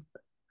taste, Dev?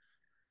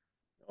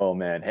 Oh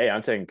man, hey,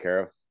 I'm taken care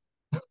of.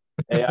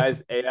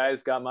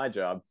 AI's got my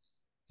job.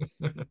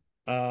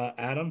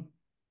 Adam?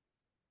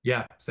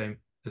 Yeah, same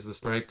as the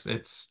strikes.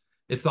 It's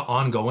the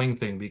ongoing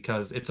thing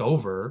because it's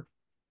over,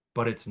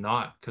 but it's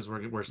not because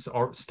we're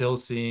still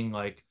seeing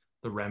like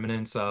the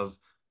remnants of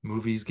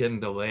movies getting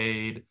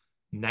delayed.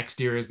 Next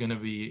year is going to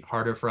be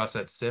harder for us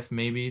at SIF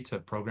maybe to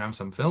program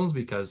some films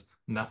because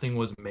nothing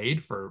was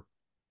made for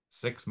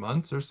 6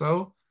 months or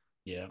so.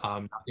 Yeah.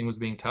 Nothing was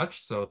being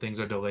touched, so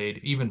things are delayed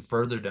even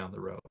further down the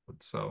road.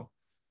 So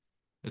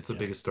it's the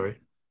biggest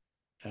story.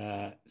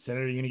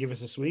 Senator, you gonna give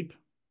us a sweep?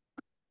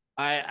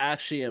 I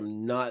actually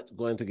am not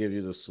going to give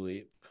you the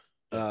sweep.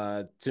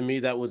 To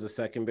me, that was the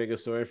second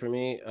biggest story for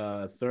me.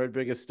 Third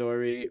biggest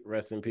story,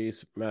 rest in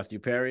peace, Matthew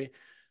Perry.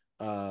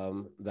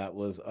 That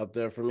was up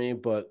there for me.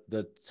 But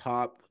the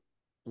top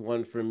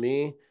one for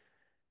me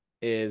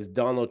is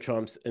Donald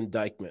Trump's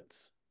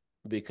indictments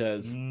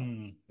because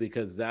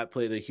that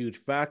played a huge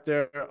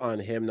factor on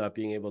him not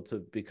being able to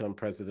become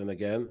president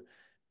again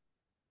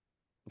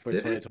for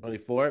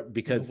 2024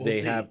 because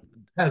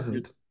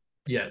hasn't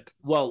yet.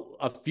 Well,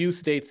 a few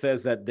states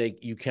says that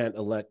you can't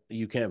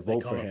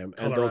vote for him,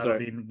 and those are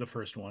being the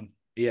first one.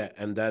 Yeah,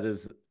 and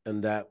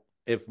that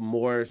if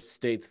more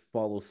states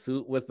follow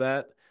suit with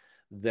that,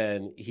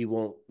 then he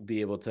won't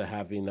be able to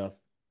have enough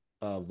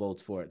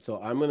votes for it.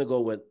 So I'm going to go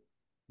with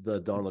the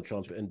Donald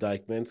Trump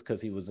indictments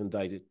because he was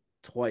indicted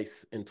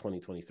twice in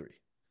 2023.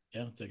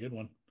 Yeah, it's a good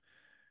one.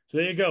 So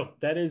there you go.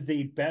 That is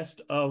the best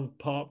of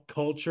pop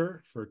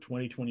culture for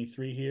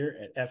 2023 here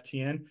at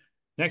FTN.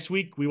 Next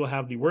week, we will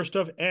have the worst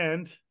of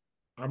and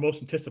our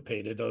most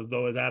anticipated, as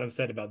Adam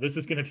said about this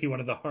is going to be one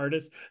of the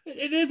hardest.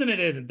 It is and it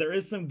isn't. There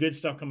is some good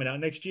stuff coming out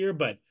next year,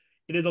 but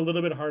it is a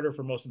little bit harder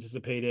for most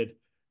anticipated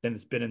than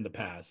it's been in the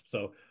past.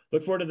 So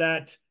look forward to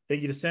that.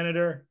 Thank you to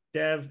Senator,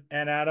 Dev,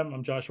 and Adam.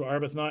 I'm Joshua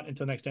Arbuthnot.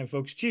 Until next time,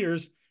 folks,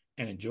 cheers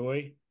and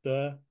enjoy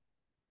the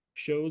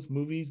shows,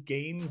 movies,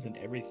 games, and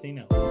everything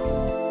else.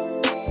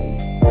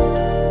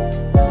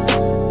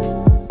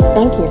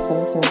 Thank you for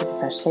listening to the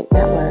Fresh Take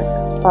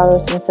Network. Follow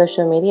us on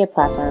social media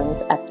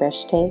platforms at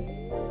Fresh Take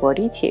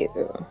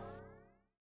 42.